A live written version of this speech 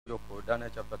Jókòó,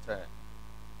 Daniel chapter 10.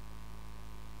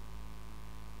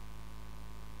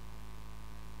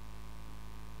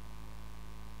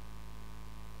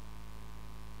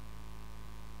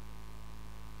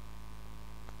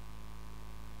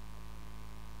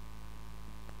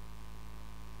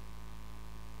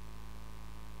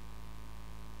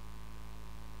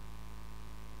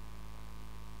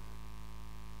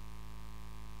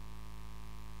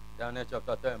 Daniel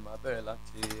chapter 10, máa bẹ̀rẹ̀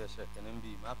láti ẹsẹ̀ kìíní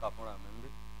bí máa kà fúnra mi ń bí.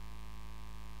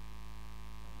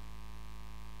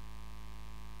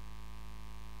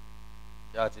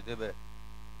 Ṣé a ti débẹ̀?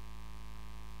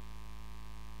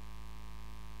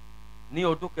 Ní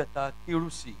ọdún kẹta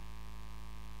Kírúsì,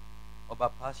 ọba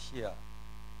Páṣíà,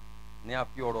 ní a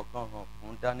fi ọ̀rọ̀ kan hàn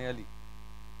fún Dáníẹ́lì,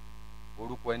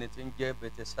 orúkọ ẹni tí ń jẹ́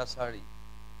Bẹtẹsásárì.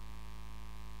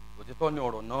 Òtítọ́ ni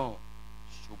ọ̀rọ̀ náà,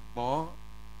 ṣùgbọ́n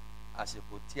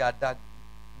àsìkò tí a dá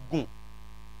gùn.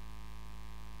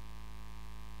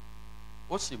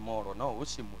 Ó sì mọ ọ̀rọ̀ náà, ó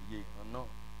sì mòye ìran náà.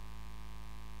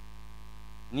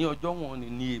 Ní ọjọ́ wọn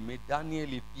ni èmi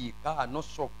Dáníẹ́lì fi ìkáàánú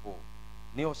ṣọ̀fọ̀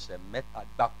ní ọ̀sẹ̀ 3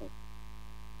 gbáko.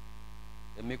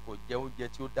 Èmi kò jẹ oúnjẹ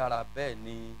tí ó dára, bẹ́ẹ̀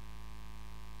ni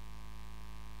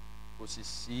kò sì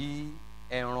sí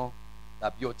ẹran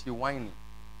tàbí ọtí wáìnì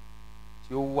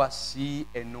tí ó wá sí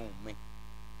ẹnu mi.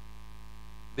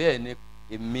 Bẹ́ẹ̀ ni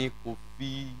èmi kò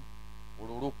fi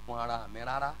òróró kun ara mi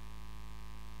rárá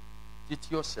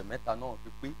títí ọ̀sẹ̀ 3 náà fi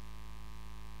pé.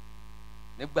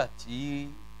 Nígbà tí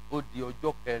ó di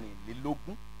ọjọ́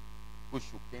 24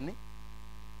 oṣù kínní,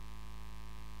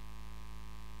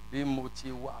 bí mo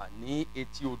ti wà ní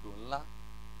etí odò ńlá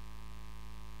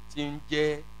tí ń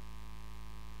jẹ́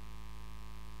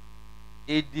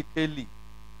Edikeli,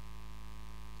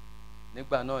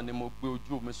 nígbà náà ni mo gbé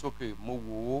ojú mi sókè, mo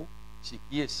wò ó, sì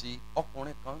kíyèsí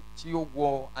ọkùnrin kan tí ó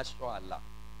wọ aṣọ àlà,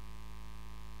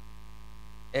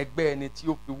 ẹgbẹ́ ẹni tí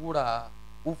ó fi wúrà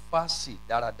úfásì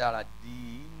dáradára dì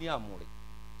í ní àmùrè.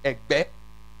 Ẹgbẹ́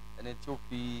ẹni tí ó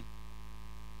fi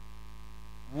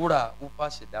wúrà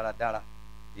úfásì dáradára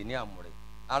dì ní àmùrè.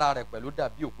 Ara rẹ̀ pẹ̀lú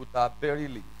dàbí òkúta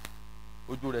bẹ́rílì,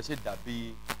 ojú rẹ̀ sì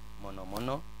dàbí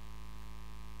mọ̀nàmọ́ná,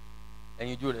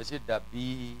 ẹ̀yìn ojú rẹ̀ sì dàbí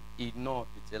iná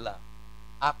fìtílà.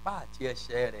 Apá àti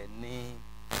ẹsẹ̀ rẹ̀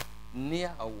ní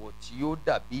àwọ̀ tí ó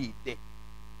dàbí idẹ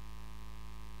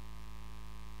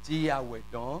tí a wẹ̀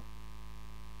dán.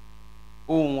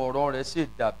 Ohùn ọ̀rọ̀ rẹ̀ sì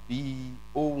dàbí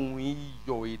ohùn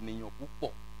iyọ̀ ènìyàn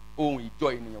púpọ̀, ohùn ìjọ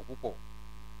ènìyàn púpọ̀.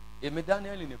 Èmi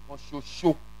Dáníẹ́lì nìkan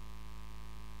ṣoṣo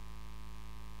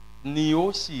ni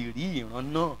ó sì rí ìran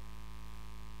náà.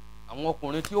 Àwọn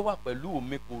ọkùnrin tí ó wà pẹ̀lú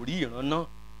mi kò rí ìran náà,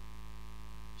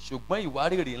 ṣùgbọ́n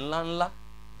ìwárìrì ńláńlá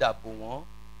dàbò wọ́n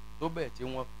tó bẹ́ẹ̀ tí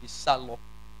wọ́n fi sá lọ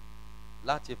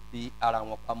láti fi ara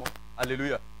wọn pamọ́.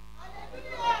 Hallelujah.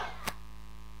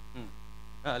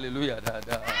 Hallelujah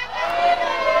dáadáa.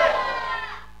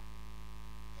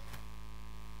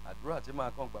 Àdúrà tí màá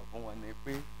kàn gbà fún wa ni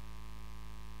pé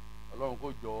Ọlọ́run kó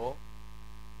jọ̀ọ́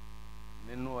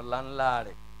nínú ọlá ńlá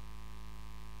rẹ̀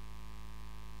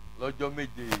lọ́jọ́ 7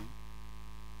 yìí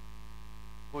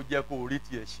kó jẹ́ kó orí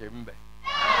tiẹ̀ ṣe ń bẹ̀.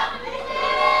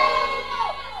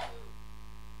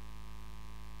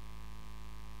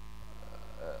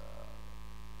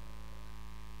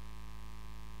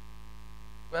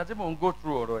 Bóyá tí mò ń go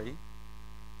through ọ̀rọ̀ yìí,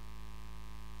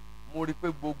 mo rí i pé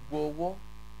gbogbo ọwọ́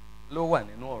ló wà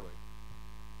nínú ọ̀rọ̀ yìí.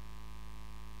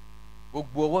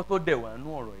 Gbogbo ọwọ́ tó dẹ̀ wà nínú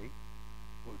ọ̀rọ̀ yìí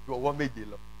kò ju ọwọ́ 7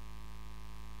 lọ.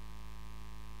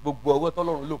 Gbogbo ọwọ́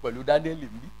tọ́lọ́run lò pẹ̀lú Dáníẹ́lì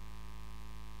ń bí.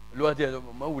 Olúwa ti ẹ̀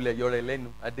mọ̀ wulẹ̀ yọrọ ẹ lẹ́nu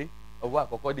adé. Ọwọ́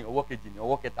àkọ́kọ́ ni, ọwọ́ kejì ni,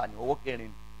 ọwọ́ kẹta ni, ọwọ́ kẹrin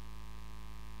ni.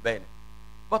 Bẹ́ẹ̀ ni.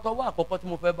 Bọ́tọ̀ ọwọ́ àkọ́kọ́ tí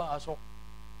mo fẹ́ bá a sọ,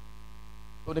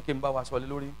 tó ní kí n bá wa sọ lé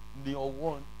lórí, ni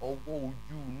ọwọ́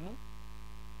ojú inú.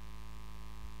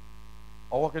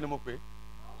 Ọwọ́ kí ni mo pè é?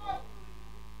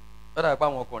 Ó dàbí pé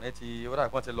àwọn ọkùnrin ó dàbí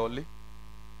pé wọ́n ti lọ lé.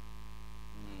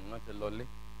 Wọ́n ti lọ lé.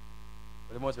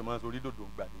 Orí mọ́ ṣe máa ń sorí dòdò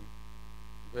gbà ní.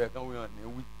 Ìgbẹ́ kan wíwọ̀n ní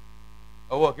wí.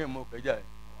 Ọwọ́ kí n mọ̀ pé jà ẹ̀.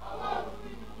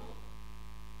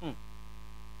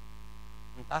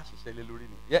 N ta ṣiṣẹ́ lé lórí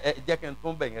ni. Jẹ́ kí n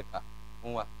tún bẹ̀ yẹn kà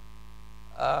fún wa.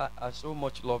 I so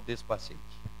much love this passage.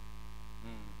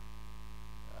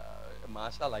 Màá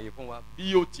ṣàlàyé fún wa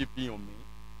bí ó ti fi hàn mí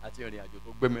àti ìrìn àjò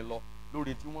tó gbé mi lọ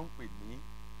lórí tí wọ́n ń pè ní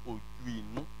ojú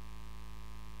inú.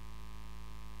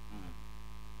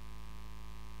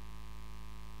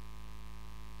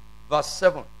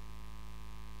 Verse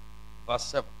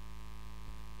 7.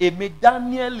 Èmi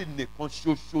Dáníẹ́lì nìkan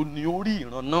ṣoṣo ni ó rí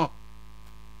ìran náà,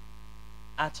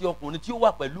 àti ọkùnrin tí ó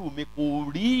wà pẹ̀lú mi kò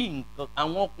rí nǹkan.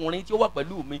 Àwọn ọkùnrin tí ó wà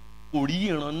pẹ̀lú mi kò rí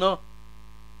ìran náà,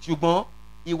 ṣùgbọ́n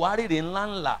ìwárìrì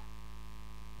ńláńlá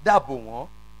dàbò wọ́n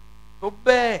tó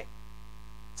bẹ́ẹ̀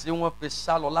tí wọ́n fi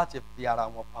sá lọ láti fi ara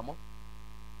wọn pamọ́.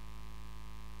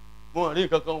 Wọ́n rí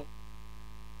nǹkan kan o,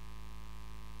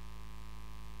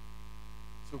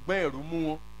 ṣùgbọ́n ẹ̀rù mú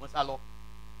wọn, wọ́n sá lọ.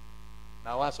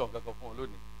 Làwọn á sọ nǹkan kan fún wọn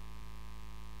lónìí.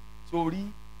 Torí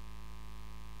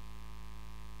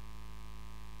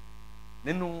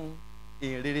nínú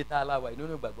ìrere tá a láwà yìí,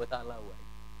 nínú ìgbàgbọ́ tá a láwà yìí,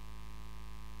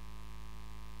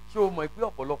 ṣé o mọ̀ pé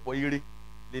ọ̀pọ̀lọpọ̀ ire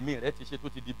lèmi rẹ ti ṣe tó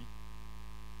ti di bí?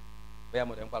 Bẹ́ẹ̀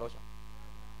mo dẹ̀ ń parọ́ ṣá.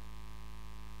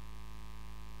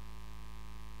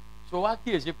 So wá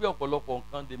kíyèsí pé ọ̀pọ̀lọpọ̀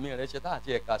nǹkan lèmi rẹ ṣe tá àti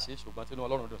ẹ̀ka sí, ṣùgbọ́n tínú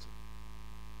Ọlọ́run dùn sí.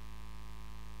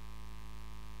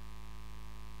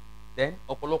 Then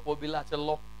ọ̀pọ̀lọpọ̀ bí láti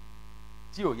lọ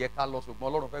tí ò yẹ ká lọ, ṣùgbọ́n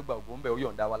Ọlọ́run fẹ́ gba ògo ńbẹ, ó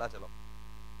yọ̀ǹda wa láti lọ.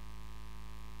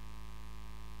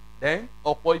 Then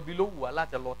ọ̀pọ̀ ibi ló wù wá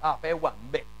láti lọ tá a fẹ́ wà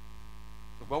ńbẹ,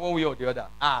 ṣùgbọ́n wọ́n wí ọ̀dẹ̀ ọ̀dà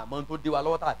àmọ́ tó dé wa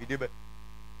lọ́wọ́ tá a fi débẹ̀,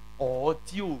 ọ̀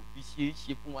tí ò fi ṣe é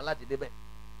ṣe fún wa láti débẹ̀.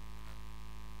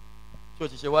 Ṣé o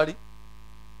ti ṣe wá rí?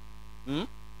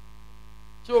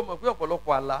 Ṣé o mọ̀ pé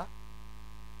ọ̀pọ̀lọpọ̀ àlá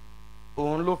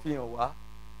òun ló fi hàn wá,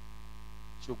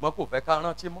 ṣùgbọ́n kò fẹ́ ká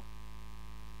rántí mọ́,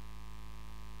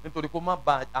 nítorí kó má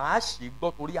ba àá ṣe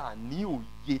gbọ́ torí àní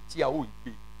òye tí a ó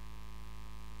gbé.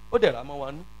 Ó dẹ̀ ra mọ́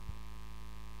wa nú.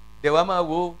 Dẹ̀ wá máa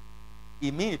wo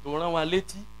ìmíì tó rán wa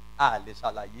létí, a lè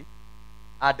ṣàlàyé,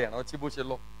 a dẹ̀ rántí bó ṣe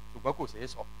lọ, ṣùgbọ́n kò ṣeé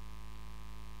sọ.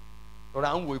 Tọ́ra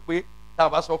ń wò pé tá a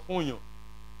bá sọ fún yàn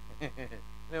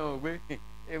ní wọn gbé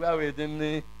ìgbà wo ti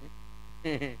ní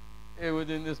èwo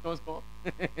ti ní skánskán.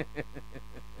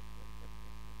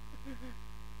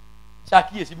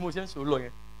 Ṣàkíyèsí bí mo ṣe ń sọ lọ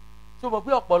yẹn. Tó mọ̀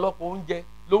pé ọ̀pọ̀lọpọ̀ oúnjẹ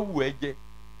ló wù ẹ́ jẹ,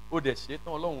 ó dẹ̀ ṣe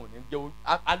tán, Ọlọ́run ò ní jẹ́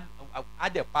á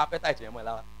dẹ̀ pa appetite yẹn mọ́ ẹ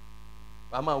lára.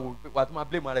 Wàá máa wò pé wàá tún máa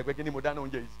blame ara ẹ pé kí ni mo dáná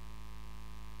oúnjẹ yìí.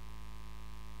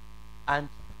 And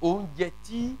oúnjẹ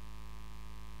tí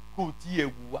kò tiẹ̀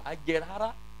wù wá jẹ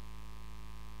rárá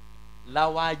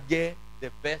láwa jẹ́ the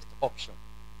best option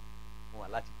fún wa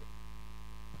láti jẹ.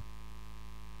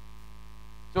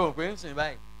 Tó o pé ń sìn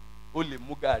báyìí, o lè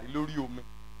mú gàrí lórí omi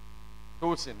tó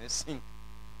o sì ní sink.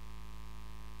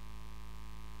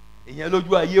 Ìyẹn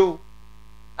lójú ayé o,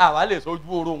 àwa lè sọ ojú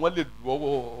oorun, wọ́n lè lù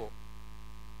ọwọ́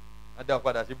adá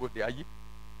padà sí ibodè ayé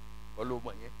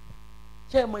ọlọ́mọ yẹn.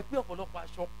 Ṣé ẹ mọ̀ pé ọ̀pọ̀lọpọ̀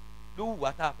aṣọ ló wù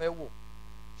wá tá a fẹ́ wọ̀,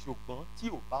 ṣùgbọ́n tí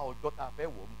ò bá ọjọ́ tá a fẹ́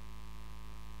wọ̀ mu.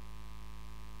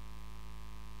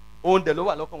 Òun dẹ̀ ló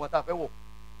wà lọ́kàn wọn tá a fẹ́ wọ̀.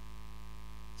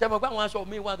 Ṣé ẹ mọ̀ pé àwọn aṣọ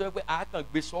mi wá tó yẹ pé a kàn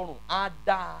gbé sọ́rùn,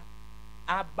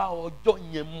 á bá ọjọ́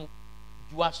yẹn mu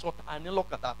ju aṣọ tá a ní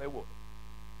lọ́kàn tá a fẹ́ wọ̀.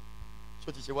 Ṣé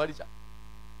o ti ṣe wá rí ṣá?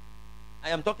 I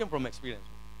am talking from experience.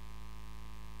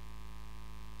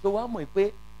 So wàá mọ̀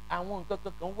pé àwọn nǹkan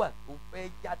kankan wà tó fẹ́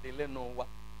jáde lẹ́nu wa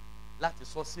láti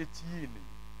sọ sí etí ènìyàn,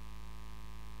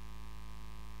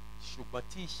 ṣùgbọ́n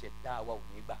tí ìṣẹ̀dá wa ò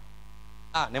ní gbà.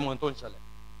 Ní mọ̀ tó ń ṣẹlẹ̀,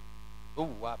 ó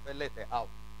wù wá fẹ́ lẹ́tẹ̀ out,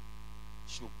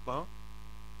 ṣùgbọ́n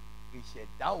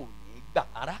ìṣẹ̀dá ò ní gbà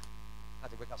rárá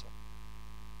láti pé ká sọ.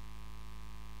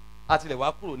 A tilẹ̀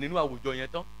wá kúrò nínú àwùjọ yẹn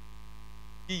tán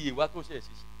kí iye wa tó ṣe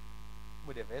ṣiṣẹ́.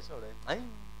 Mo dẹ̀ fẹ́ sọ̀rọ̀ ẹ̀,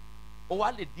 ó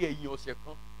wá lè di ẹ̀yìn ọ̀sẹ̀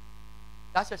kan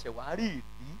ká ṣẹ̀ṣẹ̀ wá rí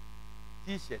ìdí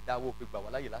tí ìṣẹ̀dá wo fi gbà wá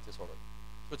láyè láti sọ̀rọ̀ yìí.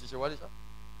 Tó ti ṣe wá rí sá.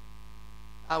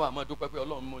 Àwọn àmọ́ dúpẹ́ pé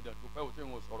Ọlọ́run mo dẹ̀ dúpẹ́ o tí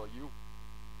n ò sọ̀rọ̀ yìí o.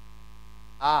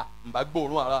 N bá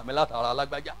gbóòórùn ara mi látara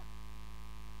alágbájá.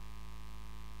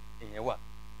 Ìyẹn wà.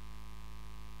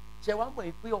 Ṣé wàá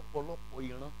mọ̀ pé ọ̀pọ̀lọpọ̀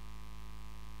ìran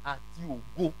àti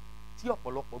ògo tí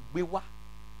ọ̀pọ̀lọpọ̀ gbé wá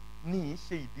ní í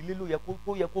ṣe ìdílé ló yẹ kó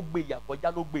gbé ìyà kọjá,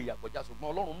 ló gbé ìyà kọjá, ṣùgbọ́n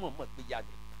Ọlọ́run náà mọ̀ gbé ìyà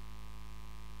rẹ̀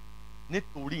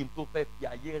nítorí n tó fẹ́ fi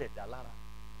ayé rẹ̀ dá lára.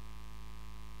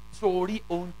 Sórí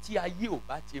ohun tí ayé ò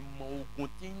bá ti mọ ogun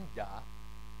tí ń jà á,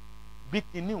 bí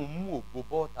kinní ń mú ògo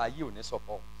bọ́ọ̀tà ayé ò ní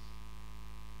support.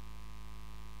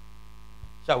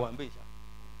 Ṣàwọn àbẹ̀ ìṣà,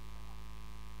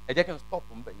 ẹ jẹ́ kí n stop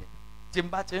ń bẹ̀ yẹn. Tí n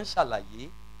bá ti ń ṣàlàyé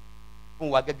fún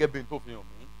wa gẹ́gẹ́ bí n tó fi hàn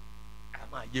mí, a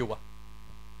máa yé wa.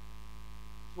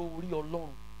 Sórí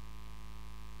Ọlọ́run,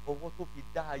 ọwọ́ tó fi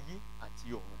dá ayé àti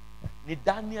ọ̀run ni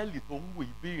Dáníẹ́lì tó ń wò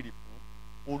ìbéèrè fún,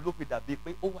 òun ló fi dàbí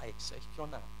pé ó wà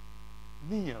exceptional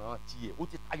ní ìran tiẹ̀, ó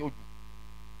ti tayọ jù.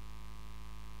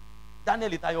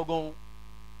 Dáníẹ́lì tayọ gan-an.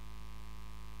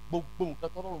 Gbogbo nǹkan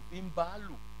tọ́lọ́run fi ń bá a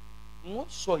lò, wọ́n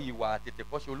sọ ìwà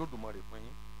àtètèkọ́ṣe Olódùmarè fún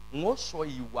yín, wọ́n sọ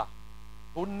ìwà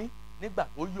tó ní nígbà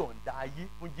tó yọ̀ǹda ayé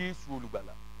fún Jésù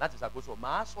olùgbàlà láti ṣàkóso.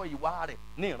 Màá sọ ìwà rẹ̀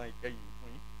ní ìran ìkẹyìn fún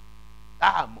yín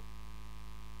táàmù.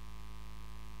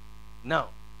 Now,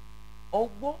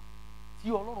 ọwọ́ tí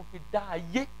Ọlọ́run fi dá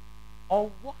ayé,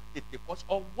 ọwọ́ àtètèkọ́ṣe,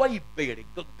 ọwọ́ ìbẹ̀rẹ̀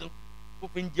gangan tó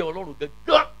fi ń jẹ́ Ọlọ́run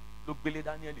gangan ló gbélé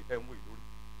Dáníẹ́lì fẹ́ ń wò lórí.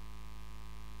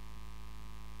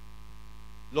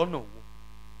 Lọ́nà wo?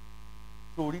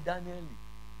 Torí Dáníẹ́lì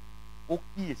ó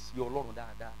kíyèsí ọlọ́run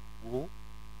dáadáa. Wò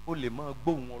ó lè máa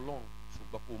gbóhùn ọlọ́run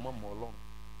ṣùgbọ́n kó má mọ ọlọ́run.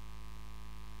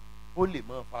 Ó lè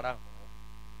máa farahàn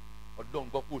ọlọ́run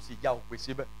gbọ́ kó o sì já òpè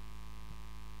síbẹ̀.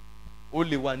 Ó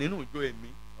lè wà nínú ìjọ ẹ̀mí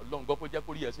ọlọ́run gbọ́ kó jẹ́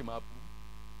kó rí ẹ̀ sì máa burú.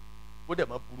 Ó dẹ̀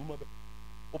máa burú mọ́ bẹ́ẹ̀.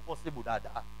 Ó possible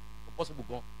dáadáa. Ó possible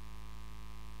gan.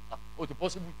 Ó ti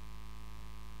possible.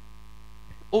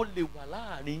 Ó lè wà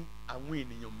láàrin àwọn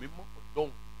ènìyàn mímọ́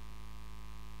ọlọ́run.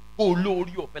 Kó o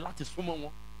lórí ọ̀fẹ́ láti súnmọ́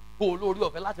wọn. Kó o lórí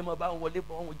ọ̀fẹ́ láti máa bá wọn wọlé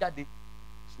bọ́ wọn jáde.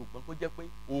 Ṣùgbọ́n kó jẹ́ pé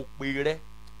òpè rẹ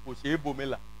kò ṣeé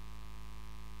bomila.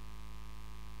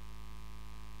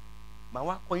 Màá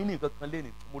wá kọ́ yín ní nǹkan kan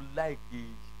lẹ́nu.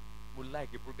 Mo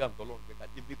like program tọ́lọ́run pé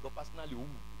kàdé mi kan personally ó wù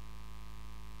mí.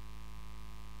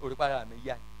 Orí para mi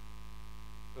yá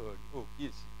ó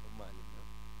kíyèsí ọmọ àlè náà.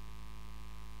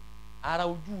 Ara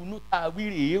ojú inú tá a wí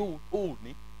rèé o tó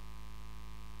ní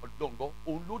ọ̀dọ̀ǹgọ́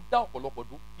òun ló dá ọ̀pọ̀lọpọ̀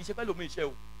dó. Iṣẹ́ fẹ́ lómi iṣẹ́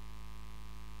o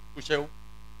kò ṣe o.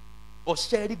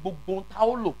 Ọ̀ṣẹ́ rí gbogbo ohun tá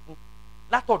ó lò fún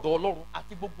látọ̀dọ̀ Ọlọ́run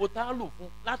àti gbogbo tá a lò fún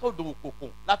látọ̀dọ̀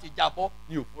òkùnkùn láti jábọ́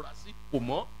ni ò fura sí kò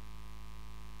mọ́.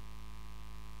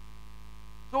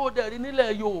 Tó dẹ̀ rí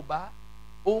nílẹ̀ Yorùbá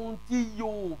ohun tí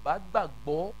Yorùbá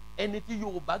gbàgbọ́ ẹni tí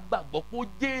Yorùbá gbàgbọ́ kó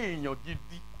jẹ́ èèyàn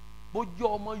gidi bó jẹ́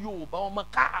ọmọ Yorùbá ọmọ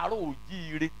káàárọ̀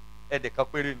òjíire ẹ̀dẹ̀kan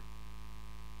péré ni.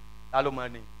 Ta ló máa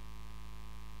ní?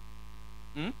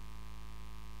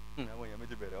 Àwọn èèyàn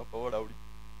méjì bẹ̀rẹ̀ ọkọ̀ ọ̀rá orí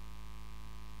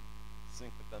sí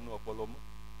nǹkan ní ọpọlọ mọ́.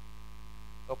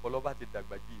 Ọpọlọ bá ti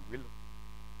dàgbà ju ìwé lọ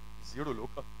 0 ló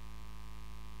kàn.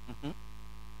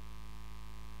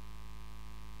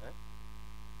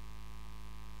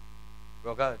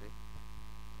 Rọ̀gáàdé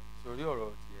sórí ọ̀rọ̀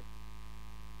tiẹ̀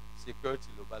security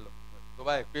ló bá lọ. Tó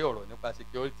bá yẹ pé ọ̀rọ̀ nípa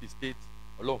security state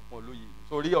ọlọ́run fún olóye ìlú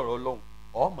sórí ọ̀rọ̀ ọlọ́run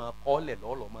ọmọ kọ́lẹ̀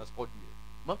lọ́ọ̀lọ́ máa sọ́ọ̀dì rẹ̀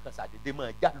mọ́kànsádédé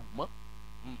máa jálù mọ́.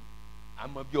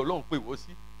 Àmọ́ bí ọlọ́run pè wọ́n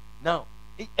sí. Now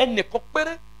ẹnìkan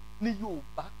péré ni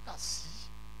Yorùbá kà sí.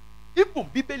 Ibùn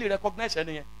Bíbélì recognition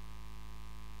nìyẹn.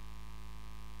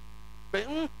 Pé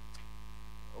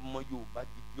ọmọ Yorùbá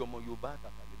gidi ọmọ Yorùbá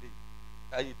àtàtà lélẹ̀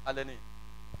káyé tálẹ́ nìyẹn.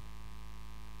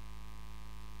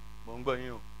 Mo ń gbọ́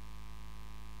yín o.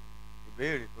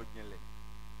 Ìbéèrè tó jinlẹ̀.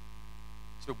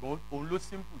 Ṣùgbọ́n òun ló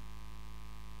simple.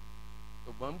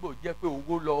 Ṣùgbọ́n ń gbò jẹ́ pé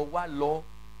owó lọ wá lọ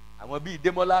àwọn bíi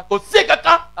Démọ́lá kò sí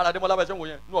kankan lára Démọ́lá bá ṣe ń wò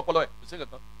yẹn nínú ọpọlọ ẹ̀ kò sí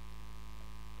kankan.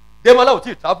 Démọ́lá ò tí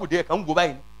ì travel dé ẹ̀kan ń wo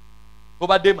báyìí ni. Tó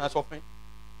bá dé màá sọ fún yín.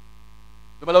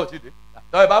 Démọ́lá ò tí ì dé.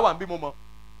 Tọ́wọ́ ẹ bá wà ń bí mo mọ.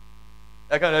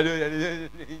 Ẹ̀kan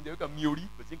rẹ̀ kàn mí orí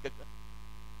kò sí kankan.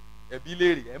 Ẹ̀bí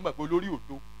léèrè ẹ̀ mọ̀ pé olórí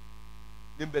òdo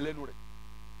ní ń bẹ lẹ́nu rẹ̀.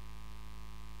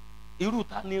 Irú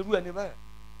ta ni irú ẹni bẹ́ẹ̀?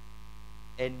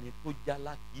 Ẹni tó já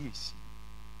lákìyèsí.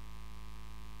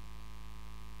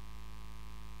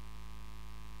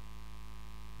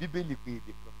 Bíbélì pé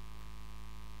èdè kan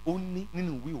ó ní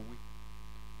nínú ìwé òwe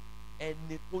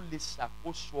ẹni tó lè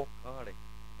ṣàkóso ọkàn rẹ̀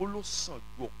ó ló sàn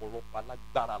ju ọ̀pọ̀lọpọ̀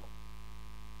alágbára lọ.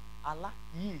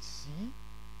 Alákìyèsí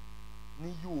ní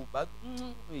Yorùbá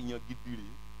èèyàn gidi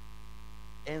rèé.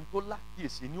 Ẹni tó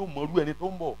lákìyèsí ni ó mọrú ẹni tó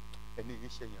ń bọ̀. Ẹni yìí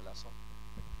ṣe èèyàn lásán.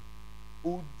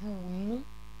 Ojú inú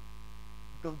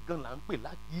gangan là ń pè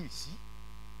lákìyèsí.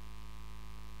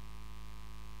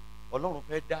 Ọlọ́run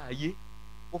fẹ́ dá ayé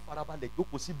ó farabalẹ̀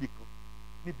jókòó síbi kan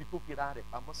níbi tó fi ra rẹ̀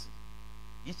pamọ́ sí.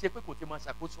 Kì í ṣe pé kò ti máa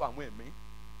ṣàkóso àwọn ẹ̀mí.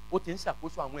 Ó ti ń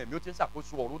ṣàkóso àwọn ẹ̀mí, ó ti ń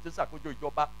ṣàkóso ọ̀run, ó ti ń ṣàkóso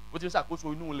ìjọba, ó ti ń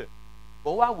ṣàkóso inú ilẹ̀.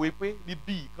 Bọ̀ wá wò pé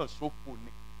níbí ìkan ṣòfò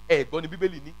ni. Ẹ̀gbọ́n ni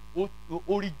Bíbélì ní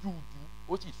ó rí júùjú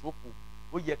ó sì ṣòfò.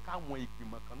 Ó yẹ káwọn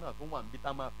ìgbìmọ̀ kan náà tó wà níbi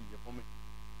tá máa fi yẹ fún mi.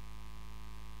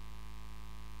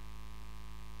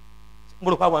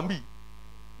 Mo rò pa wà ń bì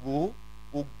wò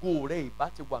ògo rẹ̀ ìbá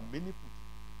ti wà mẹ́nìfù.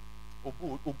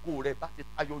 Ògo rẹ̀ bá ti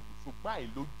tayọ jù ṣùgbọ́n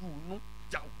àìlójú inú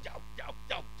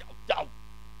jáù.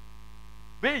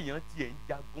 Béèyàn tiẹ̀ ń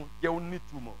jagun jẹ́ ó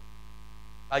nítumọ̀.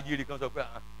 Ayére kan sọ pé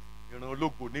ìran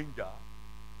ológo ní ń jà á.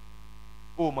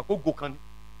 O mọ̀ kó go kan ni.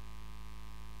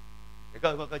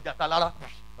 Ẹ̀ka kan jata lára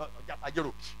jata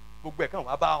jẹ́rò gbogbo ẹ̀kan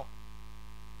wà bá ọ.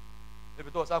 Ebi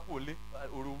tó sá kò lé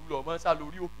òru lọ mọ́ sá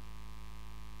lórí òkè.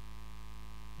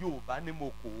 Yorùbá ní mo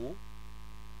kò ó.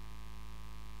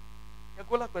 Ẹ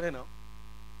kó lápẹẹrẹ náà.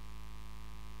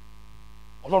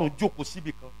 Ọlọ́run jókòó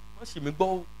síbi kan wọ́n sì mí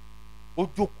gbọ́ ó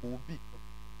jókòó bì kan.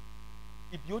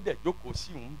 Ibi ó dẹ̀ jókòó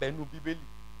sí òun bẹnu Bíbélì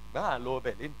gbá à lọ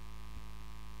ọbẹ̀ lẹ́nu.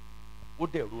 Ó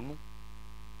dẹ̀ ronú.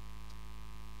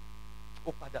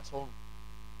 Ó padà sọ́run.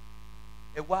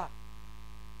 Ẹ wá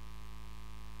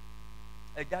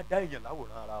ẹja dá èèyàn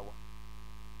láwòrán ara wa.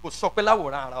 Kò sọ pé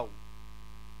láwòrán ara o.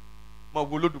 Mọ̀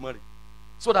wo Olódùmarè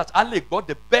so that a lè gbọ́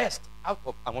the best out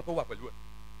of àwọn tó wà pẹ̀lú ẹ̀.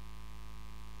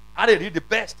 A lè rí the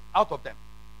best out of them.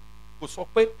 Kò sọ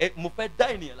pé mo fẹ́ dá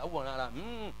ènìyàn láwòrán ara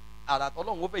àrà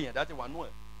tọ́lọ́run ó fẹ̀yìn dá ti wà nú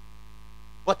ẹ̀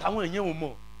but àwọn èèyàn ò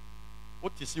mọ̀ ó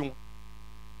ti sí wọn.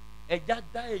 ẹja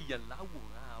dá èèyàn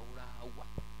láwòrán ara wa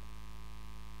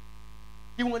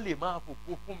kí wọ́n lè máa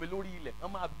fòfò fún mi lórí ilẹ̀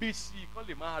kán máa bí sí i kán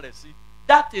lè máa rẹ̀ sí i.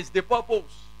 That is the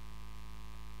purpose.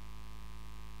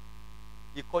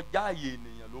 ìkọjá ààyè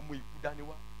ènìyàn ló mú ikú dání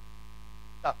wá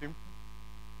tàbí ń kú.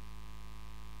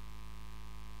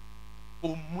 kò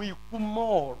mú ikú mọ́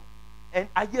ọ̀rọ̀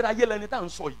ayérayé lẹni tá à ń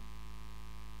sọ yìí.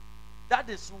 That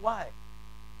is why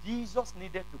Jesus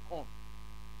needed to come.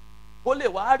 kó lè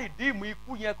wá rìdíìmù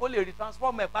ikú yẹn kó lè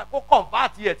retransform ẹ̀ pa kó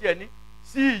convert ẹ̀ tiẹ̀ ní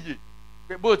sí ìyè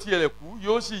pé bó tiẹ̀ lè kú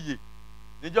yóò sì yè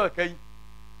níjọ́ ìkẹyìn.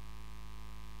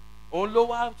 òun ló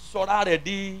wá sọra rẹ̀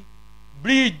di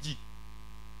bíríìjì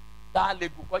tá a lè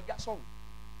gùn kọjá sọ̀rọ̀.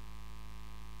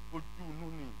 ojú inú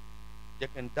ni jẹ́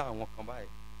kí n dá àwọn kan báyìí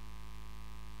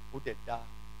ó dẹ̀ dá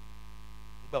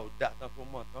nígbà ó dá tán tó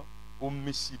mọ̀ tán ó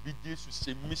mí sí bí Jésù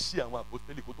ṣe mí sí àwọn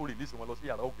àpọ́stélì kó tó rìlíìsì wọn lọ sí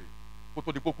yàrá òkè kó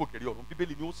tó di kókó kéré ọ̀run.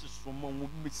 Bíbélì ni ó sì sún mọ́ wọn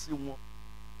mí sí wọn.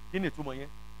 kí ni ìtumọ̀ yẹn?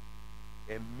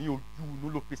 ẹ̀mí ojú inú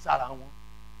ló fi sára wọn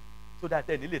tó dáa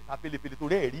tẹ̀ nílé ta pélépélé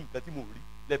torí ẹ̀ rí nǹkan tí mò ń rí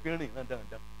lẹ́fí rìn hàn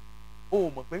dandan. ó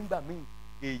mọ̀ pé ńgbà míì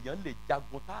èèyàn lè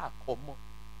jagun tá a kọ́ mọ́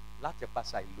láti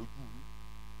pàṣà ìlójú inú.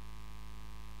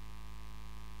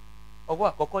 ọwọ́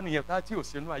àkọ́kọ́ nìyẹn ká tí ò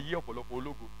sínú ayé ọ̀pọ̀lọpọ̀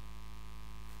ológo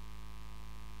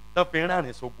tán fi ń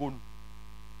rárìn sógónù.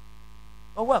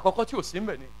 ọwọ́ àkọ́kọ́ tí ò sí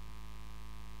mbẹ̀ ni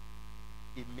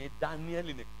èmi Daniel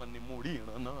nìkan ni mo rí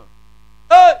ìran náà.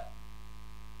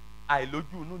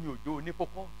 àìlójú inú ni òjò ní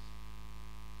focus.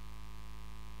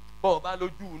 bọ́ ọ bá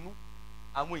lójú inú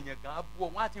àwọn èèyàn gan á bú ọ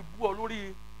wọ́n á ti bú ọ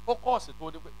lórí focus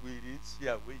tó dé pé wèrè ń ṣe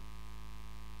àwẹ̀ yìí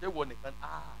ṣé wọ nìkan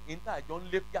níta àjọ ń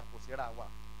lé yàtọ̀ síra wa.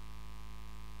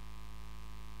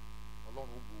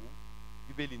 Ọlọ́run wò ó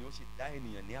Bíbélì ni ó sì dá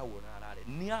ènìyàn ní àwòrán ara rẹ̀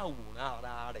ní àwòrán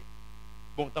ara rẹ̀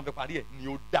gbọ́n tán fẹ́ parí ẹ̀ ni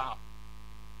ó dá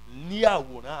ní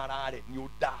àwòrán ara rẹ̀ ni ó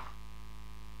dá.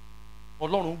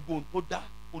 Ọlọ́run gbóhùn tó dá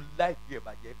ó láìpẹ́ ẹ̀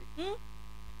bàjẹ́ bẹ́ẹ̀.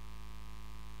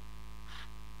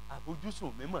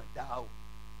 àfojúsùn mi mà dá o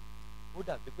ó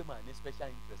dàbí pé màá ní special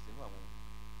interest nínú àwọn ọmọ.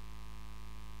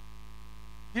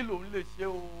 kí ló ń lè ṣe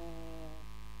o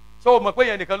ṣé o mọ̀ pé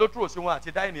yẹn nìkan ló túrò sí wọn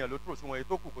àti dá ènìyàn ló túrò sí wọn èyí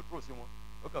tó kù kò túrò sí wọn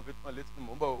ó kàn fi tán létí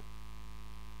mò ń bọ̀ o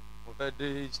mo fẹ́ dé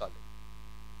ìsàlẹ̀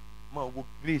máa wo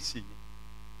grace yìí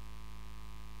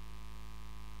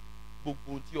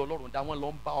gbogbo tí Ọlọ́run dá wọn lọ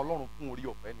ń bá Ọlọ́run fún orí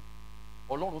ọ̀fẹ́ ni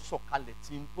Ọlọ́run sọ̀kalẹ̀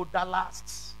tí n tó dá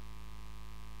last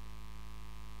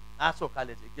á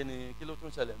sọ̀kalẹ̀ tí kí ló tún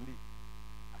ṣẹlẹ̀ ń bì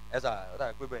ẹ sà ó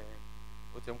dà pé bẹ́ẹ̀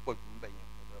ó ti ń pọ̀ jù ń bẹ̀ yẹn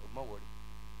ọmọ wọlé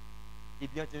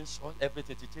ibi yẹn ti ń sọ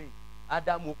everything ti change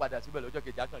Ádámù padà síbẹ̀ lọ́jọ́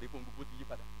kejì akànrí fún gbogbo ti yí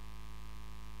padà.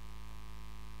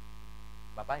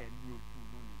 Bàbá yẹn ní ojú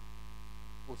inú ni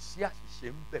kò sí àṣìṣe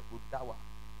ń bẹ̀ tó dá wa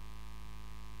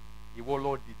ìwọ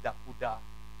lọ di dàkúdà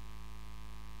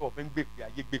tó o fi ń gbèpè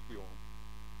ayé gbèpè ọ̀run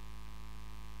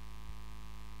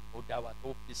ó dá wa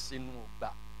tó fi sínú ọgbà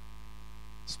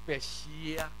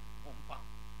special compound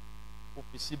ó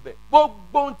fi síbẹ̀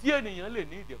gbogbo ohun tí ènìyàn lè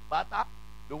ní ìdè pátá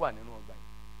ló wà nínú ọgbà yìí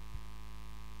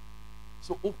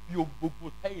so ó fi gbogbo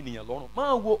tẹ́ ènìyàn lọ́rùn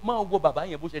máa wo bàbá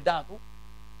yẹn bó ṣe dáa tó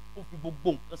ó fi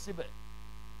gbogbo nǹkan síbẹ̀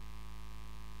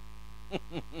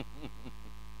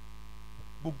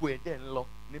gbogbo ẹ̀ dẹ̀ ń lọ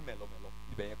ní mẹ̀lọmẹ̀lọ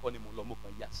ibẹ̀ yẹn kọ́ ni mo lọ mo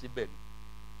kàn yà síbẹ̀ ni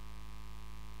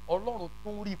Ọlọ́run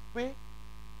tún rí i pé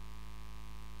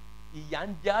ìyà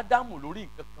ń jẹ Ádámù lórí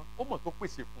nǹkan kan ó mọ̀ tó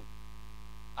pèsè fún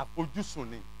àfojúsùn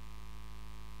ni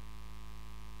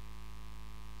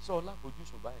sọ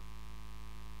láfojúsùn báyìí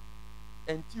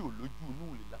ẹni tí ò lójú inú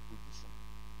lè láfojúsùn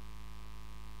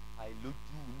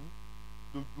àìlójú inú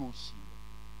lójú òṣì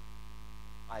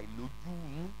àìlójú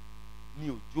inú ni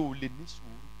òjò olè ní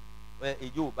sùúrù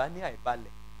èyí ò bá ní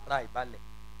àìbalẹ̀ ara àìbalẹ̀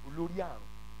olórí àrùn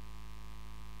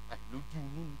àìlójú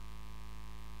inú ni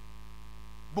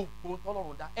gbogbo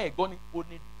tọ́lọ́run dá ẹ̀gbọ́n ni ó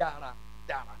ní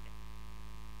dáradára ni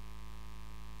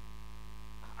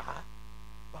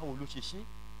báwo ló ṣe ṣe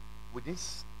within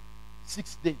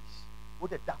 6 days ó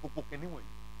dẹ̀ dá gbogbo kìnní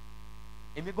wọ̀nyí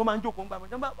èmi gan máa ń jókòó ń gbà mí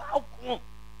bá kún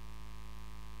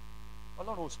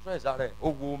Ọlọ́run ò stress ara ẹ̀ ó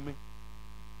wo omi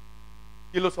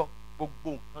kí ló sọ gbogbo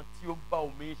nǹkan tí ó bá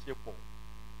omi ṣe pọ̀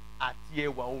àti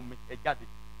ẹwà omi ẹ jáde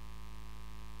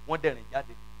wọ́n dẹ̀ rìn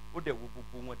jáde ó dẹ̀ wo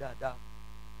gbogbo wọn dáadáa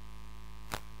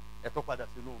ẹ tó padà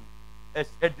sínú omi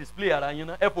ẹ display ara yín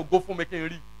náà ẹ fògo fún mi kí n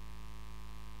rí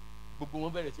gbogbo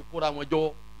wọn bẹ̀rẹ̀ sí kóra wọn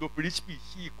jọ ló fi rí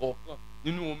species kọ̀ọ̀kan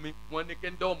nínú omi wọn ní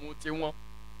kingdom ti wọn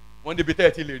níbi tẹ́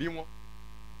ẹ ti lè rí wọn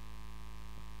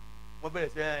wọn bẹ̀rẹ̀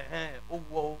sí ó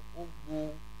wo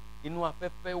inú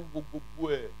afẹ́fẹ́ ó wo gbogbo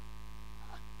ẹ̀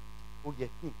ó yẹ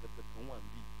kí nǹkan kankan wà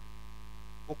níbí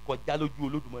ó kọjá lójú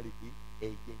Olódùmarè pé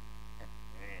ẹyẹ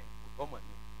kọ́mọ̀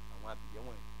ni àwọn abìyẹ́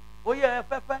wọ̀nyí. Ó yẹ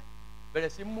fẹ́fẹ́ bẹ̀rẹ̀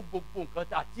sí mú gbogbo nǹkan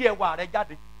àti ẹwà rẹ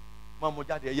jáde, máa mú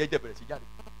jáde, ẹyẹ jẹ bẹ̀rẹ̀ sí jáde.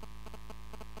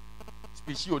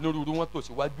 Spèsì onírúurú wọn tò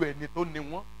síwájú ẹni tó ní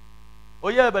wọn. Ó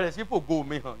yẹ bẹ̀rẹ̀ sí fògo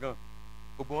mi hàn gan,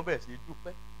 gbogbo wọn bẹ̀rẹ̀ sí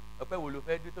dúpẹ́. Ọpẹ́ wo ló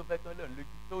fẹ́ dé tó fẹ́ tán lọ́run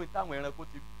lójú tó táwọn ẹranko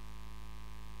ti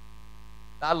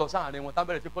tá lọ sáàrin wọn tá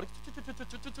bẹ̀rẹ̀ sí kọrin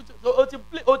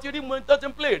ó ti rí mọ́ tó ti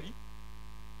ń play rí.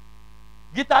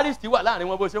 Guitarist wà láàrin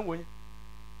wọn bó ṣe ń wò yẹn,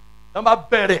 wọ́n bá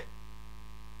bẹ̀rẹ̀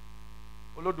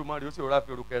Olódùmarè ó sì rọra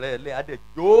fi òrùkẹ̀rẹ̀ ẹ̀lẹ́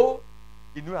adẹ̀jọ́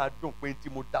inú àdùn pé tí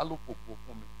mo dá ló fòfò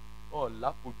fún mi,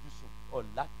 ọ̀la fojúsùn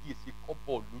ọ̀la kíyèsí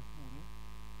kọ́bọ̀ lójú inú.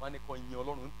 Wọ́n á ní kan yin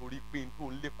Ọlọ́run nítorí pé n tó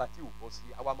ń lépa tí ò bọ́ sí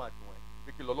àwa máa dùn ẹ̀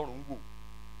pé kí lọ́lọ́run ń wò.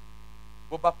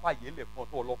 Bó bá fàyè lẹ̀ fún ọ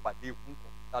tó ọlọ́pàá dé fún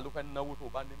kan, ta ló fẹ́ náwó tó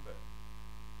bá níbẹ̀?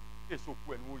 Kí èso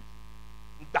kú ẹnu òyì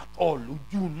ń gbà tọ̀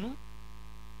lójú inú.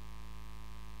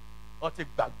 Wọ́n ti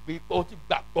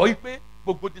gbàgbọ́ pé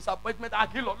gbogbo disappointment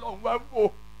àkìlọ̀ Ọlọ́run wá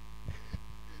wò.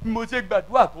 Mo ṣe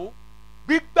gbàdúrà tó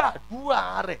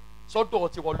gbígbàdúrà rẹ̀ sọ́dọ̀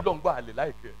ti Ọlọ́run gbà lè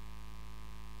láìpẹ́.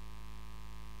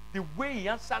 The way he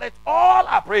answered all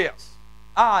our prayers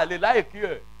lè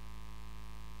láìpẹ́.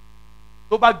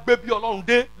 Tó bá gbé bí Ọlọ́run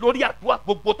dé lórí àdúrà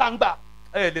gbogbo tá ń gbà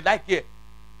lè láìpẹ́.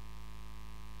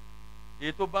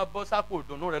 Èyí tó bá bọ́ sápò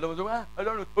ìdùnnú rẹ̀ lọ́wọ́ sọ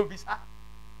Ọlọ́run tóbi sá.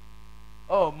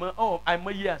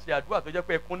 Àìmọye àṣẹ àdúrà tó jẹ́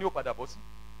pé ẹkún ni ó padà bọ́ sí.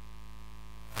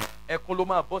 Ẹkún ló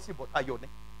máa bọ́ sí bọ́tà yọ ní.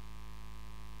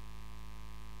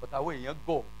 Bọ́tà àwọn èèyàn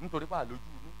gọ̀ nítorí pé àlójú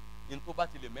inú ní tó bá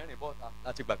ti lè mẹ́rin bọ́ta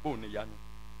láti gbà pé òun níyanu.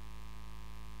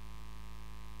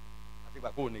 Láti gbà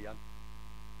pé òun níyanu.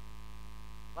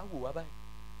 Báwo wá báyìí?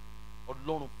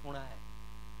 Ọlọ́run fúnra ẹ̀.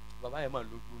 Bàbá yẹn máa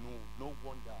lójú inú, no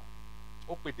wonder.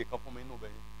 Ó pèdè kan fún mi inú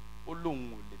bẹ̀yẹn. Ó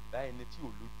lóun ò lè bá ẹni tí ò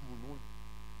lójú inú yìí.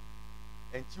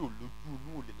 Ẹni tí ò lójú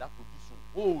inú ò lè láfojúsùn,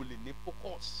 ó lè ní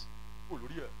focus kò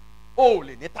lórí ẹ̀, ó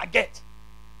lè ní target.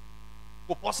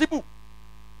 Kò possible.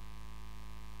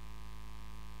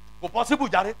 Kò possible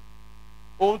jàre.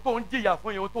 Ohun tó ń jìyà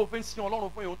fún yẹn, ohun tó fi ń sin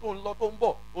Ọlọ́run fún yẹn, ohun tó ń lọ tó ń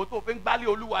bọ̀, ohun tó fi ń gbálé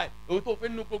Olúwa ẹ̀, ohun tó fi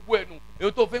ń nu gbogbo ẹnu,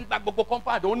 ohun tó fi ń gba gbogbo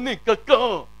compound, ó ní nǹkan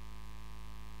kan.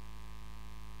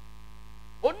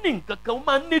 Ó ní nǹkan kan, ó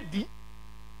máa ń nídìí.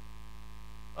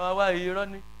 Àwa irọ́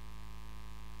ni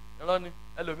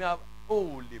ẹlòmíà ó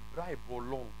lè bribe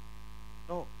Ọlọ́run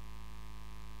náà.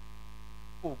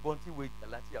 Kò gbọ́n tí ìwé ìjà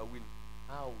láti àwé ni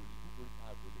a ò lè nítorí tá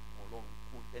a lò lè fún Ọlọ́run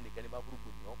kó tẹ́nikẹ́ni bá burúkú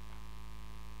ní ọ̀pá.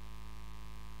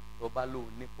 Tó bá lò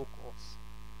ní focus,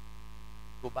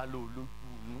 tó bá lò lójú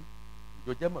inú,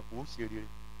 ìjọ jẹ́ mọ̀ pé ó ṣe rere.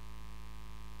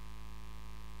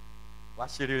 Wá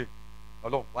ṣe rere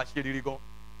Ọlọ́run, wá ṣe rere gan.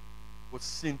 Kò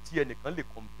sí tí ẹnìkan lè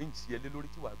convince ẹ lé lórí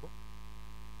tí wàá gbọ́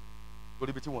lórí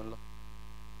ibi tí wọ́n ń lọ.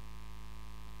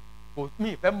 Kò mi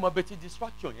ìfẹ́ mọ bí tí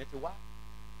distraction yẹn ti wá.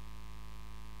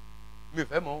 Mi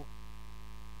ìfẹ́ mọ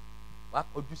wá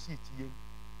kọjú sí ìtìyẹ.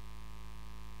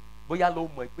 Bóyá ló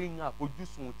mọ̀ pé ń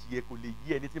àfojúsùn tìyẹ kò lè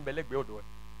yí ẹni tí ń bẹ lẹ́gbẹ̀ẹ́ ọ̀dọ̀ ẹ̀.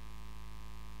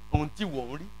 Ohun tí wọ́n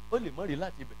ń rí ó lè mọ̀ rí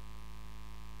láti ibẹ̀.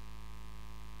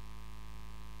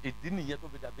 Ìdí nìyẹn tó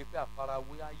fi dàbí pé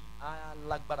àfarawé á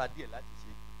lágbára díẹ̀ láti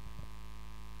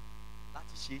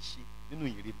ṣe é ṣe nínú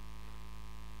ìrìn.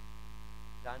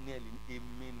 Daniel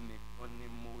èmi nìkan ni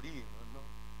mo rí ìran náà.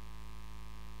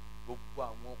 Gbogbo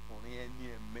àwọn ọkùnrin ẹni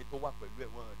ẹ̀mẹ́ tó wà pẹ̀lú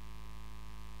ẹ̀wọ̀n rẹ̀.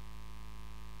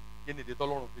 Kí ni ìdí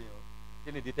tọ́lọ́run fi hàn?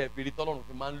 Kí ni ìdí tẹ́ fi rí tọ́lọ́run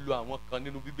fi máa ń lo àwọn kan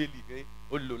nínú Bíbélì pé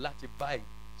ó lò láti báyìí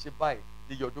ṣe báyìí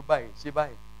iye ọdún báyìí ṣe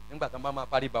báyìí. Nígbà tí wọ́n bá máa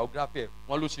parí biography ẹ̀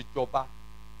wọ́n ló ṣe jọba.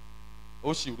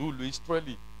 Ó sì rúlu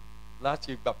Ísírẹ́lì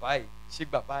láti gbà báyìí ṣe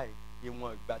gbà báyìí.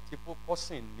 Ìwọ̀n ìgbà tí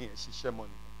fókọ́sìn ní ẹ̀ ṣiṣẹ́ mọ́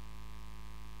nìyẹn.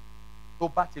 Tó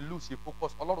bá ti lose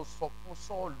focus, Ọlọ́run sọ fún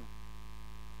Sọ́ọ̀lù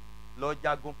lọ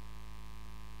jagun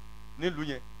nílùú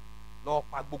yẹn, lọ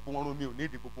pa gbogbo wọn run, mi ò ní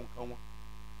ìdí gbogbo nǹkan wọn.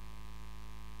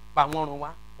 Pa wọn run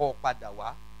wá, kọ́ padà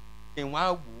wá, kí wọ́n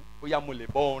á wò ó bóyá mo lè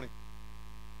bọ́ orin.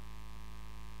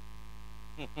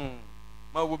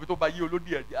 Máa wo ibi tó bá yí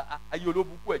olódì ẹ̀jẹ̀, ayé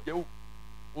olóbùkún ẹ̀jẹ̀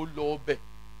ó lọ ọbẹ̀.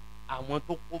 Àwọn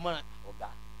tó kó mọ́ra ọ̀gá,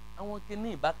 àwọn kìíní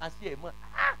ìbákasí ẹ̀ mọ́,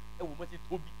 ẹ wò mọ́ ti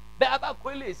tóbi. Bẹ́ẹ̀ bá kó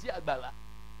ilé sí àgbàlá.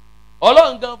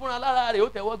 Ọlọ́run gan fúnra lára rẹ̀ ó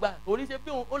tẹ́wọ́ gbà torí ṣe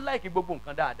bí ó láìkì gbogbo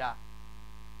nǹkan dáadáa.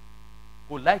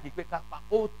 Kò láìkì pé kápá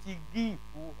ó ti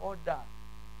gíìfù ọ̀dà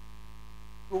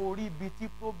torí ibi tí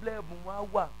pọ́blẹ́mù wa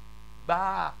wà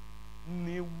gbáà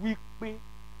ni wípé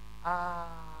a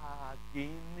kì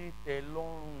í ní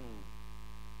tẹ́lọ́rùn.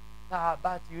 Tá a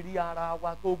bá ti rí ara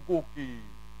wa tó gòkè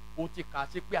ó ti kà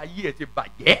sí pé ayé ẹ̀ ti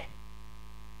bàjẹ́.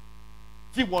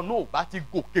 Tí wọn náà bá ti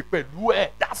gòkè pẹ̀lú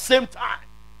ẹ̀ that same time.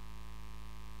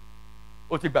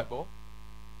 Ó ti gbàgbọ́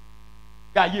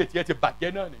kí ayé tiẹ̀ ti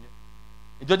bàjẹ́ náà nìyẹn.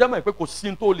 Ìjọba mọ̀ pé kò sí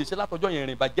ní tó lè ṣe látọjọ́ yẹn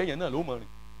rìn bàjẹ́ yẹn náà ló mọ̀ rìn.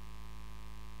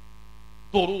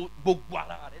 Toro gbogbo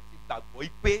ara rẹ̀ ti gbàgbọ́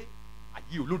pé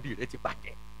ayé olódì rẹ ti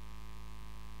bàjẹ́.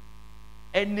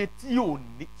 Ẹni tí ò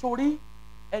ní sórí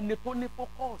ẹni tó ní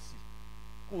fókọ̀sì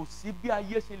kò sí bí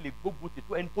ayé ṣe lè gbógun tì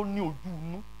tó ẹni tó ní ojú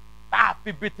inú tá a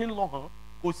fi betí ń lọ hàn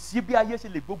kò sí bí ayé ṣe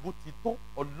lè gbógun tì tó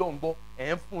ọlọ́ngbọ́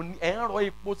ẹ̀ ń fún ní ẹ̀ ń rọ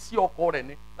epo sí ọkọ rẹ̀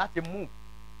ni láti move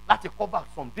láti cover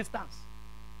some distance.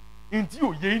 Ǹdí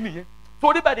òye yìí nìyẹn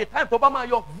torí by the time tó bá máa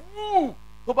yọ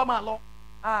tó bá máa lọ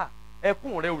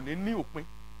ẹkún rẹ ò ní òpin.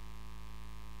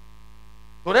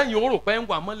 Torí ẹ̀yin ó rò pé ń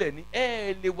wà mọ́lẹ̀ ni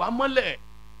ẹ lè wà mọ́lẹ̀.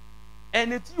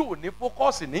 Ẹni tí ò ní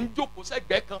fókọ́sì ní jókòó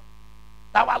sẹ́gbẹ̀ẹ́ kan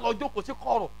táwa lọ jókòó sí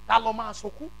kọ̀rọ̀ tá lọ máa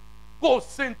sunkún kò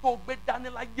sí ní tó gbé dání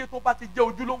láyé tó bá ti jẹ́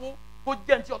ojúlówó tó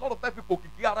jẹ́ ní tí Ọlọ́run fẹ́ fi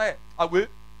kòkìkí ara ẹ̀ àwẹ̀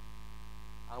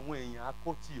àwọn èèyàn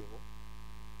akó tì ọ́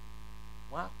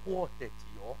wọ́n á kó ọ̀tẹ̀ tì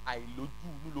ọ́ àìlójú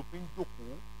inú ló fi ń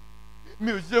jókòó.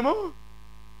 Mi ò ṣe mọ́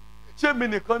ṣé mi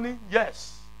nìkan ni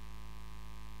yes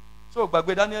ṣé o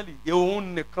gbàgbé Dáníẹ́lì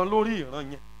òun nìkan lórí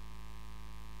ìran yẹn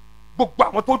gbogbo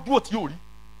àwọn tó dúró tí ò rí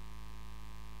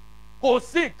kò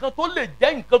sí nǹkan tó lè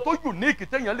jẹ́ nǹkan tó unique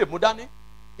téèyàn lè mú dání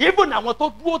even àwọn tó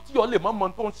dúró tí ọ lè mọ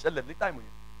tó ń ṣẹlẹ̀ ní táìmù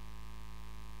yẹn.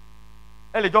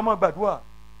 Ẹ lè jọ máa gbàdúrà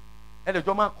ẹ lè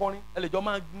jọ máa kọrin ẹ lè jọ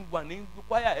máa wà ní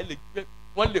kwaya ẹ lè gbé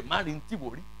wọ́n lè má rí ní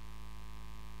tìwò rí.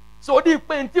 Sódì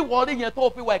pé ní tìwọ́ rí yẹn tó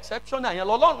fi wà exceptional yẹn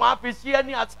lọ́lọ́run á fi sí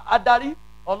ẹni adarí.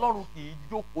 Ọlọ́run kì í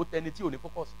jókòó tẹni tí ò ní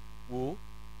focus. Wò ó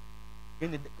kí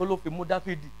ni kó ló fi mú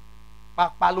Dáfídì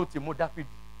pápá ló ti mú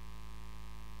Dáfídì.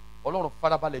 Ọlọ́run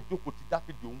farabalẹ̀ jókòó ti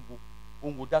Dáfídì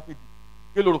òun wo Dáfídì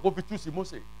kí ló rò kó fi tú sí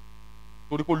Mósè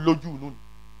torí kó lójú inú ni.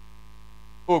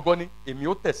 Ó gbọ́ ni èmi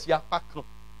ó tẹ̀ sí apá kan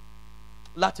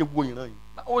láti wo ìran yìí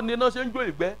báwo ni iná ṣe ń jó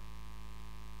ìgbẹ́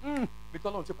bí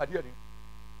tọ́lọ́run ti pàdé ẹ̀ ni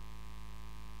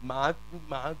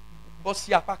màá bọ́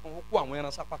sí apá kan ó kó àwọn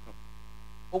ẹran sápá kan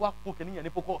ó wá fún kìnìún yẹn ní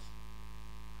focus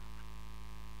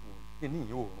kìnìún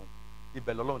yìí ò rún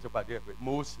ibẹ̀ lọ́lọ́run ti pàdé ẹ̀ pé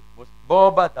Mósè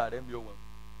bọ́ bàtà rẹ̀ mi ò wọ̀n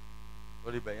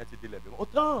lórí ibẹ̀ yẹn ti dilẹ̀ bí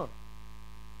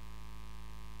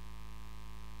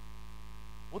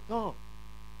ó tán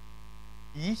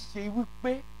kìí ṣe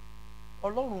wípé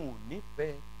Ọlọ́run ò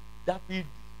nífẹ̀ẹ́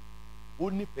Dáfídì ó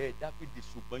nífẹ̀ẹ́ Dáfídì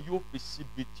ṣùgbọ́n yóò fi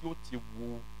síbi tí ó ti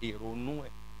wo èrònú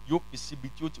ẹ̀ yóò fi síbi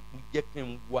tí ó ti kú jẹ́ kí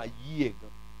n wo ayé ẹ̀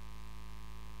gan.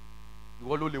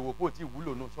 Ìwọ ló lè wo kó o tí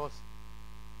wúlò nù ṣọ́ọ̀ṣì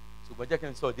ṣùgbọ́n jẹ́ kí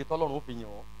n sọ ìdí tọ́lọ́run ó fi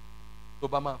yàn ọ́ tó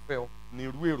bá máa fẹ́ ọ ní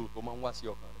irú èrò tó máa ń wá sí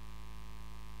ọkàn rẹ̀.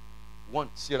 1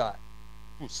 síra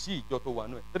 2 sí ìjọ tó wà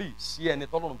nù ẹ̀ 3 sí ẹni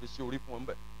tọ́lọ́run fi ṣe orí fún ọ ń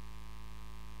bẹ̀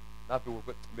láti wò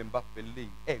pé bẹ́ẹ̀ bá fẹ́ lé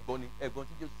ẹ̀gbọ́n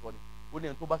tí Jésù sọ ni ó ní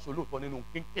ẹni tó bá ṣe olóòótọ́ nínú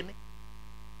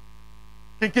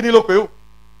kínkínní ló pé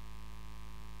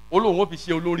ó lóun ó fi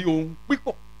ṣe olórí ohun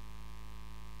pípọ̀.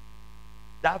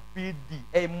 Dáfídì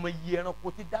ẹmọ iye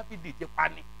ẹranko tí Dáfídì ti pa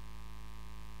ni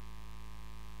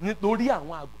nítorí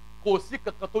àwọn àgbò kò sí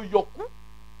kankan tó yọkú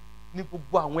ní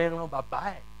gbogbo àwọn ẹran bàbá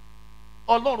ẹ̀.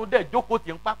 Ọlọ́run dẹ̀ jókòó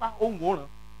tì ń pápá ó ń wòran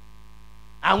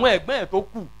àwọn ẹ̀gbọ́n ẹ̀ tó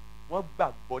kù wọ́n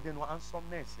gbàgbọ́ nínú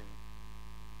handsomeness ni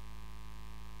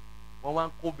wọ́n wá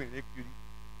ń kóbìnrin kiri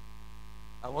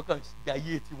àwọn kan gba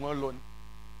ayé tí wọ́n lọ ni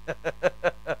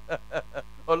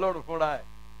Ọlọ́run fúnra ẹ̀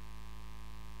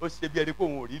ó ṣe bí ẹni pé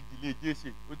òun ò rí ìdílé Jésè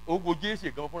ó wo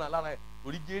Jésè gan fúnra lára ẹ̀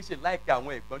torí Jésè láìkè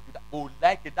àwọn ẹ̀gbọ́n Júdà kò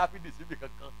láìkè Dáfídì síbi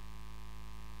kankan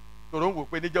tòrò ń wò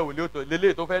pé níjẹ́ òun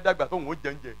lélẹ́yìí tó fẹ́ dàgbà tóun ó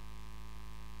jẹ́ǹjẹ́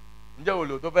níjẹ́ òun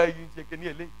lò tó fẹ́ yí ṣe kíní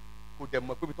eléyìí kò dẹ̀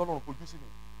mọ̀ pé ibi tọ́lọ́run fojú sí ni.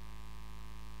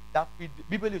 Dáfídì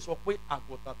Bíbélì sọ pé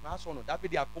àgùntàn kan á sọnù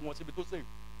Dáfídì á kó wọn síbi tó sèyí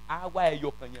á wá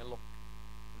ẹyọ kan yẹn lọ.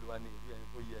 Olúwa ní irú ẹni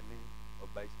tó yẹ ní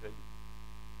ọgbà Ísírẹ́lì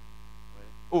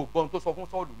ó gbọ́n tó sọ fún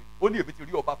Sọ́ọ̀lù ni ó ní èmi ti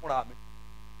rí ọba fúnra mi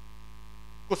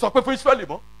kò sọ pé fún Ísírẹ́lì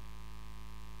mọ́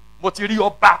mo ti rí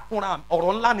ọba fúnra mi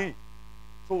ọ̀rọ̀ ńlá ni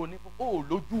tó o ní ó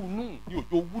lójú inú ní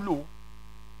òjò wúlò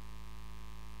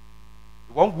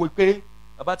ìwọ ń wo pé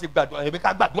bàbá ti gbàdúrà ẹ̀mí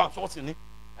ká gbàdúrà ṣọ́ọ̀ṣì ni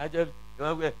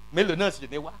mélòó náà sì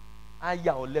ni wá á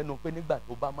yà ọ́ lẹ́nu pé nígbà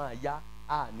tó bá máa yá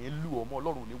á ní lù ọmọ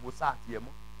Ọlọ́run ní wo sáà tiẹ̀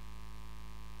mọ́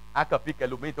á kàn fi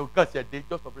kẹlòmíì tó kàn ṣẹ̀ dé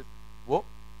just of it wo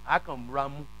á kàn múra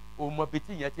mú ọmọ bíi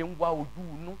tí ìyẹn ti ń wá ojú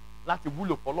inú láti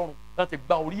wúlò fọ́lọ́run láti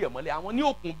gba orí ẹ̀ mọ́lẹ̀ àwọn ní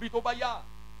òkun bí tó bá yá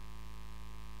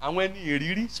àwọn ẹni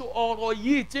ìrírí so ọ̀rọ̀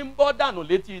yìí ti ń bọ́ dànù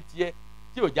létí tiẹ̀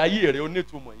tí ò já yí èrè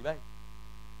onítùmọ̀ yìí báyìí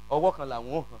ọwọ́ kan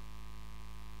làwọn ò hàn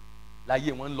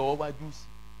láyé wọn ń lọ wájú sí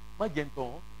má jẹ́ ń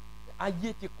tàn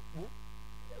ayé ti kọ́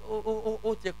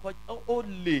ó ti kọ́ ó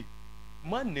lè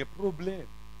má ní problem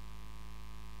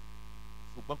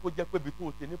ṣùgbọ́n kó jẹ́ pé ibi tó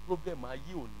o ti ní problem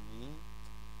ayé ò ní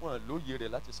wọn lóye rẹ̀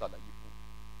láti ṣàlàyé fún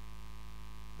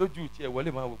lójú tiẹ̀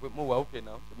wọlé máa wò pé mo wà òkè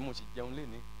náà ṣèbí mo sì jẹun lé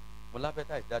ní mo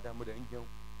lápẹ́tàìsì dáadáa mo dẹ̀ ń jẹun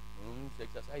mo ń ṣe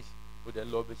exercise mo dẹ̀ ń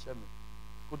lọ ọbẹ̀ iṣẹ́ mi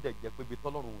kó dẹ̀ jẹ́ pé ibi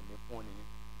tọ́lọ́run ò ní fún ọ nìyẹn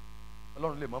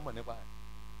Ọlọ́run lè má mọ̀ nípa rẹ̀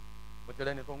mo ti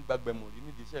rẹ́ni tó ń gbàgbẹ́ mọ̀ rí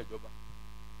nídìí iṣẹ́ ìjọba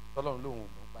tọ́lọ́run lòun ò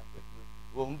mọ̀ pa pẹ̀lú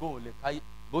òun gò lè káyé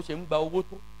bó ṣe ń gba owó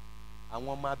tó àwọn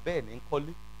ọmọ abẹ́ẹ̀ ní ń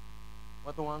kọ́lé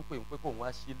wọ́n tó wá ń pè ń pé kóun wá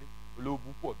sílé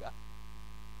olóògùn pọ̀ gá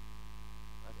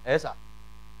ẹ sà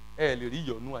ẹ lè rí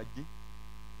ìyọ̀nú ajé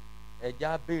ẹja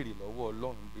béèrè lọ́wọ́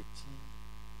Ọlọ́run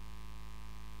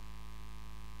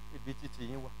ibi títí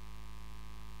yín wà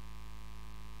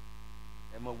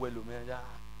ẹ mọ wẹlò mẹ́ta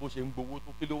bó ṣe ń gbowó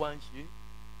tó kí ló wá ń ṣe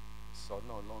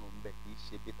ìsọ̀nà Ọlọ́run bẹ̀ kì í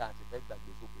ṣe ibi tá a ti fẹ́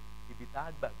gbàgbé sókè ibi tá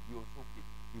a gbàgbé o sókè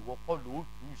ìwọ kọ́ ló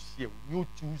tú ṣe òun yóò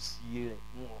tú sí rẹ̀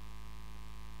fún ọ.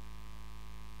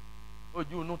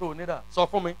 ojú inú tó nídà sọ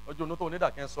fún mi ojú inú tó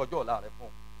nídà kí n sọ ọjọ́ ọ̀la rẹ fún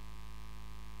ọ.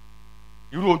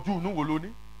 irú ojú inú wo ló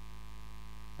ní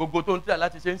gbogbo tó ń tẹ̀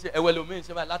láti ṣe ń ṣe ẹ̀wẹ̀ lómi ń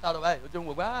ṣe báyìí látàrọ̀ báyìí ojú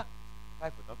ìwọ̀n gbá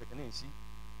táìpù tán fẹ̀kẹ́ ní sí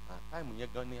táìmù yẹn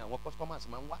gan ni àwọn customers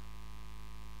máa ń wá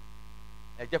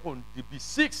ẹ jẹ́ kó ń di bíi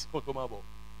 6 kó tó máa bọ̀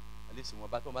àlèsì wọn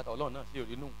bá tó ń bá ta Ọlọ́run náà ṣe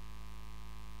rí nù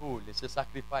o lè ṣe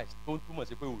sacrifice tó ń túmọ̀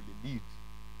sí pé o lè lead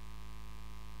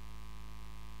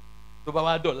tó bá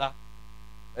wá dọ̀la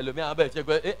ẹlòmíà á bẹ̀rẹ̀ ṣe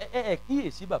pé ẹ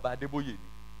kíyèsí bàbá Adébóyè ni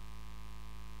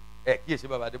ẹ kíyèsí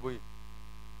bàbá Adébóyè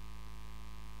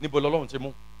níbo lọ́lọ́run ti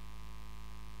mú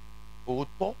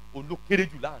òótọ́ olókéré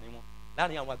jù láàrin wọn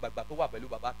láàrin àwọn àgbààgbà tó wà pẹ̀lú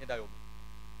bàbá Akíndayọ̀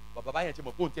mi bàbá yẹn ti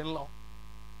mọ̀ pé òun ti ń lọ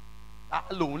tá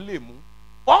lòun lè mú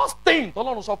first thing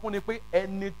tọ́lọ́run sọ fún ni pé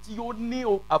ẹni tí ó ní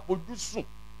àfojúsùn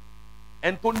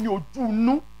ẹni tó ní ojú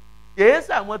inú kìí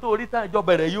ṣe àwọn tó rí tá ìjọ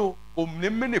bẹ̀rẹ̀ yìí o kò ní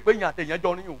mí nì pé yàn àtẹ̀yàn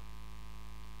jọ rí o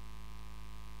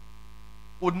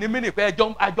kò ní mí nì pé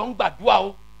àjọ ń gbàdúrà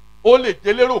o ó lè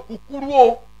jẹ́ lérò kúkúrú o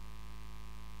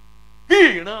kí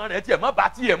ìran rẹ̀ tiẹ̀ má bá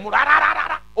tiẹ̀ mú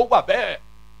rárá ó wà bẹ́ẹ̀.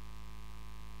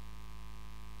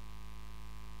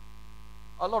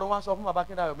 Ọlọ́run wá sọ fún bàbá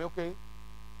Akíndayọ̀ mi pé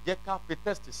jẹ́ ká fi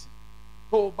test sí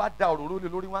tó o bá da òróró lé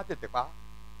lórí wọn á tètè pa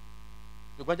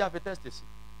ṣùgbọ́n já fi test sí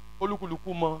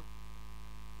olúkúlùkù mọ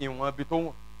ìwọ̀n ibi tó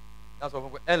wọ̀n yá sọ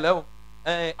fún pé ẹ ǹlẹ́ o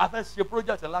a fẹ́ ṣe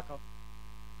project ńlá kan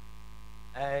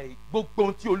gbogbo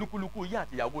ohun tí olúkúlùkù yín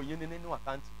àti ìyàwó yín ní nínú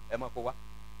àkáǹtì ẹ máa kó wá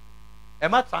ẹ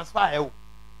má transfer ẹ o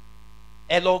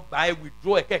ẹ lọ gbà ẹ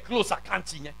withdraw ẹ kẹ close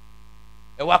àkáǹtì yẹn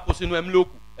ẹ wá kó sínú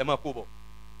envelope ẹ máa kó bọ̀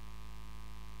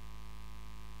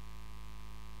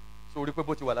sórí pé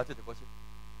bó ti wà láti tẹ̀kọ́ sí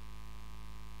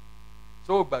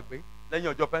so ó gbàgbé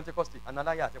lẹ́yìn ọjọ́ Pentecost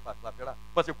Ananias àti Sapphira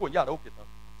wọ́n ti kó yàrá òkè tán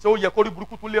ṣé ó yẹ kó rí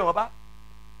burúkú tún lé wọn bá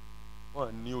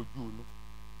wọn ní ojú inú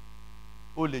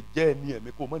ó lè jẹ́ ẹni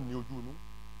ẹ̀mí kó mọ̀ ní ojú inú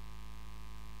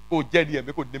kó jẹ́ ẹni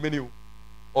ẹ̀mí kó ní mẹ́ni o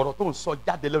ọ̀rọ̀ tó ń sọ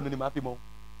jáde lẹ́nu ni màá fi mọ̀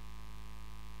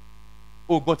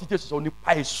ogun tí Jésù sọ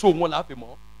nípa èso wọn là á fi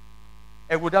mọ̀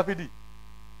ẹ wo Dáfídì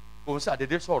kò ń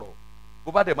ṣàdédé sọ̀rọ̀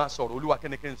bó bá dẹ̀ máa sọ̀rọ̀ Olúwa kí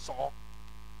ni kí n sọ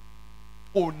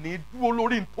kò ní dúró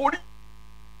lórí nítorí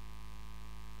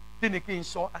kí ni kí n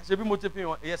sọ àṣẹ bí mo ti fi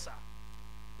hàn ẹ sà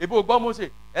èbó gbọ́ Mósè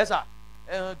ẹ sà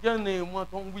kí ni wọ́n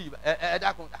tó ń wí ẹ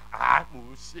dákun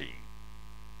mo ṣe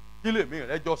kí lèmi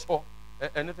rẹ jọ sọ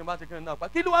ẹni tí n bá ti kí ni náà pa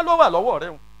kí ló wá ló wà lọ́wọ́ rẹ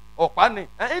ọ̀pá ni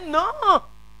náà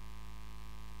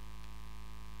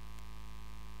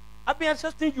I've been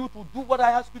assisting you to do what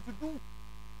I ask you to do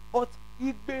but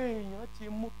igbe èèyàn ti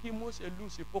mú kí Mósè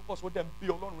lose focus ó dẹ̀ ń bí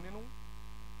Ọlọ́run nínú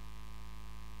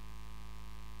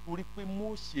torí pé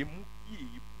Mósè mú kí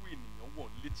èébú ènìyàn wọ̀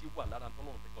létí wà lára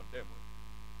tọ́lọ́run fi condemn ẹ̀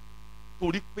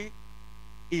torí pé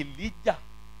Èlíjà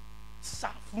sá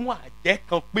fún àjẹ́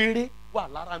kan péré wà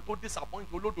lára tó disappoint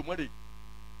Olódùmarè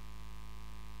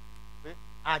pé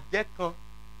àjẹ́ kan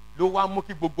ló wá mú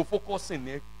kí gbogbo focus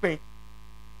ní pín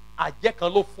àjẹ́ kan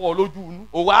ló fọ́ ọ lójú inú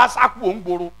òwò àṣàkù òun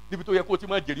gbòòrò níbi tó yẹ kó o ti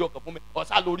máa jèrè ọkàn fún mi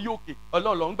ọ̀sá lórí òkè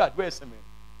Ọlọ́run gbàdúrà ẹ̀sìn mi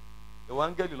ìwà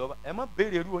áńgẹ́lì lọ́ba ẹ má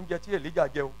béèrè irú oúnjẹ tí Èlíjà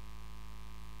jẹ o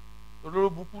olóró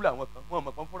bukú làwọn kan wọn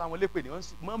mọ̀ kan fúnra wọn lépè ní wọ́n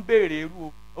máa ń béèrè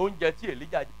irú oúnjẹ tí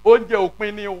Èlíjà jẹ oúnjẹ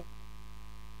òpin ni o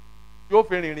tí ó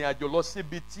fi rìnrìn àjò lọ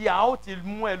síbi tí a ó ti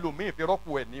mú ẹlòmíì fi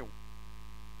rọ́pò ẹ̀ ní o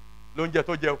lóúnjẹ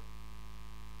tó jẹ o.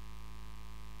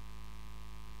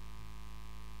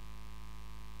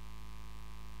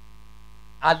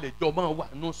 a lè jọ máa wà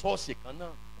nínú ṣọ́ọ̀ṣì kan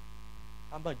náà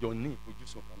ká má jọ ní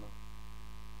ìfojúsùn kan náà.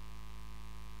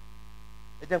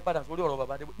 ẹ jẹ́ n padà sórí ọ̀rọ̀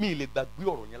bàbá Adébóyè mi ì lè gbàgbé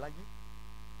ọ̀rọ̀ yẹn láyé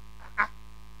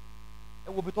ẹ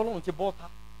wo bí tọ́lọ́run ti bọ́ ta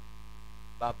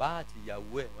bàbá àti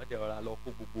ìyàwó ẹ̀ wọ́n dẹ̀ rọra lọ kó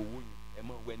gbogbo owó yẹn ẹ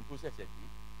mọ̀ wẹni tó ṣẹ̀ṣẹ̀ dé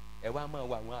ẹ wá máa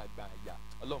wọ àwọn àgbà àyà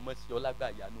Ọlọ́run mọ̀ sí ọlágbà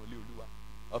àyà náà lé Olúwa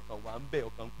ọkàn wà ń bẹ̀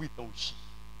ọkàn ń pín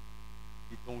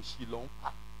ìtàn òṣì lọ ń pa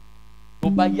tó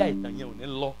bá yá ìtàn yẹn ò ní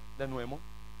lọ lẹ́nu ẹ mọ́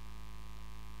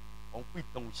ọ̀n pín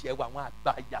ìtàn òṣì ẹ wọ àwọn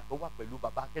àgbà àyà tó wà pẹ̀lú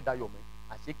bàbá Akíndayọ̀ mi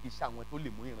àṣé kì í ṣe àwọn tó lè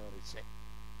mú ìran rẹ̀ ṣẹ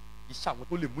kì í ṣe àwọn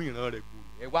tó lè mú ìran rẹ̀ gbòòrò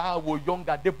ẹ wá wo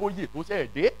yọ̀ǹga Adébóyè tó ṣẹ̀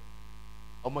dé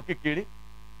ọmọ kékeré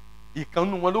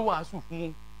ìkànnù wọn ló wàásù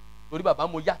fún torí bàbá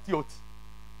mo yá tí o tì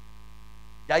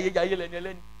yáyéyáyé lẹni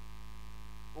ẹlẹ́ni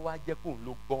ó wá jẹ́ kóun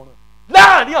ló gbọ́ràn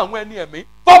láàrin àwọn ẹni ẹ̀mí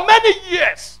for many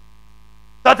years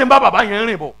tá ti ń bá bàbá yẹn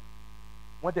rìn bọ̀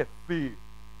wọ́n dẹ̀ fail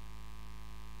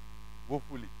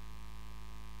woefully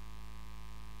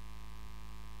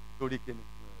torí kíni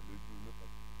lójú inú kan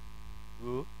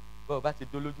o bọ́ọ̀ bá ti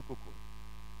dó lójú kòkòrò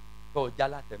tọ́ ọ já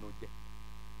látẹnujẹ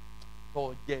tọ́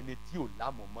ọ jẹ́ ẹni tí ò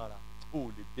lámọ̀ mọ́ra ó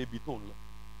lè débi tó ń lọ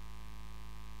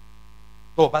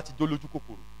tọ́ ọ bá ti dó lójú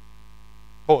kòkòrò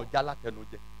tọ́ ọ já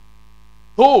látẹnujẹ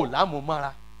tó ò lámọ̀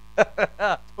mọ́ra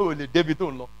ó lè débi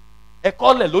tó ń lọ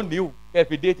ẹ̀kọ́ lẹ̀ lónìí o kẹ́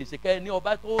fi déètì ṣe kẹ́ ní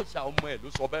ọba tó ṣà ọmọ ẹ̀ ló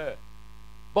sọ bẹ́ẹ̀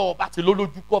bọ́ọ̀ bá ti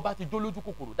lólójú kọ́ bá ti dó lójú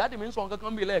kòkòrò dáàdì mi ń sọ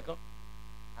kankan bí lẹ́ẹ̀kan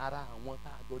ara àwọn tá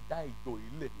a jọ dá ìjọ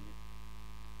ilẹ̀ nìyẹn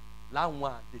láwọn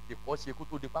àtètè kọ́ ṣe kó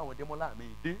tó di fáwọn Démọ́lá mi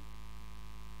dé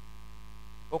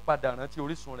ó padà rántí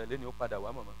orísun rẹ̀ lẹ́ni ó padà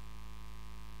wá màmá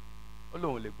ó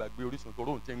lóun lè gbàgbé orísun tó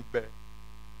róun ti ń gbẹ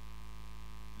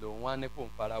lòun wá ní kóun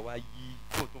fara wá yí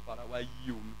kóun tún fara wá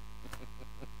yí omi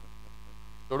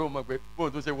torí òun mọ̀ pé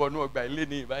bóun tún ṣe wọnú ọgbà ilé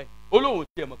ní ìbáyìí ó lóun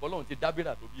tiẹ̀ mọ̀ pé Ọlọ́run ti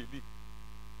dábìrà tó bí ilé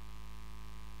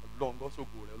Ọlọ́run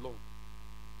lọ́sọ̀gbò rẹ̀ Ọlọ́run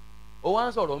ó wá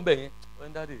ń sọ̀rọ̀ ńbẹ̀ yẹn ó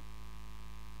ń dáde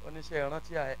ó ní ṣe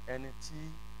rántí ẹni tí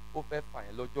ó fẹ́ fà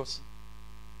yẹn lọ́jọ́ sí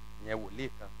ìyẹn wòlíì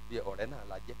kan bí ọ̀rẹ́ náà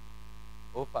la jẹ́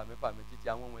ó fà mí títí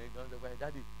àwọn ọmọ yẹn gan ṣe fẹ́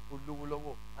dáde ó lówó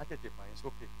lọ́wọ́ á tètè fà yẹn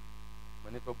sókè mo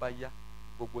ní tó bá yá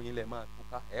gbogbo yín lẹ máa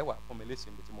túká ẹ wà fún mi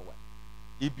lẹ́sìn ibi tí mo wà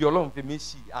ibi Ọlọ́run fi mí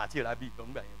sí àti ìrábí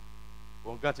ìtàn gbà yẹn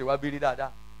òun gan ti wá bírí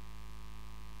dáadáa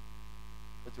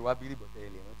ó ti wá bírí bọ̀tẹ́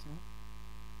ilé rántí mú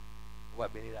ó wà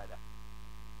bírí dáadáa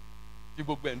tí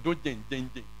gbogbo ẹ̀ ń dó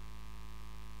jẹ̀ǹjẹ̀ǹjẹ̀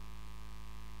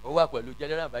ó wà pẹ̀lú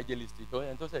general evangelist tó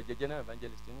ẹni tó sẹ̀ jẹ́ general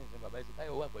evangelist ní ìsìn bàbá ìsìn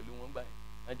táyọ̀ ó wà pẹ̀lú wọn gbà yẹn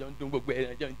ẹjọ́ ń dún gbogbo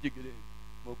ẹ̀ ẹjọ́ ń jígere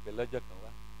mo pè lọ́jọ́ kan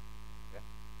wá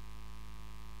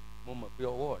mo mọ̀ pé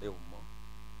ọwọ́ rẹ ò mọ́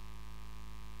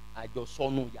àjọ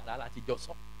sọnù yàrá láti jọ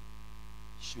sọ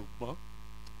ṣùgbọ́n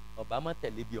ọba má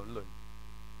tẹ̀lé bí ọ̀n lọ yìí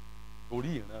torí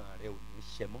ìran rẹ ò ní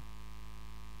ṣẹ mọ́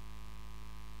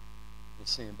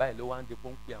ìsìn báyìí ló wá ń depò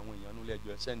ń pe àwọn èèyàn nílé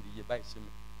ẹjọ́ sẹ́ndì iye báyìí sí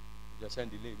mi ẹjọ́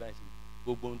sẹ́ndì ilé báyìí sí mi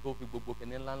gbogbo ohun tó fi gbogbo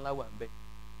kẹ́ni ńláńlá wà ń bẹ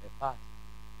ẹ̀fà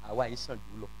àwa yìí sàn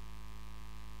jù lọ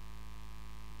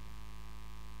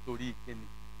torí kíni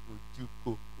ojú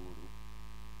kòkòrò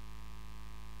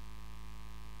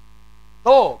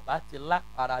tó o bá ti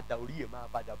láparadà orí ẹ̀ máa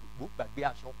padà gbàgbé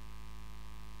aṣọ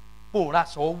pòórá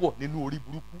aṣọ wọ̀ nínú orí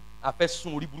burúkú afẹ́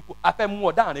sun orí burúkú afẹ́ mú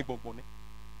ọ dáàrin gbọ̀ngbọ̀n ni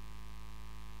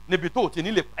níbi tó o ti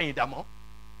ní lè pààyàn dàmọ́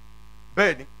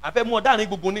bẹ́ẹ̀ ni afẹ́ mú ọ dáàrin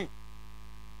gbogbo ni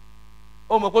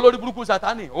ó mọ̀ pé lórí burúkú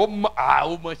Sátánì ó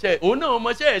mọ̀ṣẹ́ òun náà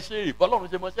mọ̀ṣẹ́ ẹ̀ ṣe ìbọ́lọ́run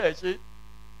ṣe mọ̀ṣẹ́ ẹ̀ ṣe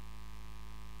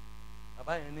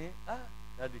bàbá yẹn ní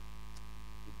dáàdì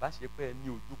ìbáṣepẹ́ ẹ ní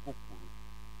ojú kòkòrò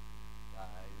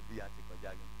bí a ti kọjá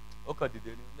gan ó kàn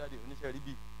dìde ní dáàdì oníṣẹ́ rí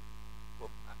bí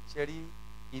ṣe rí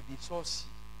ibi ṣọ́ọ̀ṣì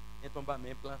ní tó ń bá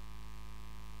mi plan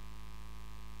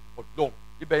ọ̀dọ́n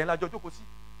ibẹ̀ yẹn lájọ jókòó sí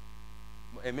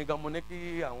èmi gan mo ní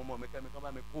kí àwọn ọmọ mi kẹ́mi kan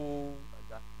bá mi kó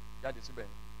àga jáde síbẹ̀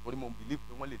yẹn torí mo believe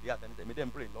pé wọ́n lè dé àtẹnitẹ̀ mi dẹ̀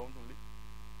ń bèrè lọ́dún lé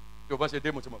tí o bá ṣe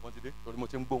dé mo ti mọ̀ kán ti dé torí mo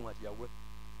ti ń gbóhùn àtìyàwó ẹ̀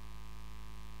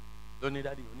lónìí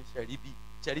dáàdì oníṣẹ́ rí bí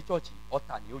ṣẹ́rí chọ́ọ̀chì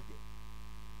ọ̀tà ni ó jẹ́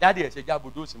dáàdì ẹ̀ ṣe já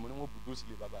budóòsì mo ní wọ́n budóòsì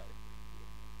lé bàbá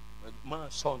rẹ̀ mọ́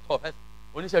sọ ǹtọ́ fẹ́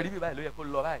oníṣẹ́ rí bí báyìí ló yẹ kó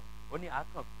lọ báyìí ó ní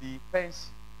àákàn fi fẹ́ǹsì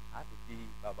àti fi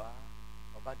bàbá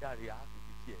ọba dáre àti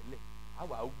fi tiẹ̀ lẹ̀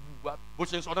àwa wú wa bó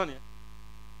ṣe ń sọ náà nìyẹn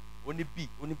ó ní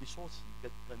bí ṣọ́ọ̀ṣì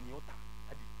gẹ́gẹ́ ni ó tà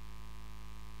dáàdì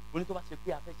ó ní tó bá ṣe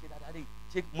pé a fẹ́ ṣe dáadáa rè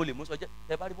ṣé mo lè mú sọ jẹ́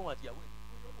tẹ bá rí bọ́n àti ìyàwó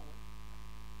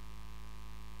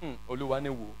ẹ̀ olúwa ni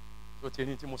wò tó ti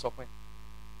ní tí mo sọ fún ẹ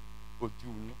ojú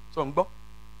inú sọ ń gbọ́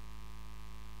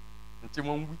tí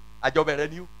wọ́n ń wí àjọbẹ̀rẹ̀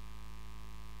ni ó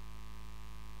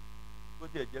tó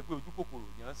tiẹ̀ jẹ́ pé ojú kòkòrò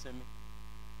yẹn ń sinmi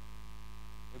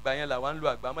ìgbà yẹn làwa ń lo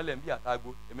àgbámọ́lẹ̀ ń bí àtàgò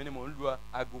èmi ni mò ń lo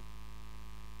aago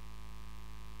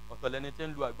ọ̀tọ̀ lẹni tí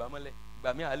ń lo àgbámọ́lẹ̀ ìgbà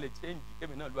mi à lè change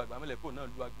kémi náà lo àgbámọ́lẹ̀ kó náà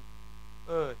lo aago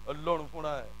ọlọ́run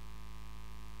fúnra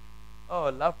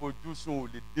ẹ̀ láfojúsùn ò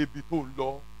lè débi tó ń lọ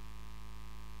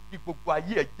kí gbogbo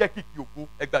ayé ẹ̀ jẹ́ kìkì ògo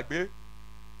ẹ gbàgbé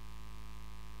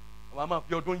àwọn máa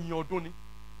fi ọdún yin ọdún ni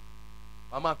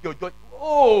àwọn máa fi ọjọ́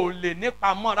ó lè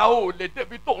nípa mọ́ra ó lè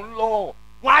débi tó ń lọ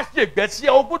wọ́n á ṣègbè sí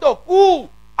ẹ o gbọ́dọ̀ kú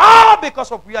all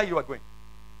because of where you are going.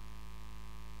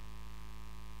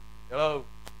 Hello.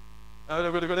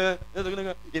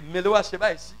 Èmi ló wá ṣe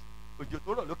báyìí sí òjò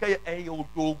tó rọ̀ ló kẹ́yẹ ẹyẹ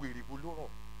odò wèrè wo ló rọ̀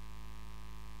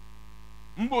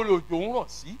ń bò lè òjò ń rọ̀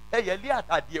sí ẹyẹlé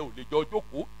àtàdìẹ ò lè jọ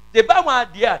jókòó ṣe báwọn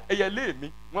adìẹ àtẹyẹlé mi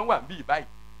wọ́n wà níbí báyìí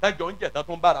tájọ ń jẹ̀tàn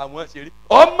tó ń bára wọn ṣeré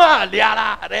ọmọ àlè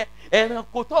ara rẹ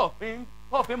ẹranko tó fi ń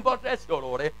bọ́ dẹ́sì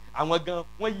ọ̀rọ̀ rẹ àwọn gan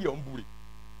wọ́n yí ọ̀ ń bure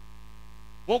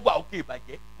wọ́n wà òkè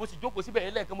ìbàjẹ́, mo sì jókòó síbẹ̀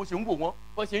yẹn lẹ́ẹ̀kan mo sì ń wò wọ́n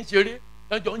bọ́n ṣe ń ṣeré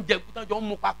tánjọ́ ń jẹun tánjọ́ ń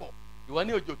mu papọ̀. Ìwọ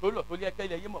ní òjò tó lọ tó lé ẹkẹ́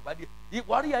ilẹ̀ yé mọ̀ bá dé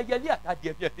ìwọ rí ẹyẹlé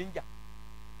àtàdìẹ bí ẹ ti ń jà.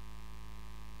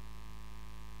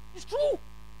 It's true.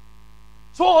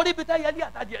 So orí bí táyẹlé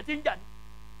àtàdìẹ ti ń jà ni.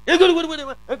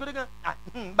 Egúdúgbúdúgbúdú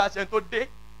kan bá ṣe tó dé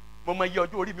mo mọ iye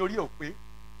ọjọ́ orí mi orí ẹ̀ ò pé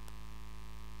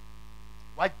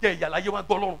wàá jẹ ìyà láyé wàá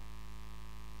gbọ́ lọ́run.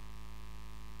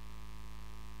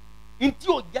 Ntí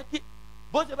ò jẹ́ kí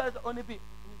bó ṣe bá ṣe ọ níbi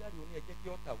onídàárí oní ẹ jẹ́ kí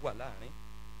ọ̀tà wà láàrin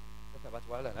ọ̀tà bá ti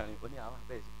wà láàrin oní àwọn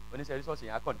abẹ́rẹ́ sí oníṣẹ́ rìsọ́ọ̀sì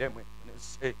yẹn á kàn dẹ́mu ẹ̀ oní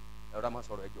ṣe ẹ̀rọ máa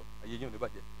sọ̀rọ̀ ẹjọ́ ayé yín ò ní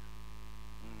bàjẹ́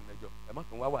ẹjọ́ ẹ má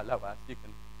tún wá wà láwàá sí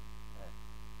kìnnì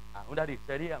àwọn dáadé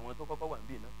sẹ́rí àwọn tó kọ́kọ́ wà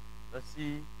níbí náà lọ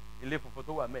sí ilé funfun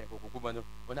tó wà mẹ́ẹ̀ kò kókó bọ́ni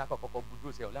wọn ní akọ́kọ́ búdó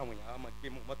ṣe ọ̀ láwọn èèyàn á máa gbé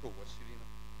mọ́tò wọ́ sírí náà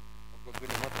wọ́n gbé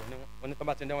mọ́tò wọn ní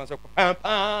tọ́ba ti ń dẹ́ wọn sọ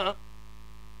pàápàá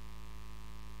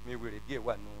mi wèrè díẹ̀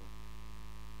wà nù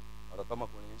ọ̀rọ̀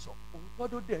tọmọkùnrin ń sọ òótọ́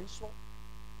tó dẹ̀ ń sọ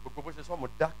gbogbo bó ṣe sọ mo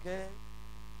dákẹ́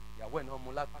ìyàwó ẹ̀ náà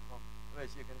mú lápá kan wọ́n ẹ̀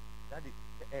ṣe kẹ́ni dáàdi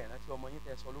ẹ̀ rántí ọmọ yín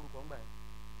tẹ́ sọ lórúkọ ńgbà yẹn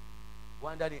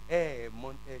wọ́n á dáàdi ẹ̀ mọ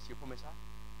tẹ́ ṣe fún mi sá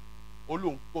ó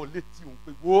lóun gbọ́ létí òun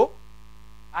pé wo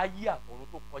ayé àtọ̀run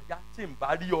tó kọjá tí n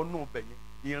bá rí ọ̀nà ọbẹ̀ yẹn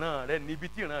ìran rẹ níbi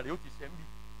tí ìran rẹ ó ti ṣe ń bì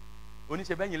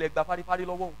oníṣẹ́ bẹ́yìn lẹ gba fárífárí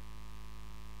lọ́wọ́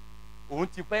òun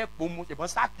ti fẹ́ pòmu ṣùgbọ́n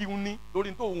sáàkì ń ní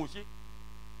lórí tó òun ò ṣe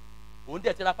òun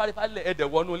dẹ̀ ti ra fárífárí lẹ̀ ẹ̀dẹ̀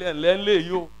wọnú lẹ́ńlẹ́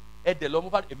yìí o ẹ̀dẹ̀ lọ mú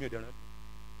fárí èmi ò dẹ̀ rántí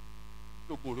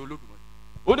tó gbòòrò Olódùmarè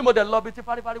ó ní mo dẹ̀ lọ bí tí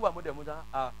fárífárí wà mo dẹ̀ mú dáa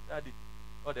dáàdì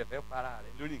ọ̀dẹ̀ fẹ́ para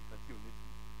rẹ̀ lórí nǹkan tí ò ní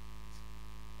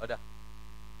tù ọ̀dà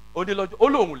ó ní lọ́jọ́ ó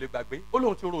lóun lè gbàgbé ó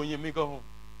lóun ti ròyìn mi gan hàn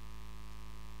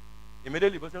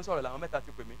ìmídélì bó ṣe ń sọ̀rọ̀ làwọn mẹ́ta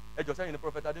ti pè mí ẹjọ́ sẹ́yìn ní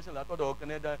prophet addition látọ̀dọ̀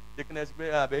kẹ́nẹ́dá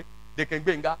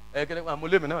dèkẹ́ngbẹ̀ngá ẹ̀kẹ́nẹ́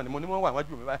àmúlẹ́mì náà ni mo ní wọ́n wà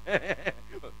wájú mi báyìí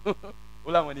ó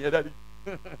láwọn ènìyàn dáadé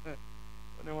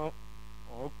ó ní wọ́n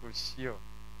kò sí ọ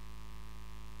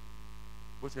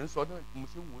bó ṣe ń sọ náà mo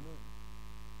ṣe ń wò náà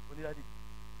ó ní dáadé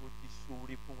ó ti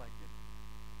ṣoore fún wa jẹ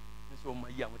ní sọ ọmọ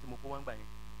iye àwọn tí mo kó wá ń gbà yẹn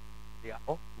they are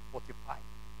up to 45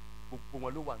 gbogbo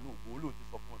wọn ló wà ní òwò olóòtú ti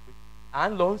sọ fún wọn pé à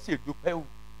ń lọ ń ṣèdúpẹ́ o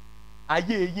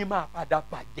ayé yín máa padà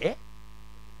bàjẹ́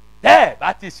tẹ́ ẹ̀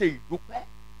bá ti ṣe ìdúpẹ́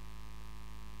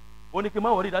ó ní kí n má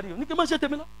wọrí dáadé ó ní kí n má ṣe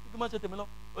tèmi lọ ní kí n má ṣe tèmi lọ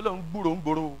ó lọ ń gbúrò ń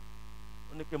gbòòrò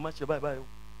ó ní kí n má ṣe báyìí báyìí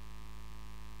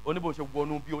ó ní bó ṣe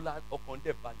wọnú bí ọkàn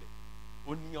dẹ̀ balẹ̀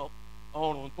ó ní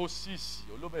ọrùn tó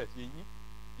ṣìṣì ó ló bẹ̀rẹ̀ sí yín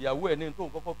ìyàwó ẹ̀ ní tóun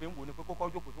kọ́kọ́ fi ń wò ní pé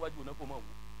kọ́kọ́ jókòó síwájú náà kó máa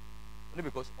wò ó ní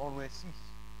because ọrùn ẹ̀ ṣìṣì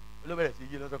ó ló bẹ̀rẹ̀ sí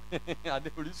yín lọ́sọ̀ pé adé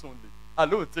orísun lè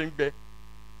àlóò ti ń gbẹ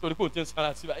torí kò ti ń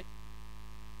sára sí báyìí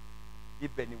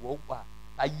ibẹ̀ ni wọ́n wà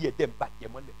ayé ẹ̀dẹ̀ ń bàjẹ́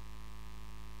mọ́lẹ̀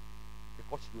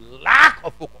because you lack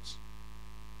of focus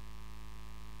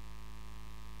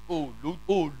o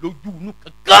lójú inú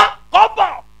kankan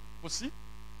kọ́bọ̀ kò sí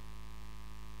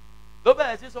ló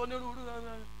bẹ̀rẹ̀ sí sọ onírúurú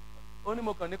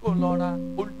onímọ̀kàn ní kò lọ ra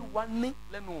olúwa ní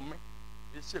lẹ́nu mi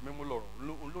iṣẹ́ mi mú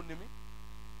lọ́rọ̀ ló ní mi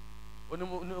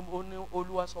ó ní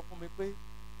olúwa sọ fún mi pé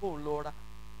kò lọ ra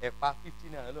ẹ̀pà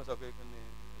 15 naira ló sọ pé kí ni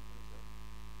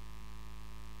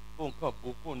kó nǹkan bò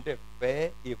kó ń dẹ̀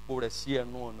fẹ́ èpo rẹ̀ sí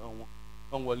ẹnu ọ̀nà wọn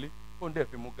kán wọlé kó ń dẹ̀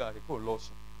fi mú gàrí kó lọ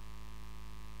sùn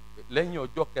lẹ́yìn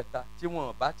ọjọ́ kẹta tí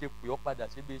wọ́n bá ti pè ọ́ padà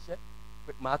síbi iṣẹ́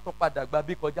màá tún padà gba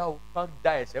bí kọjá o kán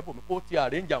da ẹ̀sẹ̀ bò mí kó ti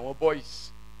arrange àwọn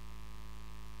boys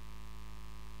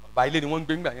ọba ilé ni wọ́n ń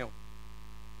gbé ńgbà yẹn o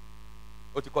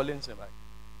ó ti kọ́ lẹ́ǹsìn báyìí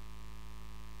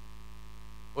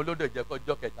olódò jẹ́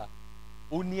kọjọ́ kẹta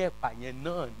ó ní ẹ̀pà yẹn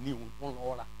náà ní òun tó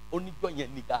lọ ra ó níjọ́ yẹn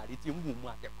ní gàrí tí ń wù mú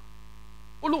àtẹ̀pà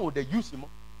ó lóun ò dẹ̀ yúùsì mọ́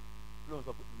lóun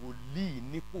sọ pé wòlíì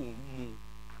ní kò ń mu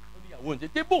ó ní ìyàwó òǹtẹ̀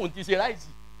tí bóun ti ṣe ráìsì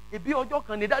ebi ọjọ́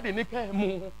kan ní dáàdì ní kẹ́ ẹ̀ mú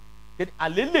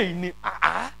àlélẹ̀ yìí ni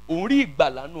òun rí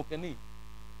ìgbàlà nù kẹ́ni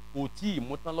kò tí ì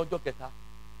mú tán lọ́jọ́ kẹta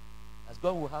as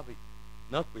God will have it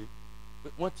náà pé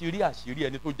wọ́n ti rí àṣírí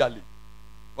ẹni tó jalè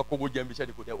wọ́n kó owó jẹ́ ibi iṣẹ́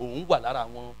ni kò dẹ̀ òun wà lára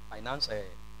àwọn finance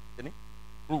kẹ́ni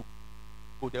group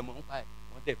kò dẹ̀ mọ̀ ń pa ẹ̀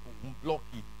wọ́n dẹ̀ fún un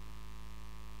blọ́ọ̀kì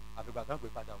àfìgbà kan pé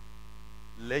padà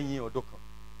lẹ́yìn ọdún kan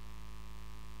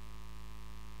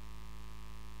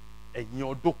ẹ̀yìn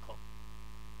ọdún kan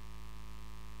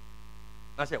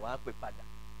náà ṣe wàá pè padà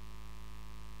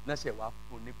náà ṣe wàá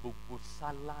fún ní gbogbo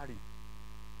sálárì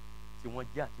tí wọ́n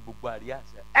jẹ́ àti gbogbo àríyá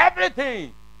àṣẹ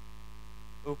everything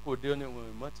ó kò dé ní wọn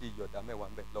ìmọ̀ ti yọ̀dá mẹ́wàá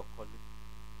ń bẹ̀ lọ́kọ́lé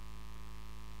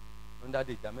ó ń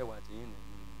dáde ìdá mẹ́wàá àti yín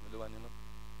nìyí olówó níná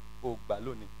ó gbà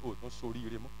lónìí ó tún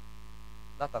soríire mọ́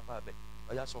látàfà abẹ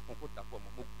ọ̀yá sọ fún kó dàpọ̀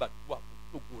mọ́ mo gbàdúrà fún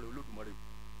tógun rẹ Olódùmarè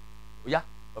ó yá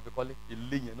lọ́ọ́ fi kọ́lé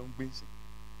ilé yẹn ló ń gbé sí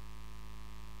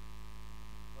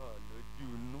lójú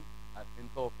inú àti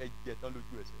ntọ́ fẹ́ jẹ tán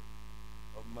lójú ẹsẹ̀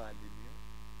ọmọ àlè ni ọ́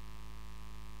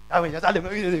táwọn èèyàn sálẹ̀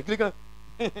mọ́ ìrìn kílíkan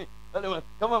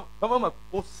kọ́mọ́ mọ́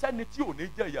kò sẹ́ni tí ò ní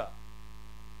jẹ̀yà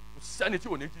kò sẹ́ni tí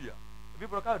ò ní jìyà ẹbí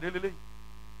bọ́lá káyọ̀dé lélẹ́yìí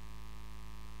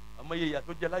ọmọ iye ìyà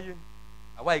tó jẹ láyé ni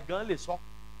àwa ìgan lè sọ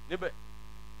níbẹ̀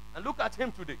and look at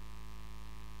him today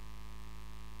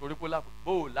torí pé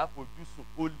bó o láfojúsùn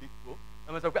ó lè tó ẹ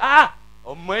máa sọ pé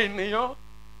ọmọ ènìyàn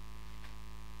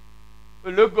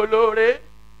ológolóore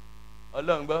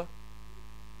ọlọ́run gbọ́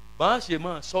bá a ṣe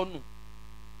máa sọnù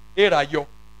èèrà yọ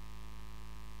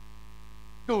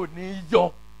yóò ní yọ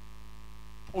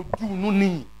ojú inú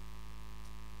nìyí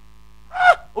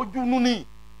ojú inú nìyí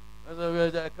wọ́n sọ pé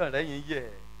ẹja kan rẹ̀ yín yẹ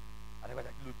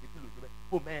àdàgbàdà kí ló ṣe bẹ́ẹ̀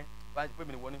kó mẹ́ẹ̀ bá a ṣe pé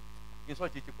mi ni wọ́n ní kí n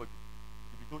sọ́ọ̀tì ti pọ̀ jù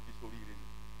ibi tó ti sórí ire ni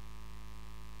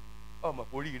ọmọ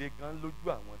oríire gan lójú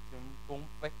àwọn tí ó ń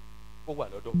fẹ́ kó wà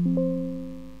lọ́dọ̀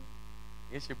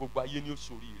kì í ṣe gbogbo ayé ni ó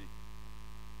sórí ire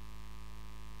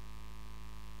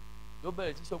yóò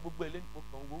bẹ̀rẹ̀ sísọ gbogbo ẹlẹ́ni mo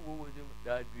kàn wọ́wọ́ ṣe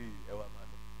dáadé ẹwà máa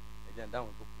lọ ẹ̀jẹ̀ ń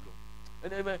dáhùn tó kù lọ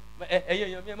ẹ̀yẹ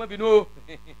èèyàn mi ẹ má bínú o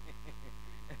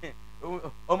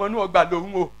ọmọ inú ọgbà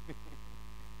lòun o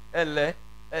ẹ̀lẹ́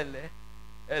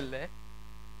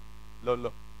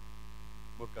lọ́lọ́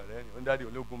mo kàn rẹ́rìn ó ń dáadé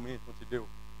ológun mi tó ti dé o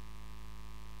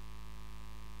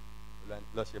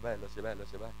lọ ṣe báyìí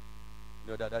ní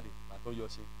ọ̀dà dáadé màá tó yọ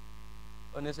sí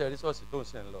ọ ní sẹ́ rísọ́ọ̀sì tó ń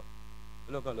sẹ́ ń lọ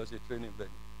olókan lọ sí training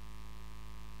bẹ́ẹ̀ ni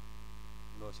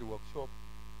lọ sí workshop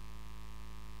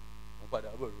wọn padà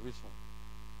bọ̀ lórí sùn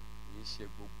kìí ṣe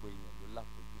gbogbo èèyàn ló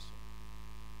láfojúsùn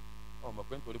ọmọ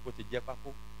pé nítorí pé ó ti jẹ́ pákó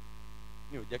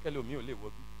ní ò jẹ́ kẹ́lẹ́ omi ò lè wọ́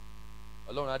bí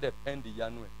ọlọ́run á dẹ̀ pẹ́ǹdì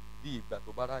yanu ẹ̀ bí ìgbà tó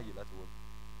bá ráàyè láti wọ́ bí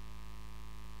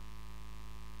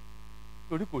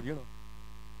torí kò ríran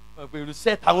wọn pe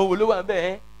irúṣẹ́ táwọn wo ló wà ń bẹ̀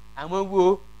ẹ́ àwọn wo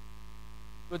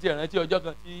tó ti rántí ọjọ́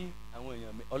kan tí àwọn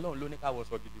èèyàn ọlọ́run ló ní káwọ́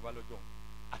sọ gidi wá lọ́jọ́ òun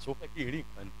àsopẹ́ kí èrè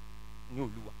nǹkan ní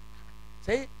olúwa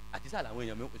ṣé àtisà làwọn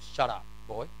èèyàn mi ṣara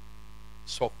bọ́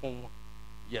sọ fún wọn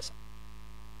yẹsà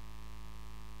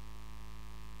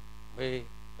pé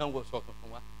kán wọ sọ tuntun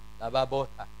wa làbá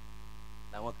bọ́ọ̀tà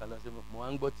làwọn kan lọ sí mo wá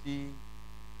ń gbọ́ tí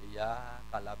ìyá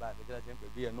kàlábà àbí kí wọ́n ti ń pè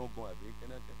bí ẹnu gun àbí kí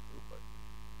wọ́n ti ń pè ó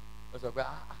wọ́n sọ pé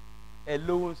ẹ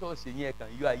lówó ṣọ́ọ̀ṣì yẹn kàn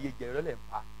yọ ayé jẹ rọ́lẹ̀ ń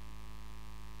pa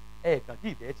ẹ kàn tí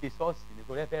ìfẹ́ ṣe ṣọ́ọ̀ṣì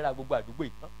nítorí ẹ fẹ́ ra gbogbo àdúgbò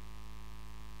ìtàn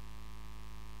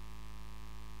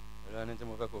ẹ̀rọ ẹni tí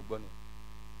mo fẹ́ kó gbọ́ ni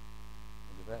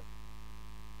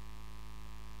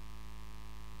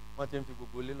wọ́n ti ń fi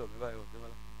gbogbo lé lọ mí báyìí òfin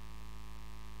mọ́lá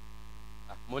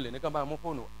mo lè ní kán bá mú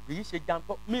fóònù kì í ṣe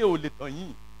jantọ́ mi ò lè tàn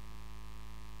yín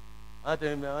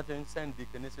wọ́n ti ń sẹ́ǹdì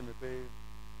kìíní sí mi pé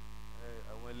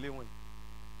àwọn ilé wọ̀nyí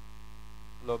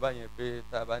lọ bá yẹn pé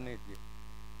tá a bá ní ìdí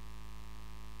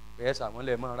pé ẹ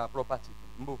sàmúlẹ̀ máa ra property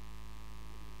ń bò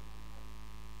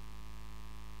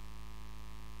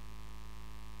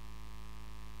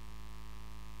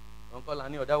wọn kọ́ la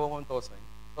ní ọ̀dáwọ́ 1,000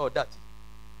 tọ́ ọ̀dà tí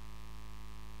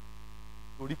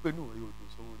torí pé nù rí odò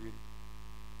sóhun rere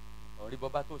ọ̀rí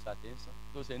bọ́bá tó ṣàtẹ̀ ń sàn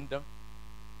tó ṣe ń dán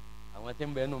àwọn tí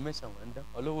ń bẹ ẹnu mẹ́sàn-án wọn ń dán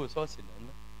olówó ṣọ́ọ̀ṣì náà ń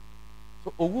dán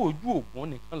owó ojú ògùn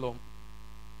nìkan lọ.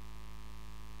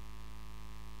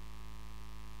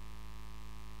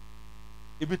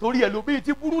 ibi tó rí ẹlòmíì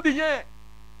ti burú nìyẹn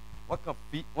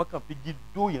wọ́n kàn fi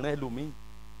gidó ìran ẹlòmíì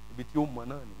ibi tí ó mọ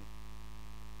náà nìyẹn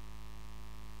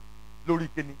lórí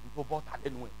kíni nítorí bọ́ta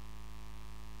lẹ́nu ẹ̀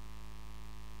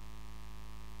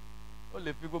ó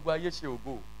lè fi gbogbo ayé ṣe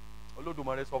ògo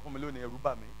Olódùmarè sọ fún mi lónìí ẹ̀rù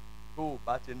bà mí tó o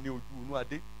bá ti ní ojú inú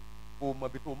adé kó o mọ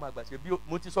ibi tó o máa gbà ṣe bí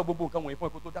mo ti sọ gbogbo nǹkan wọ̀nyí fún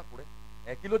ẹ kó tó dàkú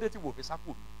rẹ kí ló dé tí wò fi sápò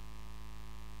mi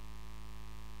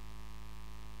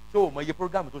tó o mọ iye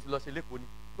prógámù tó ti lọ ṣe lẹ́kọ̀ọ́ ni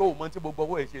tó o mọ tí gbogbo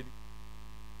ọwọ́ ẹ̀ ṣe ni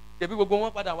ṣebí gbogbo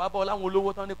wọn padà wá bọ́ láwọn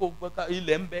olówó tán ní kó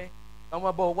ilẹ̀ ń bẹ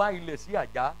káwọn bọ́ wá ilẹ̀ sí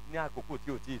àjà ní àkókò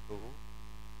tí ò tí ì tó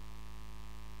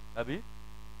tàbí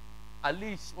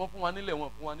alice wọ́n fún wa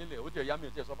nílẹ̀ ó tiẹ̀ yá mi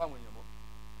ò tiẹ̀ sọ fáwọn èèyàn mọ́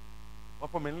wọ́n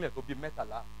fún mi nílẹ̀ tó bíi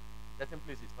 13 certain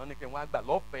places tán ní kí wọ́n á gbà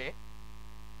lọ́fẹ̀ẹ́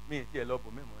mi ì tiẹ̀ lọ bò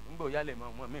mí mọ́ nígbà òyà lè mọ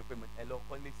ọmọ mi pé ẹ lọ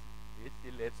kọ́ lẹ́sì èyí ti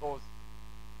lẹ̀ sọ́ọ̀sì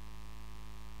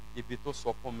ibi tó sọ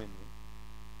fún mi ní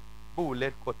bóò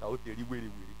lẹ́kọ̀tà ó ti rí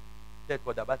wèrèwèrè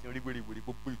lẹ́kọ̀tà bá ti rí wèrèwèrè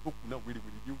gbogbo ìtókù náà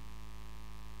wèrèwèrè bí wù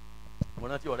mo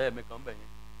rántí ọ̀rẹ́ mi kan bẹ̀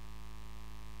yẹn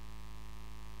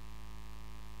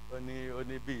ó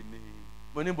ní bíi ní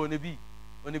mo ní bo ní bíi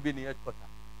ó ní bíi ní headquarter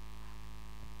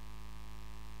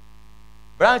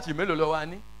branch mélòó lọ wá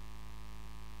ní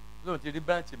lóun ti rí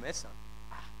branch 9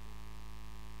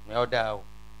 ní ọ̀dà o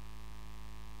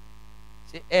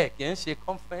ṣé ẹ kì í ṣe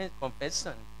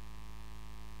confession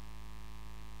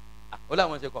ó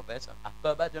láwọn ṣe confession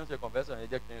àtọ́ bá ti ń ṣe confession ẹ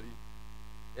jẹ́ kí n rí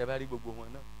ẹ bá rí gbogbo wọn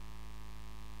náà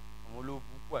àwọn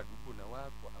olóògùn kú àdúgbò náà wá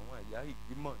kọ àwọn àyà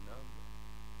ìgbìmọ̀ náà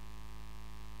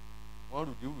wọ́n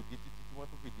rùdí títí tí wọ́n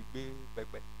tó fìdí gbé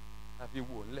pẹpẹ káfí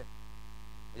wò ńlẹ̀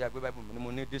ẹ̀yà gbé báyìí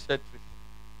mo ní dysentery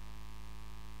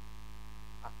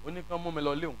ó ní kán mú mi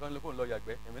lọ lé nǹkan lóko lọ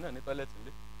yàgbẹ́ èmi náà ní tọ́lẹ̀tì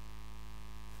ńlé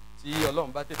tí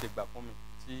Ọlọ́run bá tètè gbà fún mi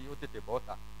tí ó tètè bọ́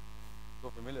ọ̀tà tó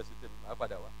fi mí lẹ̀ sí tèmi máa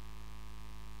padà wá.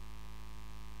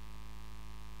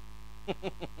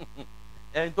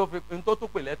 ẹni tó tó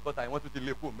pè lẹ́tọ́ta yìí wọ́n tún ti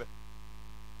lé kó mbẹ́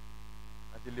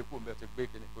àti lé kó mbẹ́ ti gbé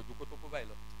kíni ojú kó tó kó báyìí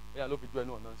lọ bóyá ló fi ju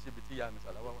ẹnu ọ̀nà síbi tí ìyá mi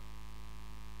sàláwá wá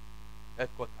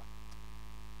headquarter.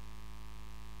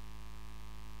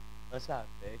 wọ́n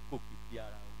ṣàfẹ́ kò kìkì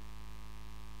ara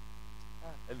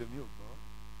wọn ẹlòmíì ò gbọ́n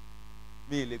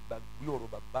mi lè gbàgbé ọ̀rọ̀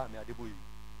bàbá mi Adébóyè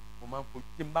mo máa ń fojú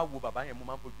tí n bá wo bàbá yẹn mo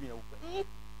máa ń fojú yẹn wò pé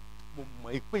mo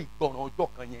mọ̀ pé ìgbọràn ọjọ́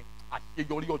kan yẹn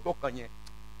àṣeyọrí ọjọ́ kan yẹn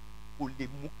kò lè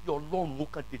mú kí Ọlọ́run ó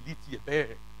kàn delete ẹ̀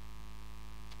bẹ́ẹ̀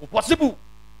kò possible.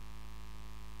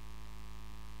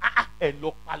 ẹ lọ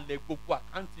palẹ̀ gbogbo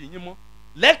àkáǹtì yín mọ́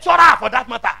lecturer for that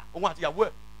matter òun àti ìyàwó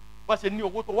ẹ̀ wọ́n ṣe ní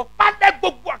owó tó wọ́n palẹ̀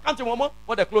gbogbo àkáǹtì wọn mọ́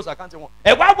wọ́n dẹ̀ close àkáǹtì wọn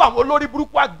ẹ̀ wá wọ àwọn olórí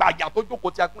burúkú àgbàyà tó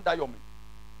jókòó ti Akúndayọ̀ mi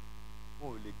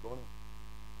wọn ò lè gbọ́ràn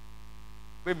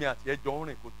pé mi àti ẹjọ́ ń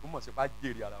rìn kò túmọ̀ sí bá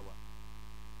jèrè ara wa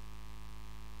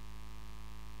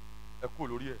ẹ kú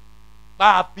lórí ẹ̀ bá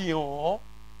a fi hàn ọ́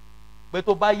pé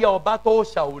tó bá yẹ ọba tó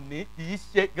ṣà òní kì í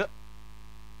ṣe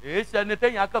èyí ṣe ẹni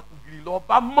tẹ́yìn akẹ́kọ̀ọ́ gírí lọ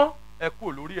bá mọ́ ẹ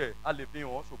kú lórí ẹ̀ a lè fi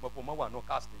hàn ọ́ ṣùgbọ́n kò mọ́ wà náà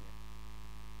cast yẹn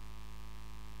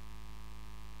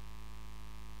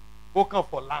kó kàn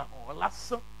fọ̀la hàn ọ́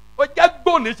lásán ó jẹ́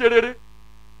gbòòní ṣe rere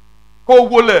kó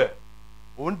wọlé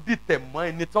òun dìtẹ̀ mọ́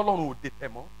ẹni tọ́lọ́run ò dìtẹ̀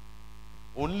mọ́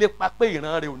òun lépa pé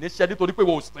ìran rẹ̀ ò ní ṣe nítorí pé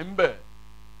wọ́n ò sí ń bẹ̀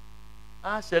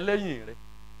á ṣe lẹ́yìn rẹ̀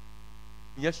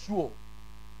ìyẹn ṣú ọ̀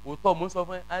òótọ́ mo ń sọ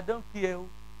fún ẹ I don't care o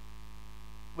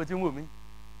bó ti ń wò mí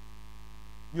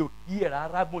mi ò kí ẹ̀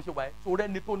rárá bó ṣe wà ẹ́ sórí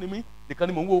ẹni tó ni mí nìkan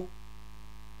ni mò ń wò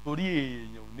torí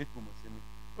èèyàn ò ní túmọ̀ sí mi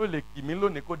ó lè kì mí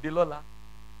lónìí kó de lọ́la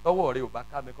tọ́wọ́ rẹ̀ ò bá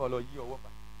ká mi kọ́ lọ yí ọwọ́ bá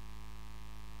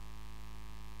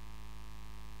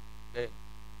bẹ́ẹ̀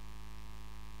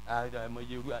àìmọye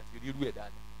irú àti rírú ẹ̀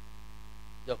dáadáa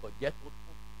jọkọ̀ jẹ́ tó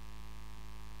tó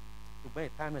ṣùgbọ́n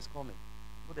time is coming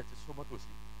ó dẹ̀ ti sọ mọ́tò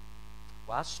sí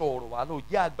wàá sọ ọ̀rọ̀ wàá lọ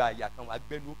jẹ́ àgbà àyà kan wàá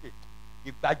gbẹ́nu òkè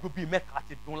ìgbàjú bíi mẹ́ta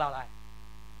ti dún lára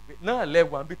ẹ̀ náà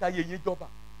lẹ́wọ̀n àbí táyé yín jọba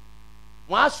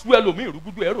wọ́n á sú ẹlòmíì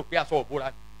rúgúdú ẹ̀ rò pé aṣọ òbúra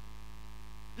ni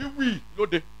ìwì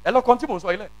lóde ẹ lọ́kàn tí mò ń sọ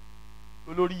ilẹ̀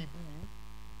olórí ibú yín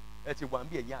ẹ ti wà ń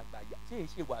bí ẹ̀yìn àgbàyà tí èyí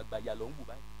ṣe wà àgbàyà ló ń wù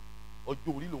báyìí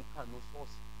ọjọ́ orí ló ń kànú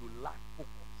ṣọ́ọ̀ṣì ló lack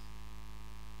focus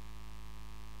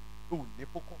ló ní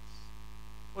focus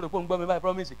ó rò pé ń gbọ́ mi báyìí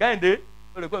promise Kẹ́hìndé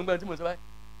ó rò pé ń gbọ́ tí mo sọ báyìí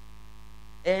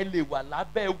ẹ lè wà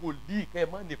lábẹ́ wòlíì kẹ́ ẹ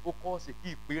má ní focus kí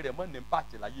ìpè rẹ̀ má ní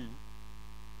bàjẹ́ láyé yín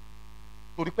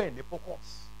torí pé ẹ ní focus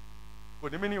kò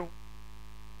ní mí ní o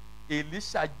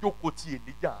Èlíṣà jókòó ti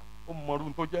Èlíjà ó mọ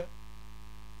ọdún tó jẹ́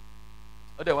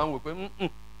ó dẹ̀ wá ń wò pé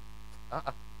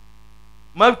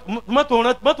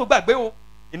mọ́tò gbàgbé o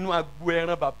inú agbo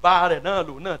ẹran bàbá rẹ̀ náà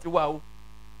lòun náà ti wá o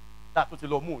tá a tún ti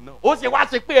lọ mú un náà ó ṣe wá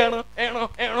ṣe pé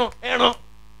ẹran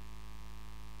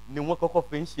ni wọ́n kọ́kọ́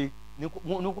fi ń ṣe ní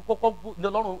kọ́kọ́ ní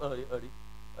ọlọ́run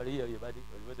ẹ̀rí ìbádé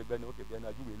ẹ̀rí wọ́n ti gbẹ́ni ó kẹ̀kẹ́ ẹni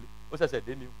ajúwe ilé ó ṣẹ̀ṣẹ̀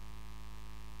dé ni o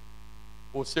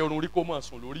kò ṣe orun rí kó máa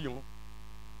sùn lórí irun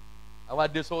àwa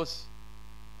dé ṣọ́ọ̀ṣì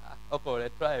ọkọ rẹ̀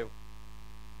try o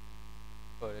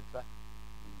ọkọ rẹ̀ try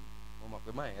mo mọ̀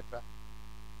pé máa yẹn try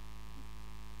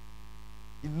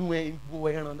inú ẹ wo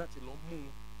ẹran láti lọ mú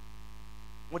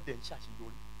wọn dẹ̀ ń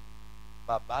ṣàṣeyọrí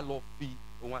bàbá lọ fi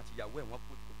òun àti ìyàwó ẹ̀ wọ́n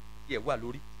kó tí ẹ̀ wà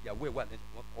lórí ìyàwó ẹ̀ wà lẹ́sẹ̀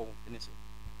wọ́n kọ́ ohun fínísì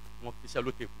wọ́n fi iṣẹ́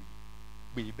lókè fún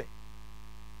gbé ibẹ̀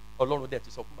ọlọ́run dẹ̀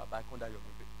ti sọ fún bàbá Akúndayọ̀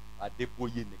mi pé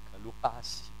Adébóyè nìkan ló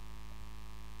páàsì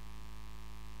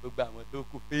gbogbo àwọn tó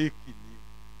kù fẹ́ẹ̀kì ni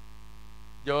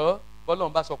jọ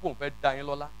bọ́lọ́run bá sọ pé òun fẹ́ dá yín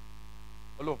lọ́lá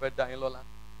ọlọ́run fẹ́ dá yín lọ́lá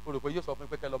o rò pé yóò sọ fún mi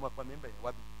pé kẹ́ lọ́ máa pọn mi ń bẹ̀ yẹn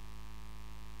wá bí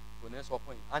kò ní sọ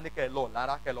fún yín á ní kẹ́ lọ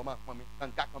lára kẹ́ lọ́ máa pọn mi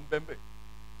kàǹkà kan bẹ́ẹ̀ bẹ́ẹ̀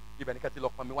ibẹ̀ ní kẹ́ ti lọ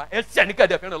pọn mi wá ẹsẹ̀ ní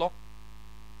kẹ́ẹ̀dẹ̀ fẹ́ràn lọ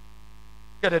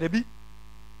kẹ́ẹ̀dẹ̀ bí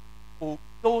kò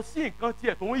tó sí nǹkan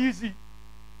tiẹ̀ tó ń yí sí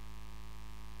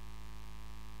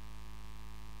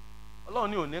ọlọ́run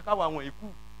ní òní káwọn àwọn ikú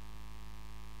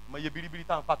ọmọ iye biribiri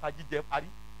táwọn fata jíjẹ parí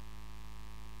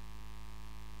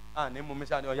ní mú mi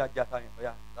sáà ní ọyá jẹ ata yẹn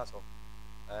ọyá lásọ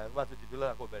bá tó ti dúró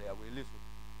lọ́la kó bẹ̀rẹ̀ àwọn eléso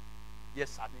yẹ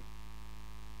sani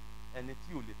ẹni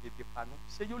tí ò lè tètè paná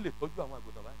ṣé yóò lè tọ́jú àwọn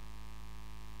àgùntàn báyìí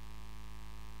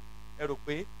ẹ rò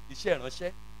pé iṣẹ́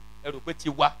ìránṣẹ́ ẹ rò pé ti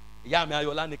wá ìyá mi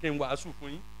Ayọ̀lá ni kí n wàásù fún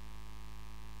yín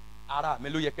ara mi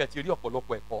ló yẹ kẹ́ ẹ ti rí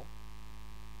ọ̀pọ̀lọpọ̀ ẹ̀kọ́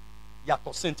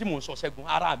yàtọ̀ sí tí mò ń sọ Ṣẹ́gun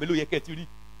ara mi ló yẹ kẹ́ ẹ ti rí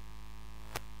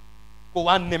kó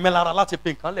wá ní mi lára láti pe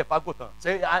nǹkan lẹ̀ fágùntàn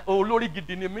ṣé olórí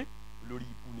gidi ni mí olórí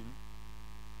ibu ni mí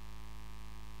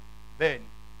bẹ́ẹ̀ ni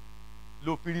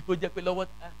lòfìrí tó jẹ́ pé lọ́wọ́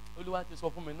Olúwa ti sọ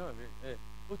fún mi náà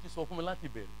ó ti sọ fún mi láti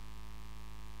bẹ̀rẹ̀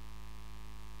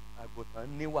àgùntàn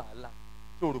ní wàhálà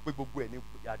tó rò pé gbogbo ẹ̀ ní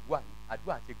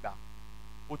àdúrà ti gbà,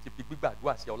 ó ti fi gbígbà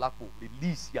àdúrà sí ọlápò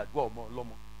rìlíìsì àdúrà ọmọ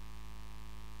ọlọ́mọ.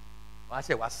 wàá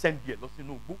ṣe wàá sẹ́ndì ẹ̀ lọ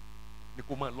sínú igbó ni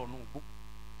kò máa lọ nínú igbó.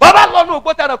 bàbá lọ nínú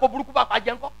igbó tẹ̀rẹ̀ kó burúkú bá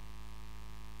pàjẹ́ ńkọ́.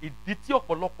 ìdí tí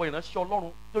ọ̀pọ̀lọpọ̀ ìránṣẹ́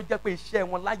Ọlọ́run tó jẹ́ pé iṣẹ́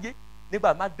wọn láyé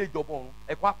nígbà má déjọba ọ̀run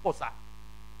ẹ̀kọ́ àpọ̀sà.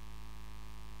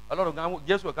 Ọlọ́run kan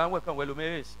Jésù kan wẹ̀ kan wẹ̀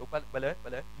lómi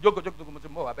pẹ̀lẹ́ jókòó mo ti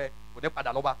mọ̀ wá bẹ́ẹ̀ kò ní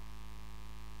padà lọ́ba.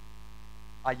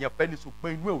 àyànfẹ́ ni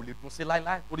ṣùgbọ́n inú ẹ̀ ò lè dùn sí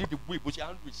láíláí torí ìdìbò ìbò ṣe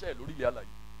à ń lu iṣẹ́ ẹ̀ lórí ilẹ̀ àlàyé.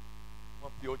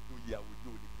 wọ́n fi ọjọ́ ìyàwó ní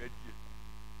òní fẹ́ díẹ̀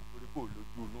torí kò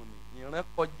lójú inú ni. ìran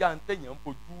kọjá ń tẹ̀yàn ń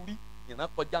fojú rí, ìran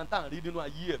kọjá ń tàn rí nínú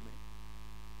ayé ẹ̀mí.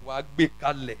 wàá gbé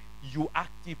kalẹ̀, you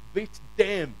activate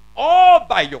them all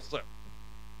by yourself.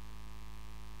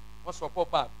 wọ́n sọ pé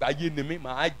ọba àgbáyé ni mí,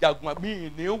 màá jagun, mi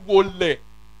ní wọlé,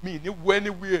 mi ní wọ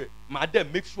anywhere, màá dẹ̀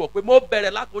make sure pé mo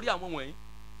bẹ̀rẹ̀ látòrí àwọn wọ̀nyí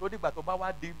tó dìgbà tó bá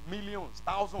wá di millions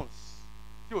thousands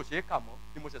tí ò ṣe é kà mọ́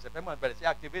ni mo ṣẹ̀ṣẹ̀ fẹ́ máa bẹ̀rẹ̀ sí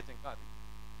activate nǹkan àbí.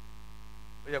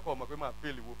 ó yẹ kó o mọ̀ pé máa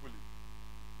fail wo fúlẹ̀.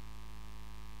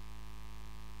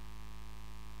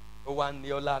 ó wá ní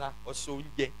ọ lára ọ̀ṣọ́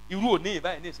oúnjẹ irú òní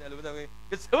ìbáyìí ní ìṣẹ̀lẹ̀ ló ń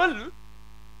sọ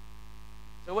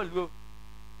sẹ́wọ́lù ó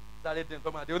sáré dín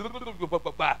tó máa dé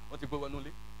gbogbogbà wọ́n ti gbé wọnú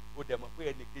ilé. ó dẹ̀ mọ̀ pé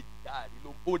ẹnì kejì gaàrí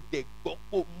ló ó dẹ̀ gbọ́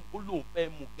pé ó lóun fẹ́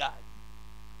mu gaàrí.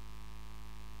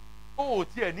 ó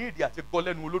tiẹ̀ ní ìdí àti gbọ́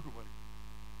lẹ́nu Olódùmarè.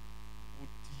 ó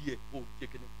tiẹ̀ ó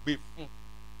kékeré gbé fún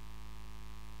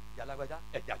yàlágbájá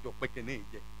ẹ̀jẹ̀ àjọ pé kékeré yìí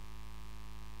jẹ.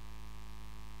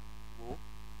 wò ó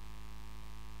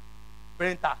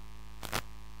píríntà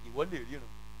ìwọ lè ríran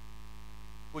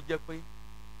kó jẹ́ pé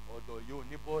ọ̀dọ̀ yóò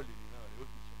ní bọ́ọ̀lù nìran rẹ̀ ó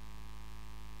fi ṣe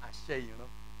àṣẹ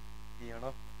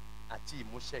ìran àti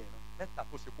ìmúṣẹ ìran mẹ́ta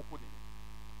tó ṣe kókó nìyẹn.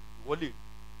 ìwọ lè rí,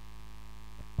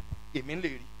 èmi lè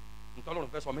rí, nítorí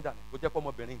Ọlọ́run fẹ́ sọ mí dànù kó jẹ́ pé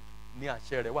ọmọbìnrin ní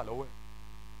àṣẹ rẹ̀ wà lọ́wọ́ ẹ̀.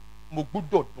 mo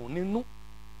gbọ́dọ̀ dùn nínú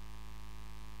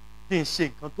kí n ṣe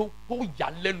nǹkan tó yà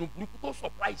lẹ́nu burúkú tó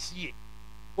surprise yẹ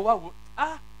kó wá wò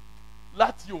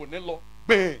láti òní lọ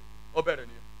gbẹ̀ẹ́ ó bẹ̀rẹ̀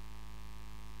nìyẹn.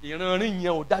 ìrìnrìn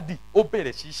yẹn ò dádì ó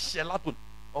bẹ̀rẹ̀ sí ṣẹ́ látòní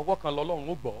ọwọ́ kan lọ́lọ́run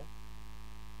ó gbọ́.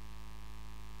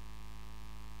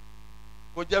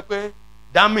 kò jẹ́ pé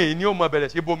dámì ni ó mọ bẹ̀rẹ̀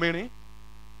sí bomirin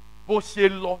bó ṣe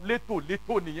lọ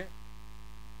létòlétò nìyẹn.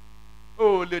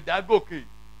 ó lè dá gòkè,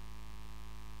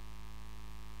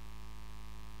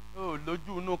 ó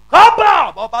lójú inú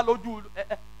kọ́bà bọ́bá lójú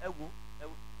ẹ wò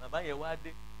bàbá yẹn wá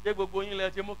dé ṣé gbogbo yín lẹ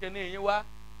ti mú kinní yín wá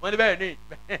wọ́n ní bẹ́ẹ̀ ni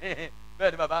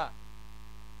bẹ́ẹ̀ ni bàbá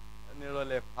ẹni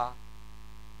rọlẹ̀ pa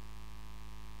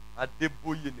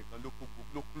Adébóyè nìkan ló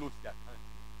close the account.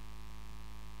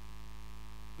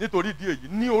 nítorí ìdí èyí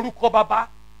ní orúkọ bàbá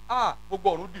gbogbo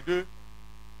ọ̀run dìde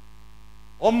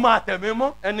ọmọ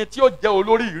àtẹ̀mímọ́ ẹni tí ó jẹ́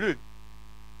olórí ìrè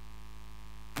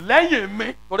lẹ́yìn mi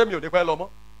torí mi ò ní pẹ́ lọ mọ́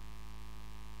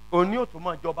òní ò tún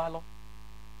máa jọba lọ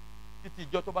títí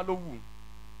ìjọ tó bá ló wù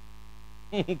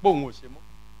ú pòun ò ṣe mọ́.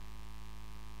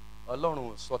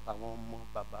 Ọlọ́run ò sọ tàwọn ọmọ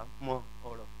bàbá mọ́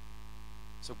ọ̀rọ̀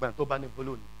ṣùgbọ́n tó bá ní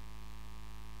bólónì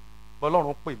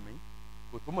bọ́lọ́run pè mí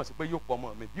kò túmọ̀ sí pé yóò pọ̀ ọmọ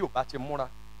mi bí ò bá ti múra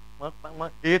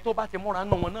èyí tó bá ti múra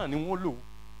nù wọn náà ni wọ́n lò ó.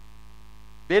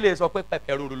 bẹ́ẹ̀ sọ pé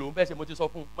pẹ̀pẹ̀ rorò lòún fẹ́ ṣe mo ti sọ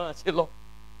fún un máa ṣe lọ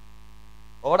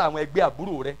ọ̀rọ̀ àwọn ẹgbẹ́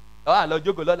àbúrò rẹ ọ̀ àlọ́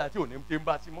jókòó lọ́la tí ò ní ti ń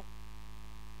bá sí mọ́.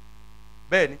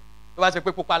 bẹ́ẹ̀ ni tó bá ṣe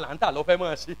pé pupa làǹtà lọ fẹ́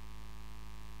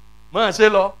máa ṣe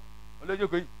lọ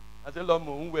olójókòó yìí àti lọ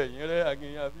mò ń wẹ̀ yín rẹ́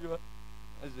àgbẹ̀yìn àbíwá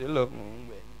àti lọ mò ń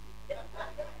wẹ̀ yín.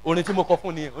 orin tí mo kọ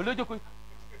fún ni olójókòó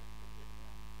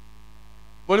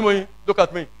yìí mo ní look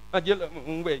at me àti lọ mò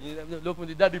ń wẹ̀ yín lókun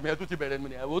ti dáàdi mi ẹ̀ tó ti bẹ̀rẹ̀ mi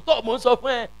ni àwọn tó mò ń sọ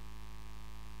fún ẹ.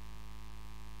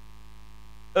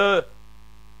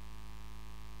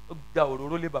 ó gba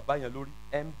òróró lé bàbá yẹn lórí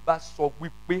ẹ ń bá sọ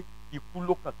wípé ikú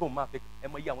ló kàn tó máa fẹ́ ẹ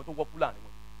mọ iye àwọn tó wọ́pù láàrin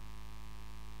wọn.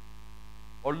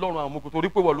 Ọlọ́run àwọn ọmọ kò torí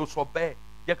pé wọ́n ló sọ bẹ́ẹ̀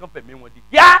jẹ́ kán fẹ̀mí wọn di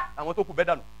yá àwọn tó kù bẹ́ẹ̀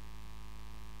dànù.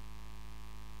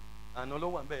 àná ló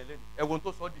wà ń bẹ́ẹ̀ lẹ́nu ẹ̀wọ̀n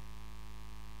tó sọ di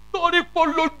torí pé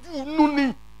lójú inú ni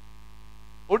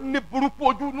ó ní burúkú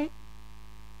ojú inú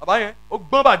bàbá yẹn ó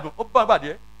gbọ́n bàdùn ó bá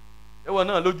bàdìẹ́ ẹ̀wọ̀n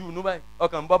náà lójú inú báyìí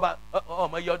ọkàn bọ́ bá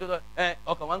ọmọ iye ọdún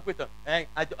ọkàn wa ń pè tán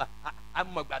àjọ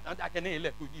amọ̀gbà tán dákẹ́ ní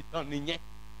ilẹ̀ tó yí tán nìyẹn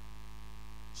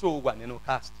tó wà nínú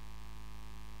cast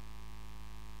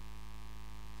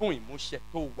fún ìmúṣẹ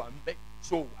tó wà ń bẹ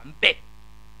tó wà ń bẹ.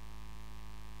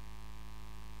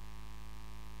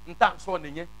 n tà ń sọ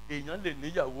nìyẹn èèyàn lè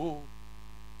níyàwó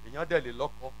èèyàn dẹ̀ lè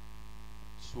lọ́kọ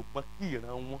ṣùgbọ́n kí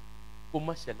ìran wọn kó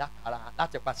má ṣe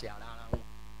láti pàṣẹ ara wọn.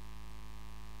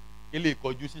 kí lè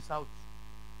kọjú sí south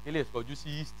kí lè kọjú sí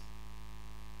east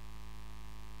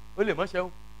ó lè má ṣe o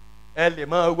ẹ lè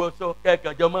máa wọṣọ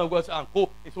kẹkànjọ máa wọṣọ àǹkó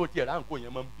èso tiẹ̀ rà àǹkó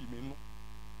yẹn máa ń bí mi nú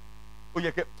ó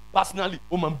yẹ kẹ personally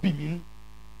ó máa ń bí mi nú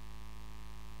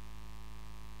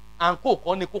àǹkó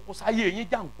kọ́ ni kókó sáyé yín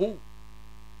jàǹkó,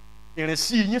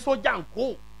 ìrìnsí yín sọ jàǹkó,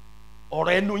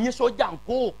 ọ̀rọ̀ ẹnu yín sọ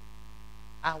jàǹkó.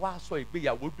 àwa sọ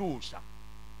ìgbéyàwó dòòṣà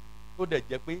tó dẹ̀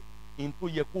jẹ́ pé n tó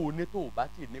yẹ kó o ní tó o bá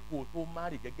tì ní kó o tó má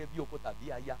rì gẹ́gẹ́ bí ọkọ tàbí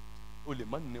aya, o lè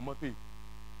má ní mọ́tò yìí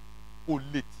kó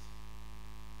lè tì.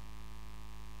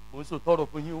 mo ń sọ tọrọ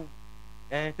fún yín o,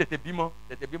 tètè bímọ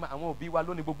àwọn òbí wa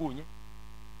lónìí gbogbo yẹn,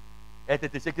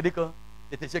 tètè ṣe kéde kan,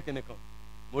 tètè ṣe kéde kan.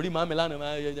 mo rí màmí lánàá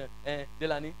máa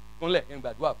Délani kúnlẹ̀ kí n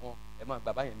gbàdúrà fún ọ, ẹ máa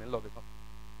gbà báyẹn mi ń lọ bí kan,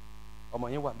 ọmọ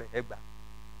yín wà bẹ́ẹ̀ ẹ gbà,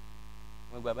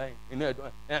 mo gbà báyìí inú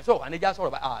ẹ̀dùn sọ wà níjà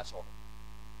sọ̀rọ̀ báyìí sọ̀rọ̀.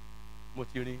 mo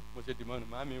ti rí mo ṣe dìmọ̀ nù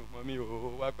màmí ò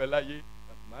wá pẹ́ láyé,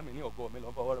 màmí ní ọgọ́ mi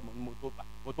lọ́ fọwọ́ rẹ̀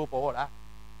mo tó fọwọ́ rà,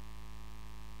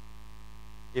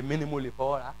 èmi ni mo lè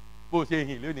fọwọ́ rà, bó o ṣe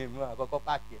hìn lónìí mi àkọ́kọ́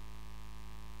páàkì ẹ̀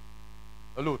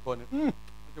olóòótọ́ ni mo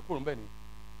ṣe kúrò ń bẹ̀ ni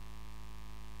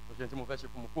mo ṣe tí mo fẹ́ ṣe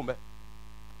fún mo kúrò ń bẹ̀.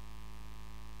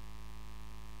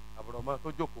 àbúrò ọmọ tó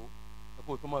jókòó ẹ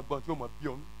kó o tó máa gbọ́n tí ó mọ̀ bí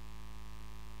ọ̀nù.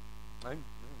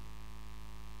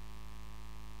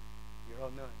 irọ́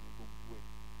náà ni gbogbo ẹ̀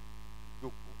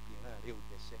jókòó ìran rẹ̀ ò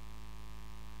dẹ́ṣẹ̀,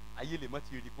 ayé lè má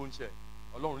ti rí kó ń ṣe,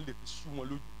 ọlọ́run lè fi sú wọn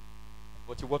lójú,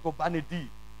 bọ̀tí wọ́n tó bá ní dì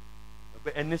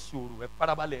ẹgbẹ́ ẹni sòrò ẹ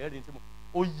farabalẹ̀ ẹ̀rí tí mo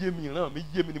ó yé mi ìran mi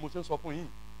yé mi ni mo ṣe ń sọ fún yín,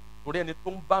 torí ẹni tó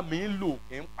ń bá mi lò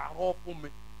kì í parọ́ fún mi.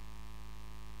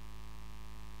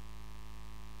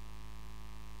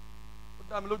 tó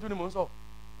dá mi lójú ni mo ń sọ,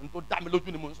 ẹni tó dá mi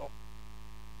lójú ni mo ń sọ,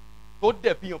 tó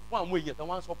dẹ̀ fi hàn fún àwọn èèyàn tí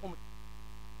wọ́n á sọ fún mi.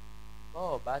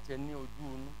 bọ́ọ̀ bá tiẹ̀ ní ojú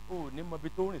inú ó ní mọ ibi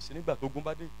tó rìn sí nígbà tó ogun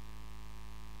bá dé,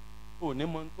 ó ní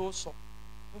mọ ohun tó sọ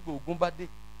nígbà ogun bá dé,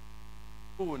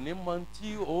 ó ní mọ ohun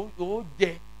tí ó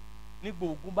jẹ nígbà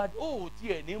ogun bá dé, ó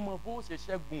tiẹ̀ ní mọ bó ṣe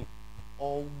ṣẹ́gun.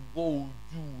 ọwọ́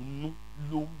ojú inú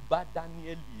ló ń bá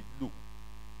Dáníẹ́lì lò.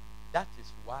 That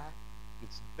is why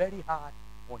it's very hard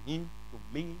for him to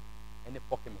make any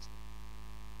fucking mistake.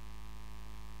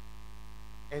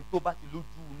 ẹni tó bá ti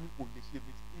lójú inú kò lè ṣe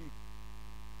mistake.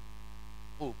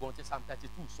 oògùn tí Psalm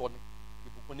 32 sọ ni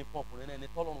ìbùkún ní fún ọkùnrin náà ẹni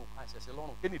tọ́lọ́run ká ẹ̀ṣẹ̀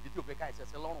lọ́rùn. kí ni ìdí tí o fẹ́ ká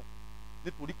ẹ̀ṣẹ̀ lọ́rùn?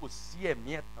 nítorí kò sí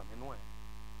ẹ̀mí ẹ̀tàn nínú ẹ̀,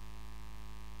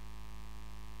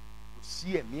 kò sí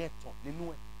ẹ̀mí ẹ̀tàn nínú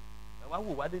ẹ̀. ẹ wá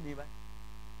wò wá dé ní báyìí.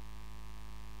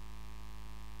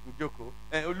 Njoko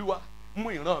Olúwa mú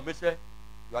ìran mi ṣẹ,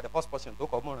 you are the first person tó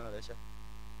kọ́ mú ìran rẹ ṣẹ.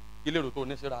 kí lérò tó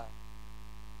ní síra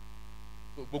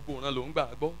gbogbo ìran ló ń gbà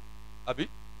gbọ́ àbí?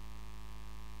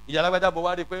 ìyá alágbádá bọ̀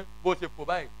wá rí i pé bó ṣe fò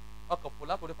báyìí ọkọ̀ fò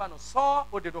látòrí fáànù sọ́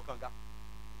ó dédò kànga.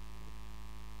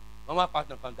 wọ́n máa pa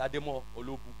kànga dé mọ́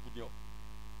olóbùkún ni ọ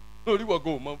lórí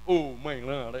wọ̀gàn ò mọ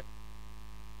ìran rẹ.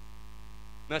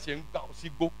 náà ṣe ń gbà ọ sí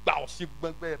gbó, gbà ọ sí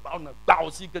gbẹgbẹ báwọn náà, gbà ọ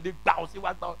sí gèdè, gbà ọ sí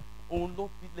wá, gbà ọ. òun ló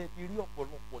fi lè fi rí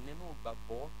ọ̀pọ̀lọpọ̀ nínú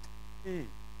ìgbàgbọ́.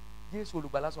 Jésù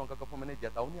olùgbàlà sọ nǹkan kan fún mi ní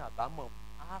ìjẹta, ó ní àbámọ̀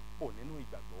á pọ̀ nínú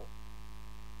ìgbàgbọ́.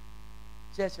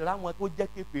 ṣe é ṣe ráwọn tó jẹ́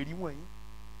kèfèrí wọ̀nyí,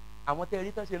 àwọn tẹ́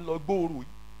rí tán ṣe ń lọ gbòòrò yìí,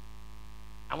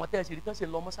 àwọn tẹ́ ṣe rí tán ṣe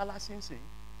lọ mọ́sálásí ń sìn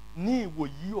ní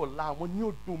ìwòyí ọ̀la àwọn ní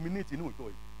ó dominate inú ìjọ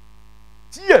yìí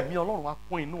tí ẹ̀mí Ọlọ́run wá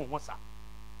kún inú wọn sà.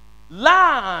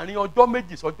 láàárín ọjọ́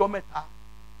méjì sọjọ́ mẹ́ta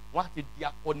wọ́n á ti di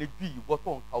akọni bí ìwọ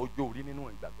tó ń ka ọjọ́ orí nínú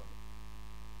ìgbàgbọ́.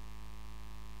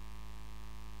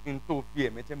 n tó fi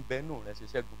ẹ̀mí tí ń bẹ nù rẹ̀ ṣe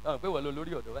ṣẹ́gun táwọn pé wọ́n lọ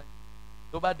lórí ọ̀dọ́ báyìí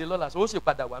tó bá dé lọ́la ó sì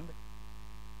padà wà ń bẹ̀.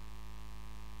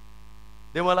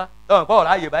 Démọ́lá táwọn pọ̀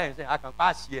ọ̀rá ààyè báyìí sẹ́yìn akàn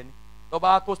páàsì ẹni tó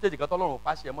bá tó stage kan tọ́lọ́run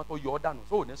páàsì ẹ̀ mọ́ tó yọ ọ́ dànù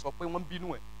sóò ní sọ pé wọ́n ń bínú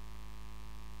ẹ̀.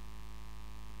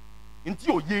 n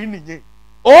tí ò yé nìyẹn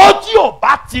ó tí ò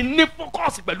bá ti ní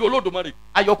fókọ́ọ̀sì pẹ̀lú Olódùmarè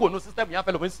ayọ̀kọ̀ ònú sísítẹ́mù yẹn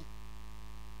fẹ́ lọ́mọ sí.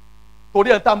 torí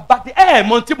ẹ̀ tá n bá dé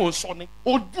mọ tí mò ń sọ ni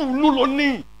ojú inú ló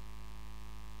ní.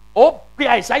 ó pe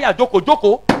Àìsáyà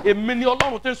jókòó èmi ni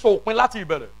Ọlọ́run tí ń sọ òpin láti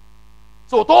ìbẹ̀rẹ̀.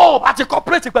 so tó o bá ti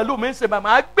cooperate pẹ̀lú mi ń ṣe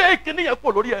màmá gbé kíní yẹn pò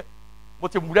lórí ẹ. mo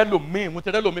ti rẹ́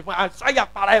lòmíì fún Àìsáyà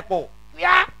para ẹ̀ pọ̀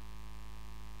kíá.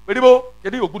 pèdébó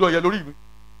kíní yóò gbúdọ̀ yẹ lórí mi.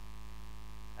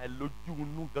 àìlójú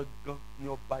inú gangan ni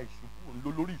ọba ìṣubú ń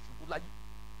lo lórí ìṣubú láyé.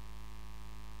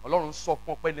 Ọlọ́run sọ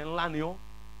fún ọpẹ́ ní ńlá ni ọ́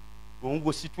òun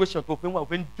wo situation tó fi ń wà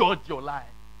òfin jọ́ọ̀jì ọ̀la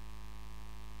ẹ̀.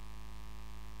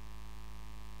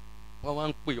 wọ́n wá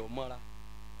ń pè ọ́ mọ́ra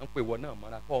wọ́n ń pè wọ́n náà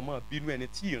mọ́ra kọ́ ọmọ bínú ẹni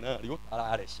tí ìran rẹ̀ ó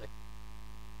tara rẹ̀ ṣẹ́.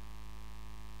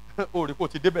 ó rí kó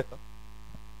ti débẹ̀ tán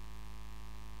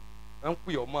wọ́n ń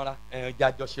pè ọ́ mọ́ra ẹ̀ẹ́dì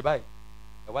àjọṣe báyìí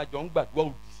ẹ̀wá jọ ń gbàdúrà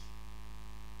òdì.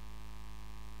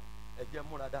 ẹ jẹ́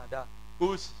múra dáadáa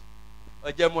kóòsì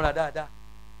ẹ jẹ́ múra dáadáa.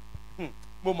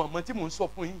 mo mọ̀ mọ́ tí mò ń sọ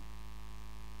fún yín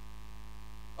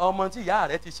ọmọ tí ìyá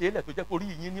rẹ̀ ti ṣe é lẹ̀ tó jẹ́ kó rí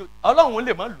yín ní Ọlọ́run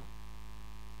lè má lù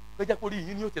tó jẹ́ kó rí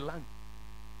yín ní ó ti láǹdì.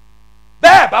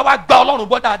 bẹ́ẹ̀ bá wá gba Ọlọ́run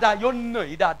gbọ́ dáadáa yóò nà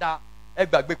yín dáadáa. ẹ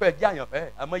gbàgbé pé ẹ jẹ́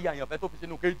àyànfẹ́ àmọ́ iye àyànfẹ́ tó fi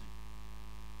sínú kéèjì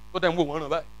tó tẹ̀ ń wò wọ́n ràn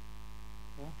báyìí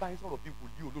mo ń bá yín sọ̀rọ̀ bí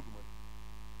wòlíì Olódùmarè.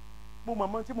 Mo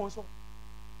mọ̀ tí mo ń sọ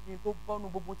kí n tó bọ́nu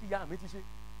gbogbo tí ìyá mi ti ṣe.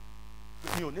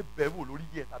 Mi ò ní bẹ̀ wò lórí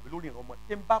yẹ tàbí lórí ìran ọmọ.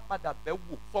 Tí n bá padà bẹ̀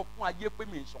wò sọ fún ayé pé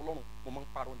mi ì sọ Ọlọ́run, mo máa ń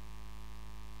parọ́ ni.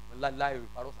 Láì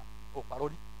parọ́ sà, ó parọ́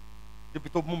rí. Débi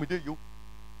tó mú mi dé yìí ó.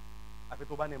 Àfi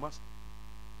tó bá ní ẹ má sùn.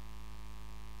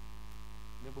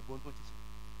 Ní gbogbo ohun tó ti ṣe.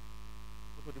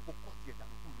 Ó tó di kó kọ́ tiẹ̀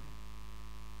dànù kúrò lórí.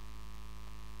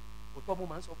 Òótọ́ mo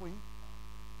máa ń sọ fún yín.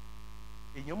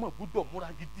 Èèyàn mọ̀ gbúdọ̀ múra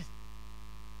gidi.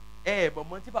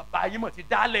 Mọ̀ tí bàbá yín mọ̀ ti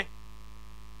dálẹ̀.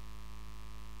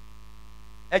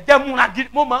 Ẹ jẹ́ múra gidi.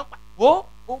 Mo máa ń pa wo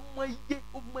ó mọ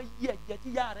iye ẹ̀jẹ̀ tí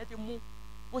ìyá rẹ ti mú.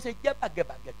 Bó ṣe jẹ́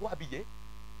bàgẹ̀bàgẹ̀ tó àbíyé.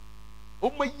 Ó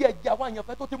mọ iye ẹ̀jẹ̀ àwọn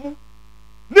àyànfẹ́ tó ti mú.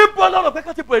 Níbo lọ́rọ̀ pé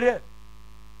ká ti bẹ̀rẹ̀ ẹ̀.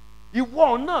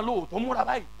 Ìwọ náà ló tó múra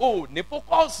báyìí. O ò ní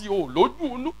fókọ́ọ̀sì, o ò lójú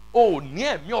inú, o ò ní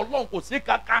ẹ̀mí Ọlọ́run, kò sí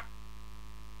kankan.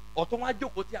 Ọ̀tún wá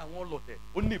jókòó tí àwọn ọlọ́tẹ̀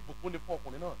ó ní ìbùkún ní fún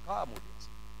ọkùnrin náà káàmù dẹ̀ sí.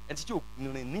 Ẹni tí ò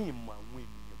rìn ní ìmọ̀ àwọn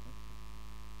ènìyàn búburú.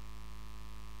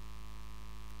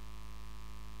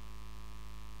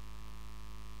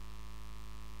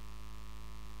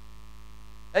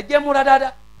 Ẹ jẹ́ múra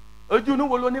dáadáa. Ojú inú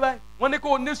wo ló ní báyìí? Wọ́n ní kó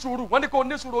o ní sùúrù, wọ́n ní kó o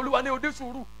ní sùúrù, Olúwa ní o ní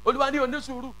sùúrù, Olúwa ní o ní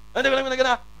sùúrù.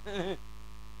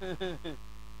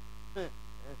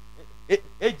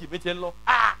 Èjì mi ti ń lọ.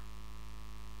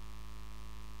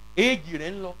 Èjì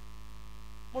rẹ̀ ń lọ.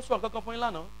 Mo sọ nǹkan kan fún yín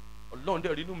lánàá. Ọlọ́run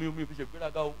dẹ̀ rí inú mi fi ṣe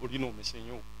gbéraga o, orí inú mi ṣe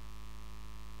yín o.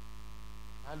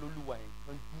 Alólùwà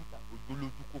nǹkan jú tàbí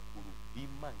ojúlójú kòkòrò bí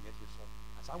màá yẹn ṣe sọ.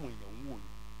 Àsáwọn èèyàn ń wò yín.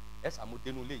 Ẹ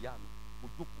sàmúdénú ilé ìyá mi, mo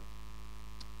jókòó.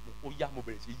 Ó yá mo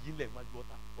bẹ̀rẹ̀ sí yílẹ̀ wájú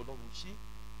ọ̀tá. Ọlọ́run ṣí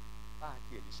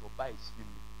báàkì ẹ̀ lè sọ báyìí sí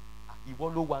mi. Ìwọ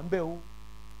ló wà ń bẹ̀ o.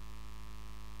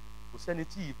 Kò sẹ́ni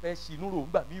tí ìfẹ́ ṣe inú rò ń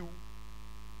gbà mí o.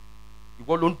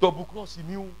 Ìwọ ló ń dọ́bù kírọ́ọ̀sì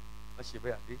mi o. Wọ́n ṣe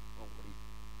bẹ́ẹ̀ àdé wọn wọlé.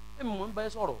 Mo ń bá ẹ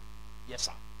sọ̀rọ̀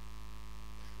yẹsà.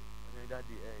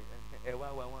 Dáàdi ẹ wá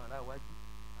wa àwọn ará iwájú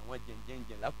àwọn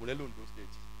jẹ̀ǹjẹ̀ǹjẹ̀ lákùrẹ́ l'Ondo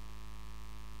State.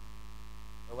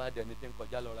 Ẹ wá dẹni tí ń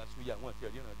kọjá lọ ra súyà wọn ti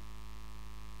ríran rí.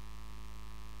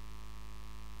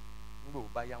 Nígbà wo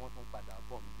bá yá wọn tún padà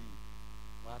bọ̀ ń bí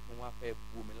wọn á tún wá fẹ́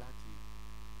bu omi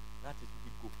láti fi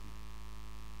gòkè.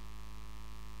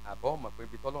 Àbọ̀ ọmọ pé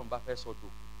ibi tọ́lọ́run bá fẹ́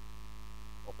sọdọ̀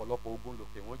ọ̀pọ̀lọpọ̀ ogun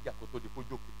lòkè wọ́n jà kó tó di kó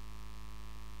jókè.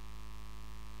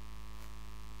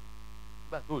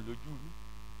 Nígbà tó lójú rí.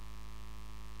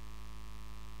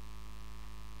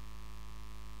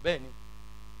 Bẹ́ẹ̀ ni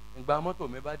ìgbà mọ́tò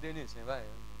mi bá dé ní ìsìn báyìí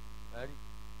rí.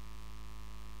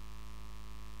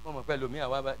 Mo mọ̀ pé lómi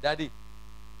àwa bá dádì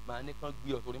màá ní kán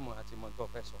gbé ọ torí mọ̀ àti mọ̀ tó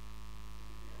fẹ́ sọ.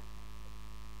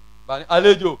 Bani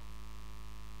àlejò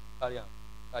kárí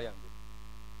àǹgbé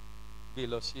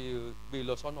gbé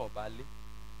lọ sọ́nà ọba alé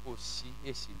kò sí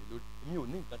èsì lé lórí. Èmi ò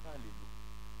ní nǹkan tá à lè lò.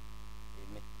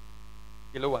 Èmi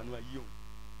kí ló wà nínú ayé òun.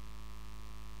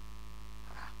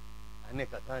 A ní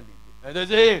nǹkan tá à lè lò.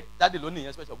 Ẹ̀ẹ́dẹ́sẹ̀ jáde lónìí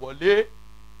yẹn special wọlé.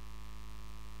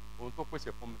 Ohun tó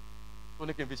pèsè fún mi tó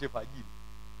ní kí n fi ṣe fàájì mi.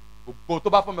 Gbogbo tó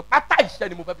bá fún mi pátá iṣẹ́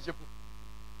ni mo fẹ́ fi ṣe fún.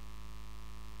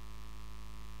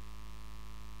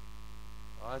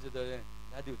 Àwọn àti tẹ̀lé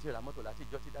dáàdi ò tí ì ra mọ́tò láti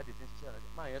ìjọ tí dáàdi ti ń ṣiṣẹ́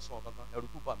rẹ̀ máa yẹn sàn kankan ẹ̀rù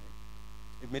tó bà mí.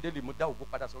 Ìmídélé mo dá ògbó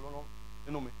padà sọ lọ́rọ́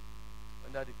nínú mi.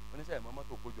 Wọ́n dáàdi oníṣẹ́ ẹ̀mọ́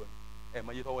mọ́tò kójọ ni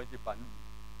ẹ̀mọ́ iye tọ́wọ́ ti bà lù mí.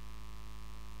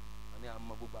 Wọ́n ní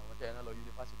àmọ́ gbogbo àwọn tẹ́ ẹ̀rán lọ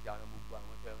yunifásitì àwọn gbogbo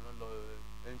àwọn tẹ́ ẹ̀rán lọ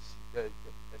NC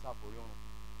ẹ̀ sàfòrí ọ̀run.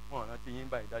 Wọ́n rántí yín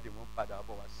báyìí dáàdi wọ́n padà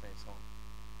bọ̀ wá sẹ́sàn.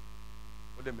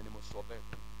 Ó lè mi ni mo sọ bẹ́ẹ̀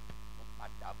fún wọn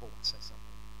padà bọ̀ wá sẹ́sàn.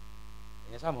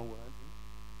 Ẹ̀yẹn sáà mọ̀ wò rántí.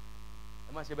 Ẹ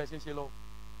má ṣe bẹ́ẹ̀ ṣe ń ṣe lọ.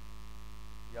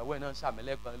 Ìyàwó ẹ̀ náà ń sàmì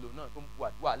lẹ́gbàá lò náà tó ń bu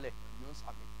àdúrà lẹ̀ ni ó ń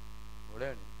sàmì. Ọ̀rẹ́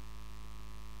rìn.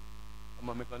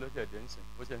 Ọmọ mi kan ló ṣẹ̀dẹ̀ ń sìn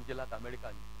ó ṣe ń jẹ́ láti Amẹ́ríkà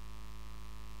ni.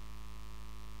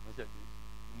 Wọ́n ṣẹ̀dẹ̀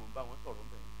ni mo ń bá wọn sọ̀rọ̀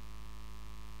bẹ́ẹ̀.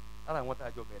 Lára àwọn tá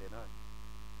a jọ bẹ̀rẹ̀ náà ni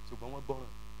ṣùgbọ́n wọ́n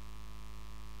gbọ́ràn.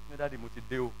 Ní dáàdi mo ti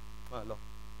dé o máa lọ.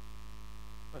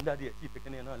 Wọ́n dáàdi ẹ̀ tí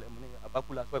ìpèkínní náà lẹ́mu ní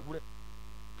àbákúlá sọ ẹ̀kúrẹ́.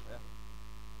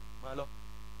 Máa lọ.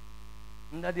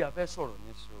 Ní dáàdi a fẹ́ sọ̀rọ̀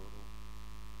ní sọ̀rọ̀.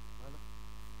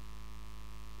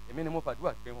 Èmi ni mo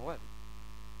fàdúrà pé wọn wà ní.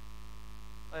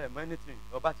 Mọ anything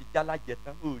ọba ti já lájẹ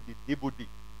tán ó lè débòde.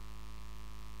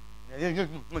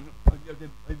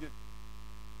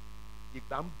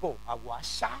 Ìgbà ń bọ̀ àwọ̀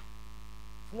àṣà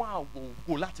fún àwọ̀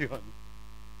ògo láti hàn mí.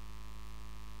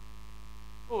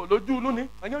 Ó lójú inú ni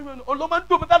olóò máa ń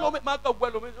dùn mí ká lómi máa kàn wọ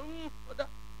ẹlòmí. Ọ̀dà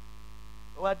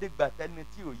ó wá dé gbà tẹ́ni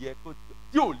tí ò yẹ kó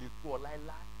tí ò lè tó ọ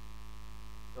láéláé.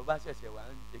 Ọba ṣẹ̀ṣẹ̀ wà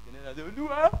ń ṣe kìnìún náà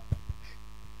Olúwa.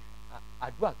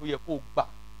 Àdúrà tó yẹ kó gbà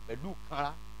pẹ̀lú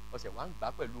kanra ọ̀sẹ̀ wá ń gbà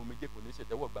pẹ̀lú omijé kò ní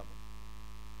ṣètẹ́wọ́gbà mọ́.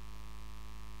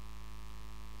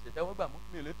 Ṣètẹ́wọ́gbà mọ́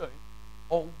mi ò lè tọ̀ yín.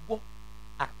 Ọwọ́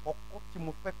àkọ́kọ́ tí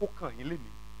mo fẹ́ kó kàn yín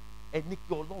lénìí ẹni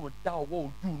kí Ọlọ́run dá ọwọ́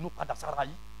ojú inú padà sára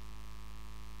yìí.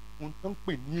 ohun tó ń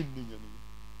pè ní ènìyàn nìyẹn.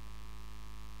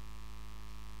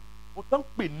 Ohun tó ń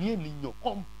pè ní ènìyàn,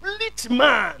 complete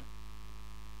man.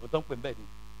 Ohun tó ń pè bẹ́ẹ̀ ni.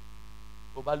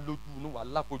 Tó bá lójú inú wà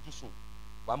láfojúsùn,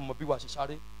 wàá mọ bí wàá ṣe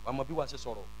sáré, wàá mọ bí wàá ṣe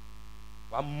sọ̀rọ̀,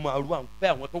 wàá mọ àrú àǹfẹ́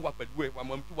àwọn tó wà pẹ̀lú ẹ, wàá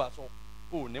mọ bí wàá sọ.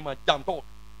 O ò ní máa jàǹtọ̀,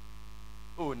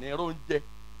 o ò ní róúnjẹ,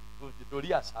 o sì torí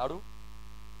àṣàrò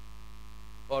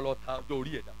ọlọ́ta ọjọ́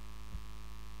orí ẹ̀dá,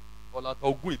 ọlọ́ta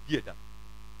ogún ìbí ẹ̀dá.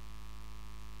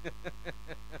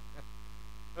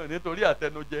 Nítorí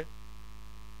àtẹnujẹ.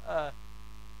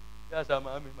 Bí àṣà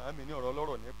màámi ní ọ̀rọ̀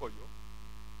ọlọ́rọ̀ ní Ẹ̀kọ́yọ́.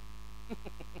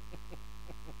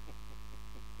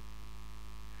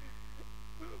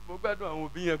 Mo gbádùn àwọn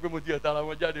òbí yẹn pé mo ti ẹ̀ta ara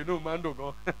wọn jáde, inú máa ń dùn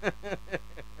gan.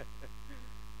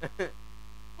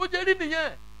 Ó jẹ́ rí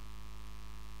nìyẹn.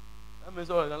 Láàmì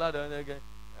sọ̀rọ̀ ìdán ládàá ẹ̀gẹ́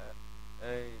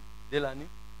Délani.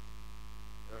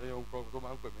 Ẹ̀rọ orúkọ tó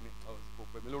máa ń pè mí ní, kò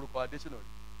pè mí lórúkọ Adésínà rí.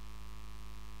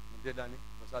 Délani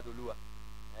Mọ́sádolúwa.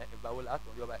 Ìgbà wo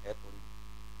látọ̀ rí ọba ẹ̀tọ́ rí.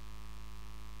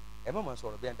 Ẹ má máa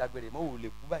sọ̀rọ̀ bí ẹni dágbére, mọ́ wò lè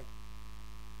kú báyìí.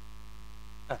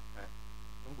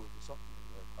 Ń gbòòdì sọ,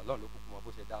 Ọlọ́run ló kúkú mọ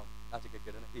bó ṣe dáhùn láti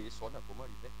kékeré náà. Èyí sọ náà kò mọ̀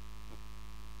rí bẹ́ẹ̀.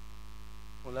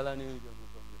 Fún lálá ní ìjọ mi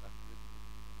sọ mi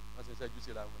wọ́n ṣe ṣẹ́jú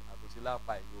síra wọn, àbòsí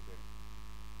láàpá ẹ̀yìn obìnrin.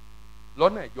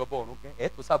 Lọ́nà ìjọba ọ̀run kẹ́ ẹ̀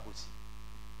tó ṣàbòsí.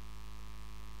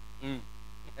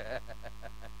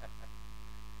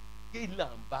 Kí là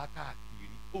ń bá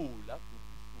káàkiri? Ó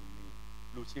láfojúsùn ni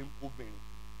ló ṣe ń kóbìnrin.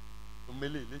 Tó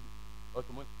mélé lébi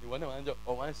ọtún ìwọ náà máa ń jọ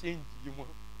ọ̀wá ń ṣe ń jí wọn.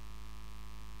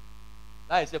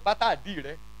 Láì ṣe pátádì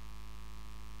rẹ,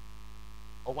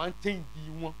 ọ̀wá ń ṣe ń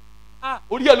jí wọn.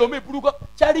 Orí ẹlòmíì burúkú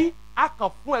ṣẹ́rí á kàn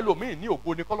fún ẹlòmíì ní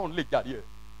ògo ni kọ́lọ́run lè jàre ẹ̀.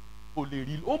 Kò lè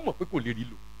rí, ó mọ̀ pé kò lè rí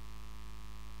lò.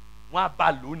 Wọ́n á bá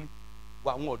lónìí wọ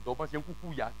àwọn ọ̀dọ́ bọ́n ṣe ń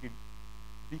kúkú yà kiri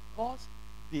because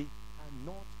they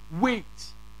cannot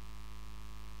wait.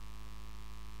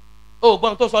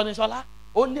 Ògbọ́n tó sọ ní Ṣọlá,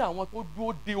 ó ní àwọn tó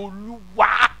dúró de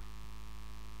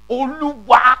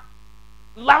Olúwa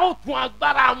láòtún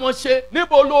agbára wọn ṣe.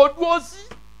 Níbo ló dúró sí?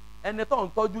 Ẹni tó ń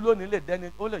tọ́jú lónìí lè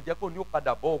dẹni, ó lè jẹ́ kó ní ó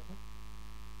padà bọ́ ọkú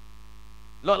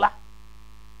lọ́la.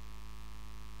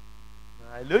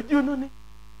 Àìlójú inú ni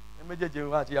ẹ méjèèjì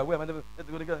wa àti ìyàwó ẹ máa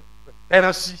ń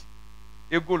tẹ́ran sí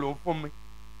ego ló ń fún mi.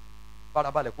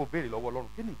 Farabalẹ̀ kó béèrè lọ́wọ́ Ọlọ́run,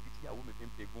 kí ni ìdí tí ìyàwó mi fi ń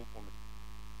pe egún fún mi?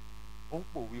 Ó ń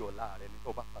pòwe ọ̀la rẹ ní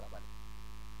tó bá farabalẹ̀.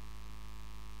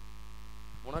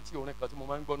 Mo rántí orin kan tí mo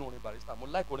máa ń gbọ́ ní orin Barrister, mo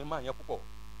like orin máa yẹn púpọ̀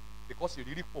because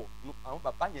ìrírí pọ̀. Àwọn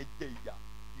bàbá yẹn jẹ ìyà,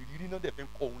 ìrírí náà dẹ̀ fi ń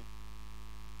kọ orin.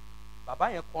 Bàbá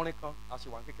yẹn kọrin kan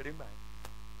àṣewà kékeré gbà yẹn,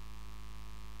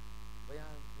 bóyá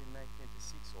ní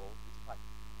 1986 or 85.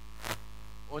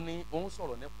 Ó ní òun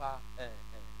sọ̀rọ̀ nípa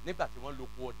nígbà tí wọ́n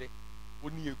lóko ọdẹ, ó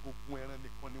ní egungun ẹran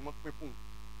nìkan ni wọ́n pín fún un.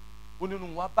 Ó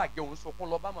nínú wọn bàjẹ́, òun sọkún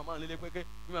lọ bá màmá nílé pé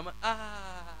bí màmá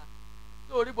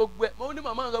sórí gbogbo ẹ̀, mo ní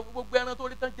màmá sọ gbogbo ẹran tó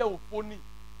rí tán jẹ́ òfo ni.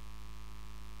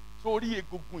 Sórí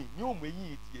egungun yìí ní òmù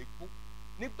eyín ti egbó,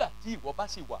 nígbà tí ìwọ bá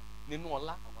sì wà nínú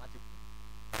ọlá àwọn àti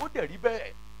kú. Ó dẹ̀ rí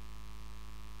bẹ́ẹ̀.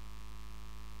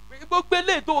 Gbogbo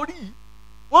eléyìí tó rí yìí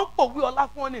wọ́n ń pòwé ọlá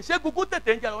fún ọ ní, ṣé egungun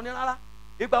tètè ń jẹ ọ ní rárá?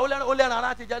 Ìgbà ó lẹ́ran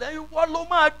ara ti jáde, ìwọ ló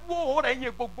máa dúró rẹ̀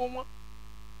yín gbogbo wọn.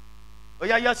 Ó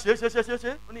yá ṣe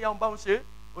ó ní ìyá òun bá òun ṣe,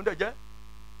 òun dẹ̀ jẹ́,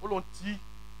 ó lóun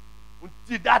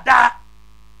ti dáadáa.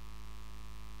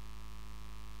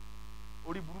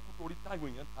 Orí burúkú torí táyọ̀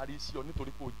èèyàn tarí sí ọ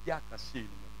nítorí kó jẹ́ àkànṣe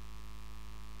ènìyàn,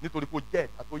 nítorí kó jẹ́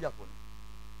ẹ̀dá tó yàtọ̀ ni.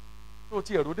 Tó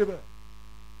ti ẹ̀rọ débẹ̀,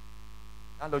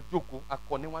 á lọ jókòó,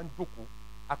 akọni wá ń jókòó,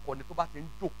 akọni tó bá ti ń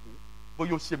jókòó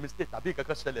bóyá ó ṣe mistake tàbí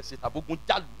kankan ṣẹlẹ̀ sí tàbí ogun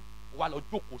jálù wá lọ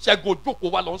jókòó, ṣẹ́gun jókòó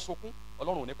wá lọ ń sunkún,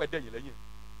 Ọlọ́run ò ní pẹ́ dẹ̀yìn lẹ́yìn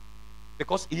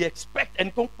because he expect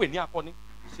ẹni tó ń pè ní akọni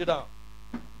sit down,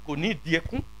 kò ní ìdí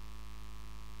ẹkún,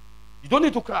 you don't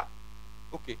need to cry.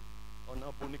 Okay,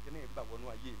 ọ̀nà bo ní kíní ìgbà wọnú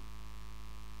ayé mi,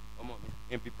 ọmọ mi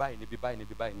níbi báyìí níbi báyìí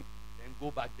níbi báyìí ni, then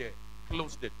go back there,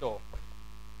 close the door.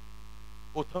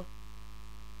 Ó tán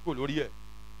kó lórí ẹ̀,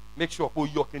 make sure kó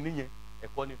yọ kíní yẹn,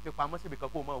 ẹ̀kọ́ ni fipá mọ́ síbi kan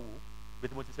kó máa wò ó bí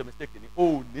tí mo ti ṣe mistake ni, ó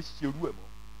ò ní ṣerú ẹ̀ mọ́.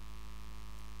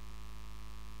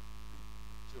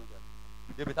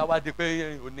 Débi táwa di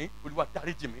pé òní Olúwa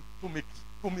dáríjì mi tún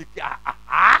mi kí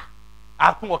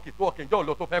àtún ọ̀kì tó ọ̀kì ǹjẹ́ òun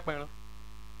lọ tó fẹ́ pẹ́ran.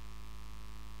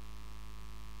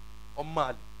 Ọmọ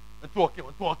àlè tún ọ̀kì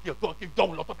ǹjẹ́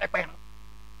òun lọ tó fẹ́ pẹ́ran.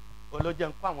 Olójẹ́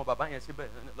ń kó àwọn bàbá yẹn síbẹ̀,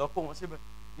 lọ kó wọn síbẹ̀.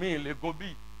 Mi ì lè gun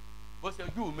bíi bó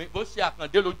ṣe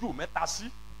àkàndé lójú mẹ́ta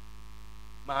sí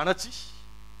màá rántí.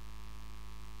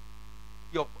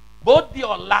 Bó di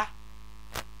ọ̀la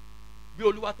bí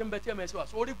Olúwa tí ń bẹ tí ẹ̀mẹ́sì wà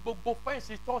sórí gbogbo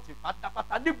fẹ́ǹsì chọ́ọ̀tì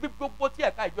pátápátá níbi gbogbo tí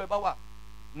ẹ̀ka ìjọ ìbá wà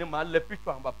ni màá lẹ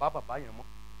píṣọ àwọn bàbá yẹn mọ́.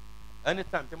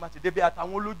 Anytime tí màá ti dé bí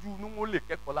àtàwọn olójú inú wọn lè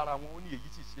kẹ́kọ̀ọ́ lára wọn, ó ní èyí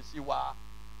sì ṣe sí wa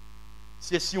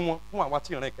ṣe sí wọn fún àwa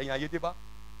tí ìran ìkẹyìn ayé dé bá.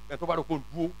 Ẹni tó bá rò kó ń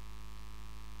dúró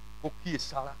kó kíyè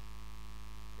sára.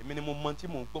 Èmi ni mo mọ tí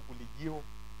mò ń gbọ́ kò lè yé ọ.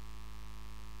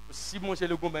 Kò sí mo ṣe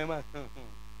lógún bẹ́ẹ̀ máa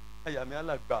àyà mi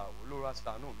alàgbà olóró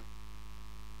àṣàánú mi.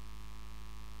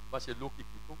 Bá ṣe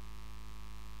lókìkí tó,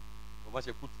 bá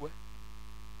ṣe kú tó ẹ́,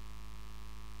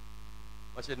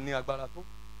 bá ṣe ní agbára tó.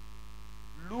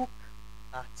 Look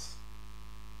at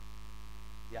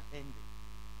their ending.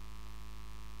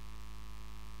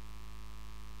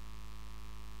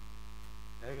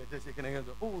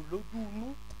 Ó lójú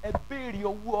inú, ẹ béèrè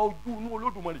ọwọ́ ojú inú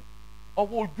Olódùmarè,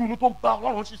 ọwọ́ ojú inú tó ń bá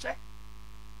Ọlọ́run ṣiṣẹ́.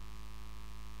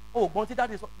 Ògbọ́n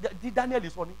tí Daniel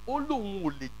sọ ni, ó lóun ò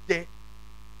lè jẹ,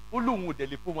 ó lóun ò dẹ̀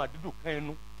lè fóun àdúdù kan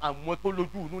ẹnu. Àwọn tó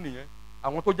lójú inú nìyẹn,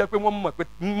 àwọn tó jẹ́ pé wọ́n mọ̀ pé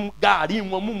gàárì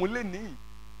wọn múmu lénìí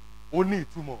ó ní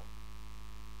ìtumọ̀.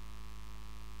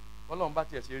 Ọlọ́run bá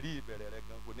tiẹ̀ ṣe rí ìbẹ̀rẹ̀ rẹ̀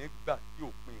gan kò ní gbà kí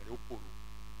òpin rẹ̀ ó korò.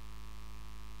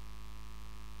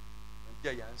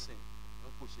 Ǹjẹ́ ìyá ń sìn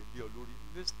wọn kò ṣe lé ọ lórí.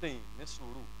 Listen ní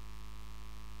sùúrù,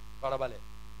 farabalẹ̀.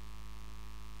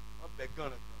 Wọ́n bẹ̀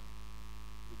gan-an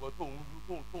ìwọ tó ń lu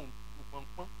tó ń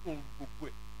pọnpọ́n tó ń gbogbo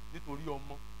ẹ̀ nítorí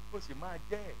ọmọ kó sì máa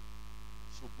jẹ́ ẹ̀,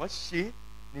 ṣùgbọ́n ṣe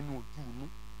nínú ojú inú.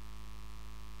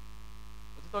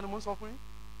 Òtítọ́ ni mo ń sọ fún yín.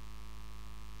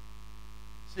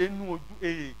 Ṣe nínú ojú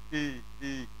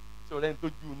sọ̀rọ̀ ẹni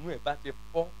tójú inú ẹ̀ bá ti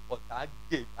fọ́ ọ̀tá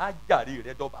á jàre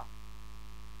rẹ̀ dọ́ba.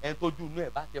 Ẹni tójú inú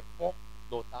ẹ̀ bá ti fọ́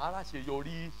lọ̀tá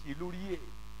aláṣeyọrí ṣe lórí ẹ̀.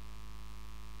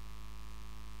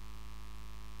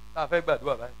 Tá a fẹ́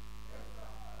gbàdúrà báyìí.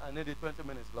 I need 20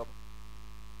 minutes lọ́bọ̀.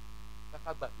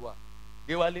 Ká gbàdúrà.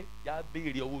 Gbé wálé yá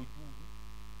béèrè ọwọ́ ojú inú.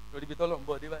 Lórí ibi tọ́lọ̀ ń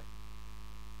bọ̀ dé báyìí.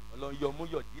 Ọlọ́run yọ mú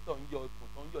yọ̀dí tó ń yọ ikùn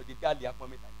tó ń yọ̀dí bí àlè apọ́n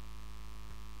mẹ́ta.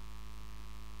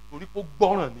 Torí kó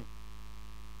gbọ́ràn ni.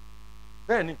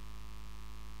 Bẹ́ẹ̀ ni,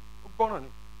 ó gbọ́ràn ni.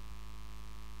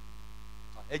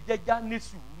 Ẹ jẹ́ já ní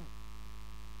sùúrù.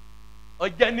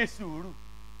 Ọjẹ́ ní sùúrù.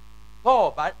 Tọ́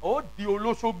ọ̀bá ó di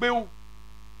olóṣogbé o.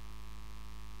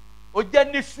 Ó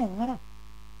jẹ́ ní sùúrù.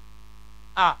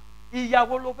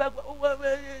 Ìyàwó ló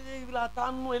fẹ́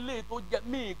ìlàtánú eléyìí tó jẹ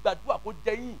mí gbàdúrà kó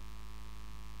jẹ yín.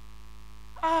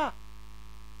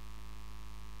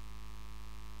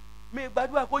 Mi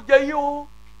gbàdúrà kó jẹ yín o.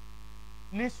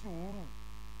 Ní sùúrù.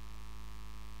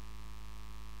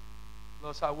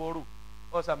 Lọ ṣàwọ́rò.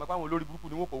 Ọ̀sà mọ̀ pé àwọn olórí burúkú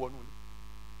ni wọ́n kò wọnú ilé.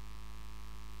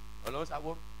 Ọlọ́run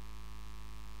ṣàwọ́rò.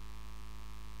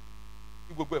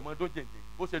 Kí gbogbo ẹ̀ mọ́ dún jẹ̀jẹ̀.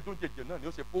 Bó ṣe dún jẹ̀jẹ̀ náà ni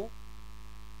ó ṣe fó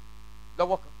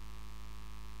lọ́wọ́ kan.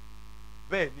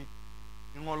 Bẹ́ẹ̀ ni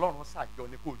ìran Ọlọ́run ṣàjọ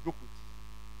ni kó jókòó tì.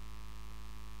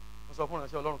 Mo sọ fún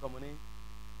ìránṣẹ́ Ọlọ́run kan mo ní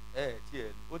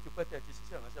tiẹ̀ ó ti pẹ́ tẹ́ ẹ ti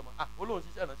ṣiṣẹ́ ìránṣẹ́ mọ́. Ó lóun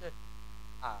ṣiṣẹ́ ìránṣẹ́.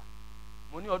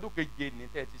 Mo ní ọdún keje ní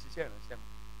tẹ́ ẹ ti ṣiṣẹ́ ìránṣẹ́ mọ́.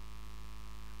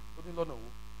 Ó ní lọ́nà wo?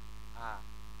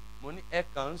 Mo ní ẹ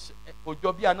kàn ń kò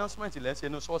jọ bí announcement lẹ́ ń ṣe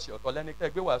ní ṣọ́ọ̀ṣì ọ̀tọ̀ lẹ́ni tẹ́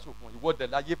gbé wàásù fún ìwọ dẹ̀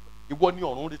láyé ìwọ ní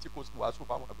ọ̀run retí kò sí wàásù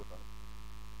fáwọn àgùntàn.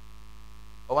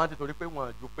 Ọwọ́ àti torí pé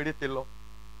wọ́n ju péréte lọ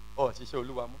ṣiṣẹ́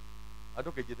Olúwa mọ́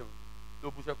ọdún keje tó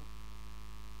ló bú sẹ́kù.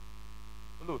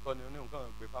 Ó lóòótọ́ ni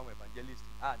nǹkan gbé fáwọn evangelist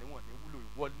ni wọ́n ní wúlò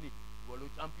ìwọ ló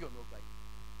champion ọgbà yìí.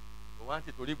 Òun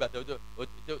àti torí ìgbà tó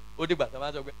ó dìgbà tó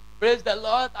máa sọ pé praise the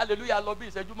Lord hallelujah lọ bí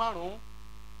ìṣẹ́jú 5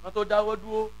 wọ́n tó dáwọ́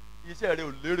dúró iṣẹ́ rẹ̀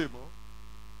ò lérè mọ́.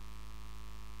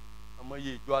 Ọmọ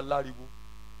iye ìjọ aláriwo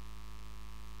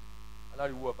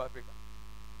of Africa.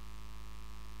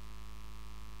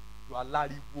 Ìjọ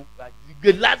aláriwo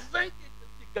àgbègbè lásán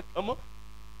kankan mọ́.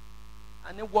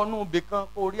 Àní wọnú ibì kan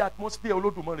kó rí atmosphere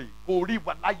Olódùmarè kó rí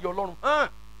ìwà láyé Ọlọ́run.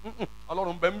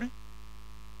 Ọlọ́run bẹ́ẹ̀ ń bí.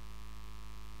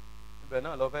 Ibẹ̀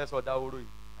náà lọ fẹ́ sọ dáwóró yìí.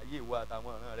 Ayé ìwọ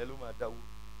àtàwọn ọ̀ràn rẹ ló máa dáwó.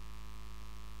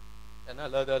 Ẹ̀ náà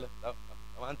lọ́dọ̀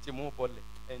àwọn tí mú bọlẹ̀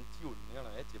ẹni tí ò ní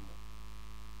ràn ẹ́ ti mọ̀.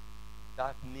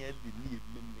 Daniel ní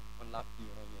èmi nìkan la fi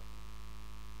ràn yẹn.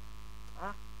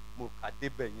 Mo kà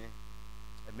débẹ̀ yẹn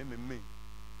ẹ̀mí mi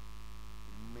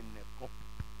nìkan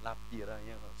la fi ràn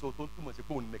yẹn hàn. So tó ń túmọ̀ sí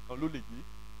pé òun nìkan ló lè yé.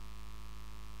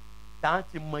 Dáhùn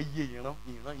ti mọ iye ìran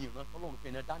tọ́lọ́run fi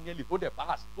yẹn Daniel tó dẹ̀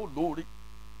pass tó lóore.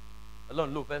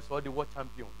 Ọlọ́run ló fẹ́ sọ ọ́ di world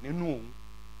champion nínú òun.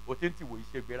 O ti ń tìwò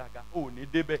iṣẹ́ gbéraga ò ní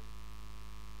débẹ̀.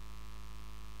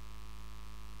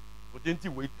 O ti ń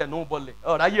tìwò ìtẹnu bọlẹ̀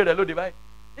ọ̀rọ̀ ayé rẹ̀ lóde báyìí.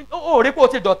 Ó rí pé o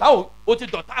ti dọ̀tá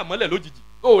àmọ́lẹ̀ lójijì.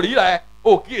 Ó rí rẹ̀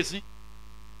ó kíyèsí.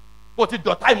 Bó ti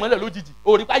dọ̀tá ìmọ́lẹ̀ lójijì.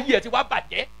 Ó rí pé ayé ẹ̀ ti wá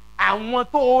bàjẹ́. Àwọn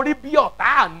tó rí bí ọ̀tá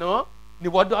àná ni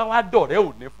wọ́n wá dọ̀rẹ́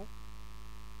òní fún.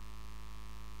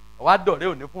 Wá dọ̀rẹ́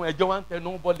òní fún ẹjọ́ wá ń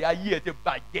tẹnu bọlẹ̀ ayé ẹ̀ ti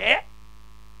bàjẹ́.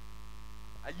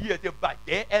 Ayé ẹ̀ ti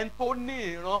bàjẹ́. Ẹni tó ní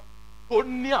ìran tó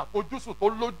ní àfojúsùn tó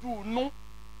lójú inú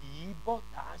kì í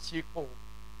bọ́tà ṣe pọ̀.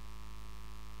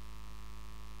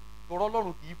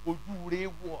 Ọlọ́run kì í fojú rẹ̀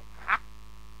wọ̀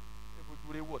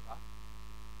tá.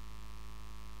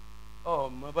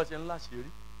 ọmọ bá ṣe ńlá ṣe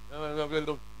rí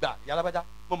gbà yàlábájá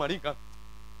mo mọ̀ rí nǹkan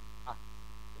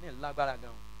ní lágbára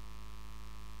gan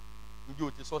njẹ́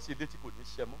o ti sọ sí ilé tí kò ní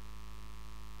ṣe mọ́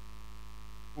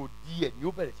kò di ẹ̀ ní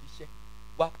ó bẹ̀rẹ̀ sí ṣẹ́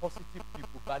wá positive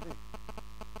people balẹ̀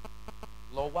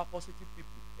lọ wá positive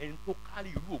people ẹni tó kárì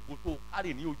irú ògo tó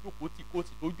kárì ní ojókòó tí kò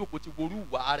sì tó jókòó tí worú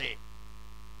wà rẹ̀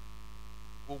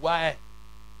kò wá ẹ̀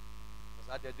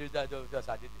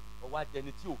ọ̀sàdédé ọwọ́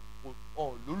àjẹni tí ò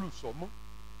lólùsọ mọ́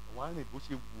ọ̀wọ́n àrìn bó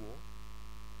ṣe wù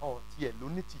ọ́ tiẹ̀ ló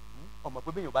ní tìjú ọmọ pé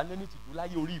bẹ́ẹ̀ yóò bá ní tìjú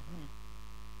láyé orí ibú ni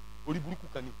orí burúkú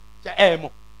kan ni ṣe ẹ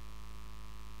mọ̀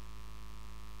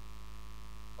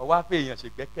ọwọ́ afẹ́ èèyàn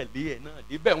ṣègbẹ́kẹ̀lé ẹ̀ náà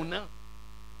débẹ̀ òun náà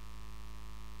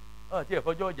tí ẹ̀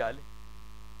fọjọ́ ọjà lẹ̀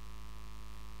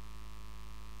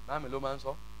máàmì ló máa ń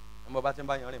sọ ẹ̀ mọ̀ bá ti ń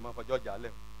bá yan rìn mọ́ fọjọ́ ọjà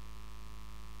lẹ̀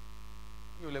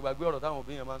mi ò lè gbàgbé ọ̀rọ̀ táwọn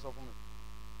òbí yẹn máa ń sọ fún mi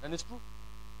and it's true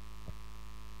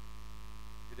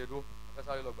ìdèdó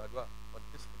afẹ́sáré lọ gbàdúrà for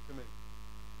this 15 minutes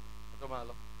ẹ̀ tó máa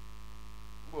lọ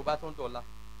nígbà bá tó ń dọ̀la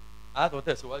àtọ̀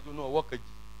tẹ̀síwájú náà ọwọ́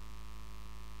kejì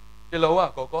kí lọ́wọ́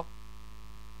àkọ́kọ́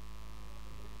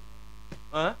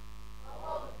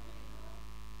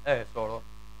ẹ sọ̀rọ̀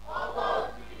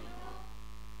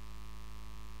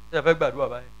ṣé ẹ fẹ́ gbàdúrà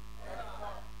báyìí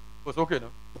kò sókè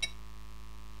náà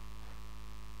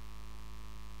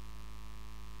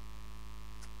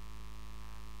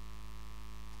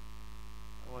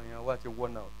àwọn èèyàn wá ti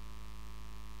wọ́n náà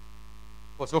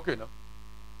kò sókè náà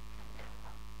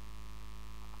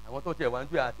àwọn tó tiẹ̀ wá ń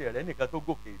gbé àti ẹ̀rẹ́ nìkan tó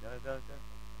gòkè dáadáa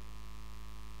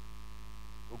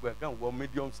gbogbo ẹ̀ kàn wọ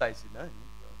medium size náà ní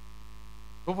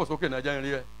tó fò sókè náà jẹ́ ń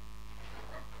rí ẹ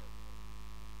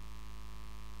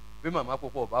bí màmá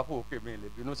púpọ̀ bá fò òkè mi lè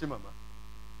bínú sí màmá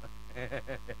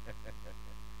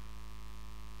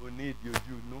o ní ìdí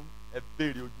ojú inú ẹ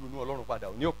béèrè ojú inú Ọlọ́run padà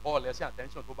ò ní ò call ẹ sí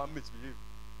attention tó bá misbehave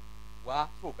wá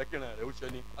tó fẹ́ kíran rẹ̀ ó ṣe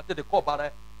ni wá tètè kọ́ bára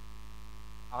ẹ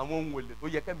àwọn ohun èlò tó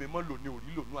yẹ kẹ́mi mọ́ lò ní orí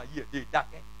lò ní ayé ẹ̀ dé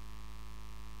dákẹ́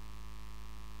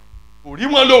orí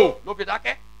wọn lò ló fi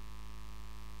dákẹ́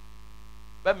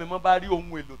bẹ́ẹ̀ mi mọ́ bá rí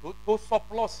ohun èlò tó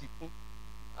surplus fún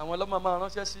àwọn ọlọ́mọ máa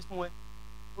ránṣẹ́ sí fún ẹ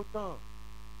ó tàn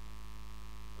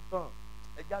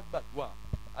ẹjẹ́ àgbàdua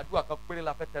àdúrà kan péré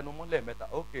la fẹ́ tẹnu mọ́ lẹ́ẹ̀mẹ́ta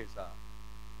ok sir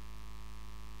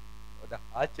ọ̀dà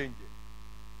á change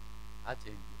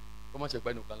kó mọ̀ ṣe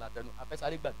pẹ́ nìkan látẹnu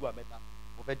afẹ́sáré gbàdúrà mẹ́ta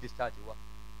mo fẹ́ discharge wa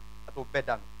àtò bẹ́ẹ̀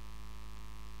dànù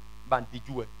bá ń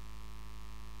dijú ẹ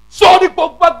sọ́ọ́ni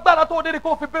gbogbo agbára tó dé ni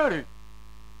kó fi béèrè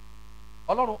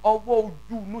Ọlọ́run ọwọ́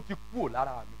ojú inú ti kúrò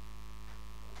lára mi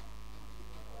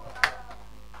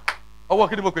ọwọ́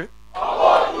kí ni mo pè é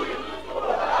ọwọ́ ojú inú ti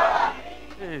kúrò lára mi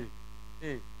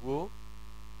wo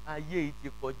ayé yìí ti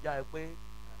kọjá pé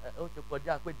ó ti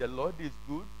kọjá pé the Lord is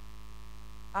good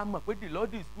a mọ̀ pé the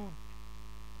Lord is good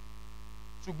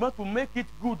ṣùgbọ́n to make it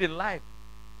good in life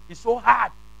is so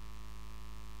hard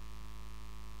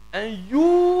and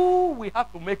you will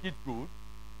have to make it good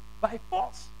by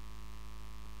force.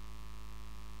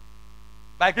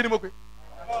 By kí ni mo pè?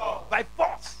 By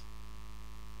force.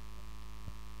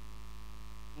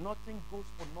 Nothing goes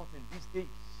for nothing these days.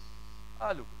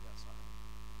 Hallelujah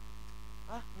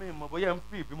sir. Mi mọ̀ bóyá ń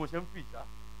fi bí mo ṣe ń fi ṣá.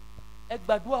 Ẹ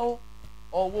gbàdúrà o,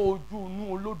 ọwọ́ ojú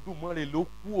inú Olódùmarè ló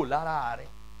kúrò lára rẹ̀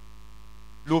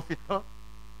ló fi tán.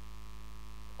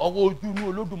 Ọwọ́ ojú inú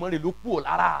Olódùmarè ló kúrò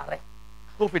lára rẹ̀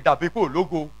tó fi dàbí kó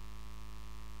lógo.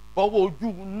 Bọ́wọ́ ojú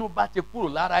inú bá ti kúrò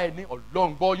lára ẹni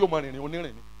Ọlọ́run gbọ́ yóò mọ rìnrìn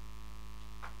onírìn ni.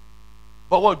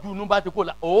 Bọ́wọ́ ojú inú bá ti kúrò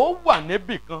lára ó wà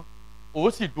níbì kan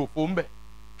ó sì dòfo ń bẹ̀.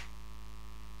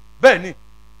 Bẹ́ẹ̀ ni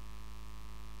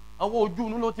ọwọ́ ojú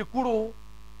inú ló ti kúrò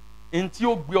ẹni tí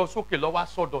ó gbé ọ sókè lọ́wọ́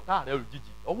sọ̀dọ̀tà rẹ̀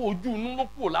òjijì ọwọ́ ojú inú ló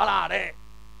kúrò lára rẹ̀.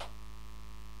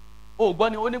 O gbọ́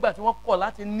ni ó nígbà tí wọ́n kọ̀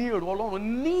láti ní èrò Ọlọ́run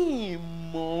ní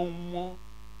ìmọ̀ wọn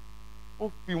ó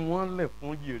fi wọ́n lẹ̀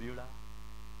fún yèrera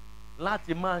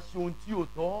láti máa ṣe ohun tí ò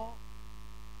tọ́.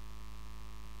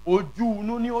 Ojú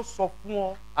inú ni ó sọ fún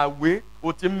ọ àwé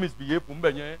o ti ń misbehave fún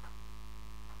bẹ̀ yẹn.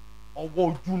 Ọwọ́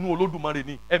ojú inú Olódùmarè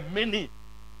ni ẹ̀mí ni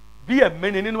bí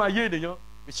ẹ̀mí ni nínú ayé ènìyàn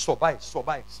sọ báyìí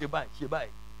ṣe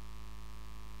báyìí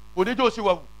kò ní jẹ́ oṣù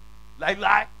wà wù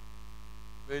láíláí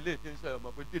bẹ́ẹ̀ lè ti ń sọ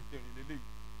ọmọ pé dèdèrìn lélẹ́yìí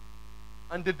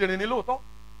and dèdèrìn ni lóòótọ́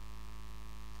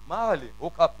máa lè ó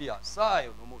ká fi àṣà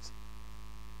ẹ̀rọ mọ̀ sí.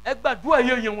 Ẹ gbàdúrà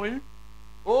yẹn wọ̀nyí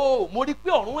mo rí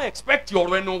pé ọ̀run expect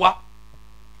ọ̀rọ̀ ẹnu wa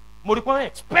mo rí pé ọ̀run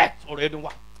expect ọ̀rọ̀ ẹnu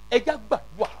wa ẹ já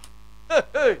gbàdúrà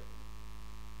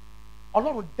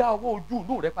Ọlọ́run dá ọwọ́ ojú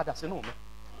inú rẹ padà sínú mi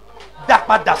dá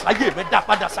padà sáyé mi dá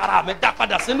padà sára mi dá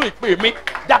padà sínú ìpè mi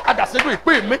dá padà sínú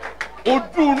ìpè mi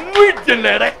ojú inú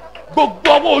ìjìnlẹ̀ rẹ gbogbo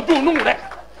ọwọ́ ojú inú rẹ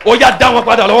ó yá dá wọn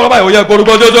padà lọ́wọ́ báyìí ó yá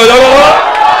gbórúkọ jọjọ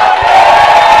lọ́wọ́.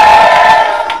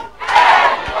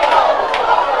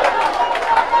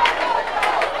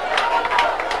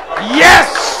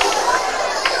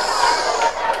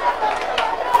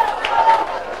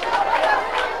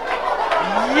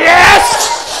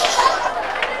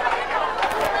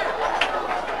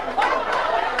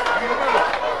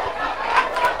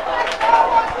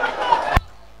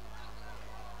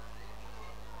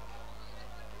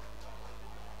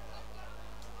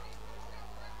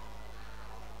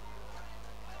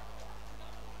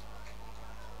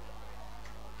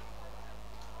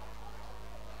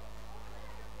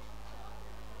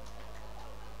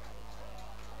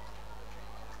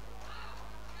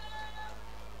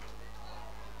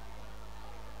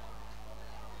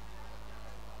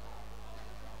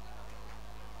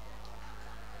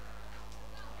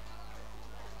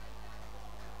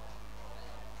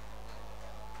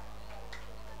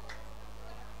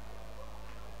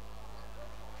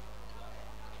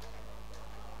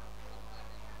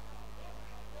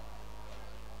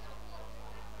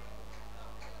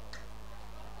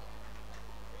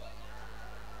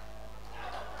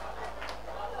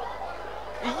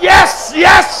 Yes,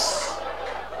 yes.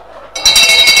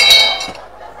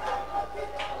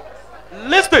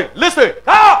 Listen.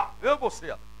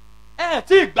 Ẹ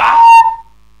ti gbà.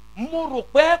 Mo rò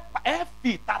pé ẹ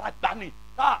fi ìtara gbà ni.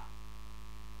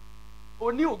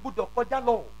 Oní ò gbọ́dọ̀ kọjá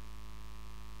lọ.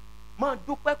 Máa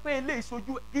dúpẹ́ pé ilé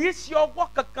ìṣojú kì í ṣe ọwọ́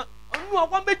kankan. Inú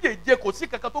ọwọ́ méjèèje kò sí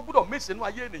kankan tó gbọ́dọ̀ mèsì nínú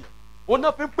ayé ènìyàn. Òun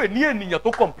náà fi ń pè ní ènìyàn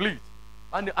tó complete.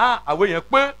 Àwọn èèyàn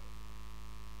pé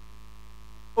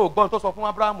ó gbọ́n tó sọ fún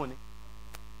Abrahamu ni.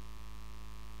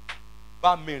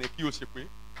 Bá mi rìn kí o ṣe pé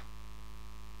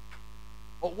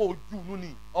ọwọ́ ojú inú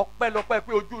ni ọpẹ́lọpẹ́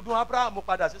pé ojú inú Abrahamu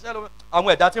padà ṣiṣẹ́ lọ́wọ́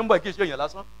àwọn ẹ̀dá tí ń bọ̀ kì í ṣe èèyàn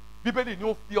lásán. Bíbélì ni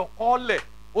ó fi ọkọ́ lẹ̀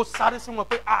ó sáré sí wọn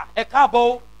pé ẹ káàbọ̀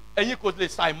o ẹ̀yin kò lè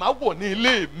ṣàìmáwò ní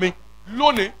ilé mi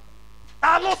lónìí.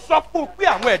 Ta ló sọ fún un pé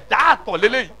àwọn ẹ̀dá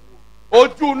àtọ̀lélẹ́yìí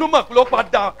ojú inú mọ̀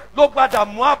ló padà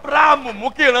mú Abrahamu mú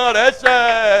kí ìran rẹ̀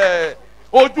ṣẹ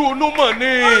ojú inú mọ̀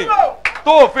ni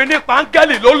tó òfin nípa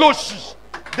áńgẹ́lì ló lòṣì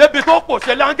débi tó kò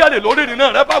ṣẹlẹ̀ áńgẹ́lì lórí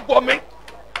ìrìnà rẹ̀ bá gbọ́ mi.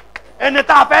 Ẹni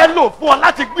tá a fẹ́ lò fún ọ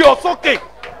láti gbé ọ sókè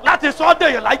láti sọ́dọ̀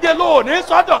èèyàn láyé lóòní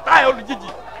sọ́dọ̀ táyà olùjijì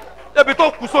débi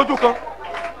tó kù sójú kan.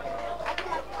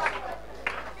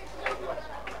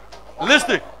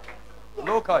 Listen.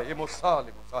 Lókà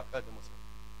ìmọ̀sáàlì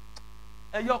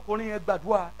ẹ̀yọ́ ọkùnrin yẹn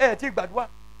gbàdúrà ẹ̀ tí gbàdúrà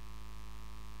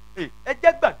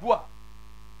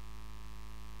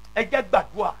ẹ jẹ́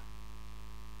gbàdúrà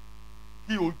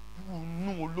kí ojú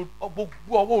inú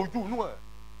gbogbo ọwọ́ ojú inú ẹ̀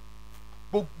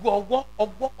gbogbo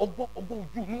ọwọ́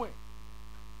ojú inú ẹ̀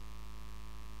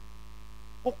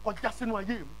ó kọjá sínú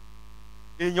ayé mi.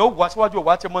 Èèyàn wà síwájú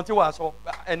wa ti mọ tí wàá sọ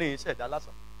ẹni ìṣẹ̀dá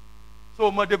lásán.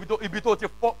 So mọ ibi tó ti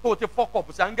fọ́kọ̀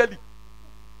bùsí áńgẹ́lì.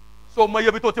 So mọ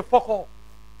ibi tó ti fọ́kọ̀.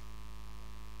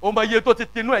 O mọ iye tó ti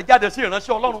tinú ẹ̀ jáde sí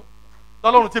ìránṣẹ́ Ọlọ́run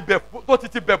tọ́lọ́run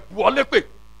ti bẹ̀ bù ọ́ lépè.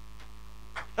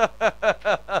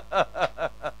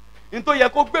 Nítorí yẹ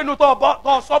kó gbénu tó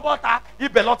sọ́bọ́ta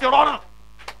ibẹ̀ lọ ti rọ́ràn.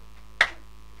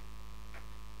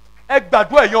 Ẹ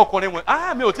gbàdúrà ẹ̀yin ọkùnrin wọn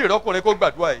mi ò tí ì rí ọkùnrin kó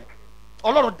gbàdúrà yìí.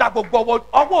 Ọlọ́run dá gbogbo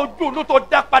ọwọ́ ojú inú tó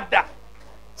dá padà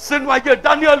sínú ayé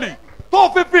Dáníẹ́lì tó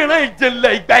fi ìran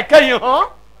ìjìnlẹ̀ ìgbà ìkẹyìn hàn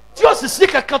tí ó sì sí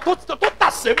kankan tó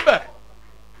tà sí mbẹ̀.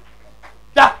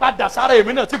 Dá padà sára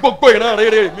èmi náà tí gbogbo ìran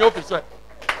rere mi ò fi ṣẹ.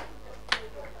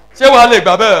 Ṣé wàá lè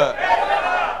gbà bẹ́ẹ̀?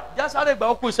 Já sáré gbà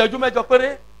ó kù ìṣẹ́jú mẹ́jọ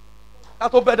péré ká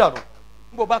tó bẹ́ dànù.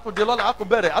 Níbo bá tó di lọ́la á tó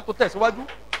bẹ̀rẹ̀ á tó tẹ̀síwájú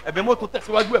ẹ̀mí mo tó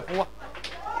tẹ̀síwájú ẹ̀ fún wa.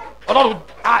 Ọlọ́run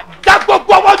dá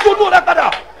gbogbo ọwọ́ ojú inú rẹ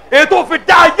padà èyí tó fi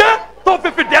dá ayé tó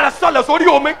fi dẹrẹ sọlẹ̀ sórí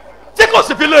omi tí kò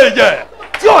sì fi lè yẹ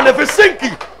tí ò lè fi sínkì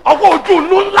ọwọ́ ojú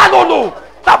inú ńlá lòlò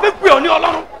tàbí pè ọ́ ní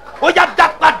Ọlọ́run ó yá dá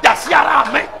padà sí ara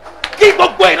mi kí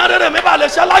gbogbo ìran rere mi bá lè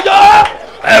ṣe láyé.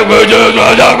 Ẹgbẹ́ Jésù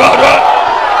ọjọ́ gbọ́dọ̀.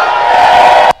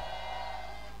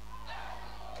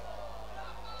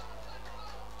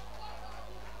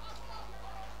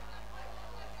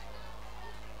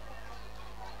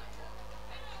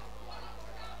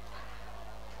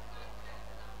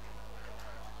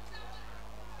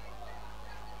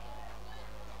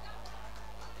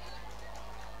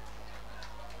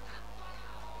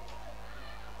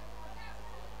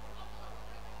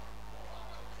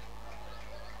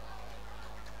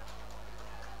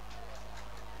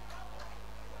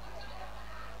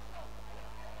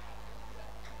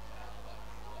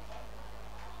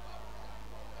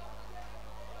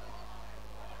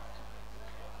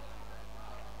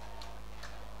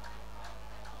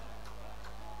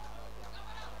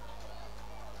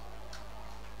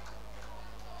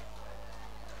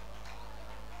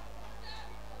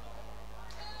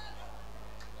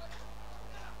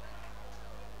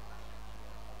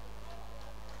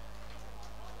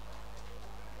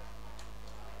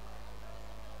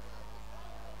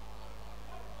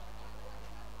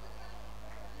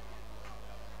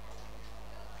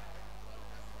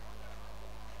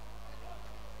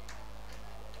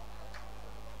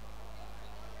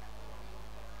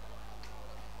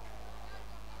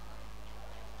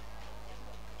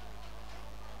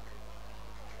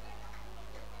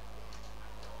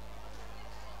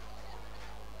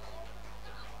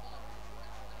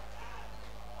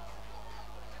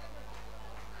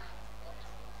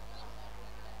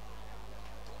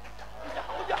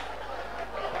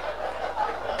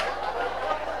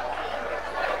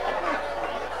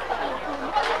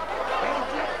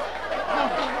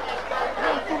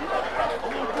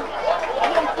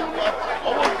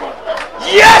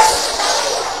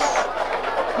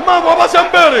 máa wọ bá ṣe ń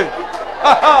bèrè.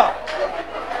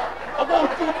 ọwọ́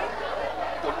ojú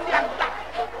tó ní àgbà.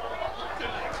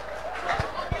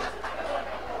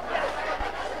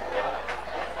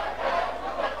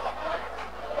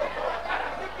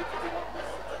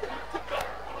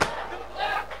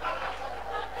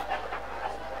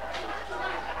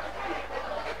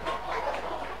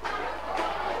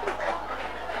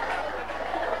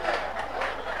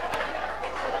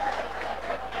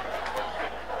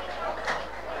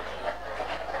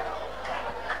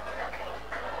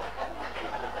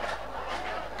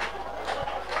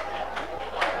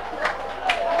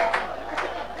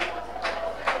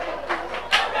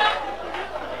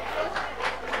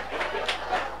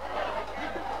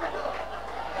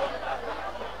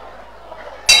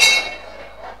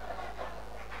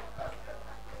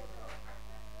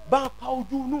 bá ń pa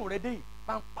ojú inú rẹ dé,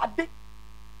 bá ń padé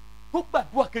tó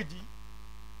gbàdúrà kejì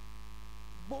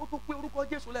gbọ́ tó pé orúkọ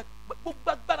Jésù lẹ gbogbo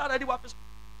agbára rẹ ni wàá fi sùn.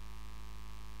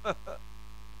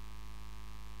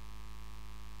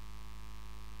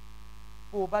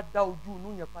 bó o bá dá ojú inú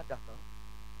yẹn padà tán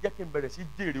jẹ́ kí n bẹ̀rẹ̀ sí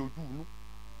jèrè ojú inú.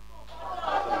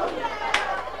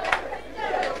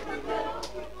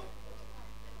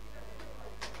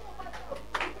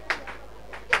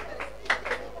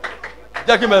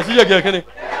 jẹ́ kí n bẹ̀rẹ̀ sí yẹ̀gẹ̀ kí ni.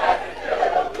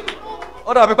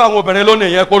 ó dàbí pé àwọn obìnrin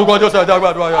lónìí yẹn korúkọ Jésù ẹ̀jẹ̀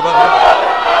àgbàdo ayọ̀ bá.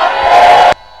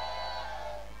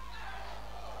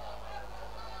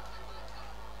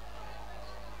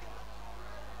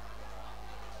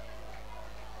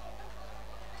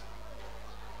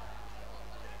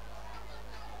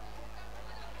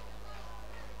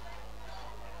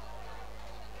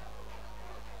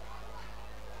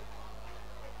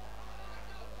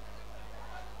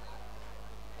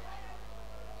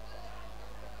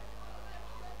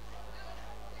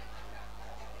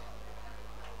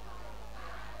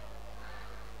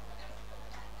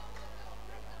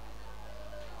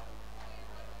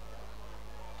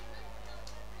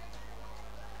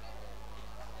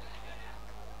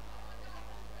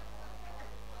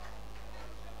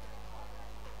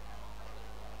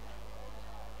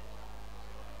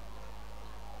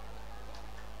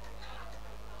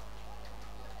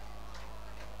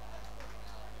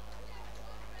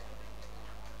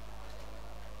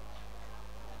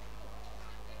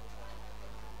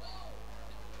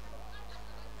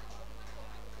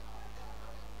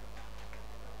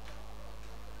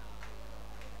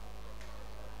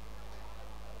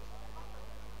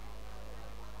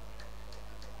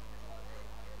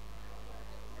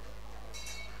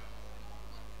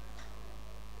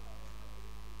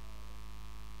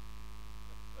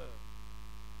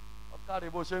 káre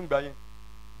bó ṣe ń gbà yẹn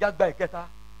jágbá ìkẹta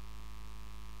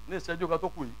ní ìṣẹ́jú kan tó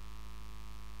kù yìí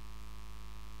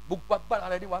gbogbo agbára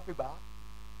rẹ ni wàá fi gbà á.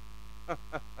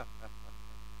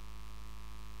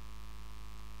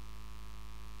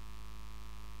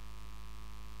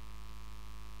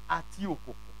 àti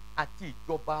òkùnkùn àti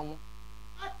ìjọba wọn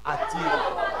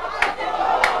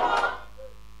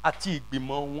àti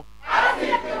ìgbìmọ̀ wọn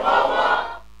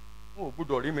wọn ò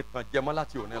gbọ́dọ̀ rí mi tàn jẹ mọ́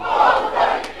láti òní lọ.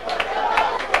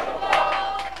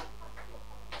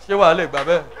 ṣé wàá lè gbà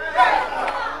bẹ́ẹ̀?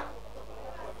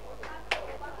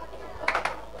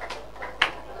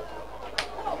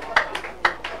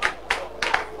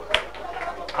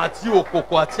 àti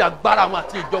òkòkò àti agbára wọn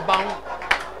àti ìjọba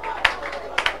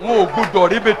wọn ò gbọ́dọ̀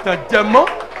rí mi tàn jẹ mọ́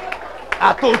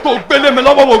àtòótó gbélé mi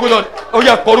lọ́wọ́ wọn ò gbọ́dọ̀. ó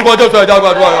yẹ kórúkọ Jésù ẹ̀dá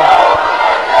gbàdúrà yọ.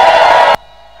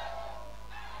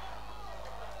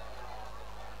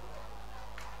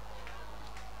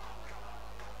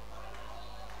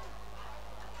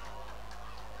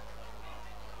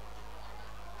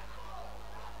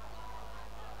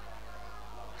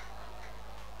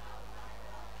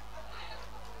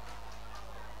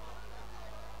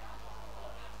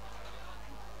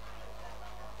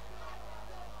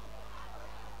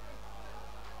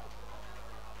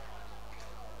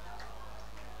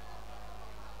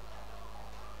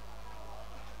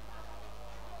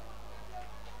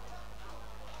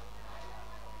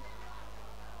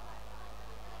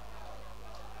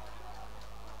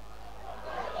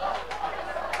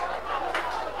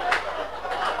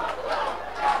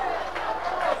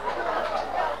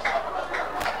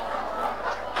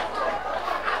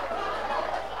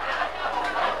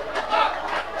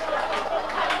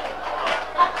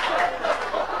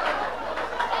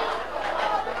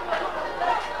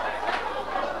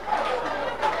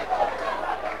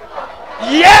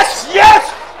 Yes,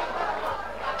 yes.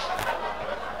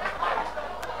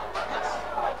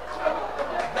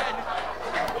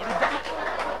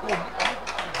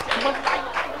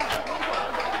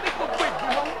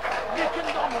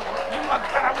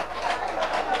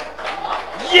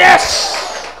 Yes.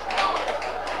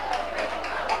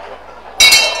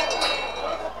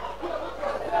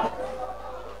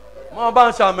 Mo bá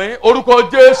ń ṣàmì orúkọ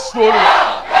Jésù Olúwa.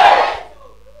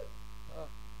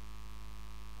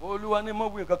 Olúwa ní mo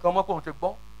wí nǹkan kan mọ́ kó o ti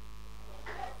gbọ́.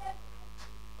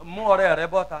 Mú ọ̀rẹ́ rẹ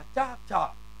bọ́ta cháchá.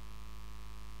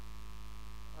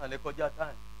 Àlẹ́ kọjá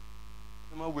táyì.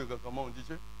 Ní mo wí nǹkan kan mọ́ òun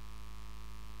jíṣẹ́.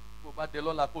 Bó bá dé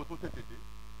lọ́la kó o tó tètè dé.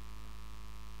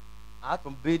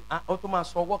 Ó tún máa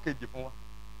sọ ọwọ́ kejì fún wa.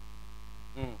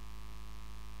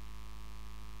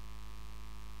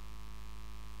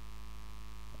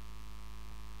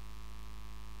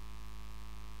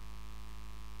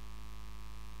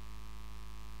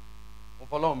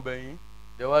 Fọlọ́run bẹ̀ yín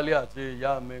Déwálé àti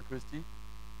ìyá mi Kristi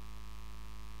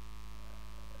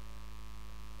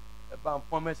ẹ bá ń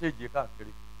pọ́n mẹ́sẹ̀gì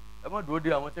káàkiri ẹ má dúró de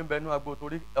àwọn tí ń bẹ nínú agbo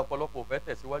torí ọ̀pọ̀lọpọ̀ ò fẹ́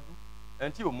tẹ̀síwájú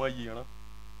ẹni tí ò mọ iyì ìran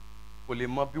kò lè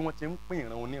mọ bí wọ́n ti ń pín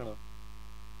ìran oníran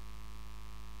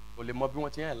kò lè mọ bí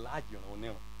wọ́n ti ń láàjì ìran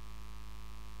oníran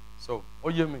so ó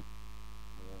yé mi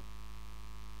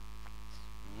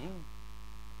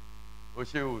o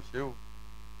ṣe o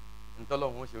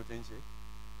ntọ́lọ́hún ó ṣe ó ti ń ṣe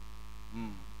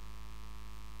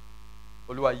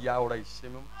olúwa ya ọ̀rọ̀ ìṣe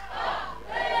mímọ́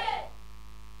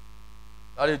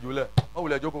sáré jùlẹ̀ wọ́n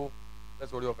wulẹ̀ jókòó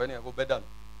lẹ́sọ̀ orí ọ̀fẹ́ nìyẹn kó bẹ́ dànù.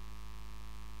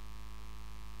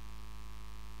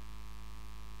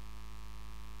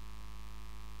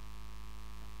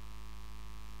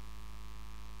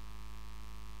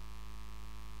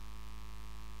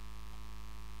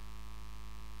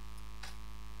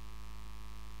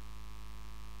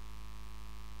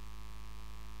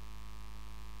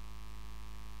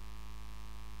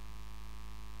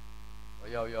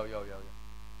 Ọ̀yá.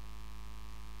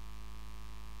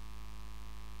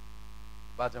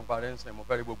 Bá ti ń parí ń sìn mo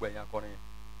fẹ́ rí gbogbo ẹ̀yin akọrin yẹn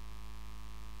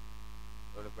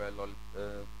lórí pé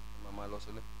ẹ máa lọ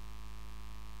sílé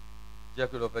jẹ́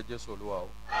kí ló fẹ́ Jésù Olúwa o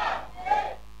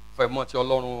fẹ́ mọ́ ti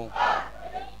Ọlọ́run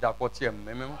dàpọ̀ tí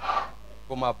ẹ̀mí mímọ́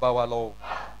kó máa bá wa lọ o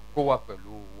kó wà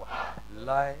pẹ̀lú wa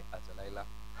láé àti láéláé.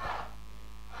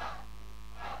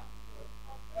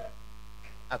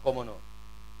 Akọ́mọ̀nà.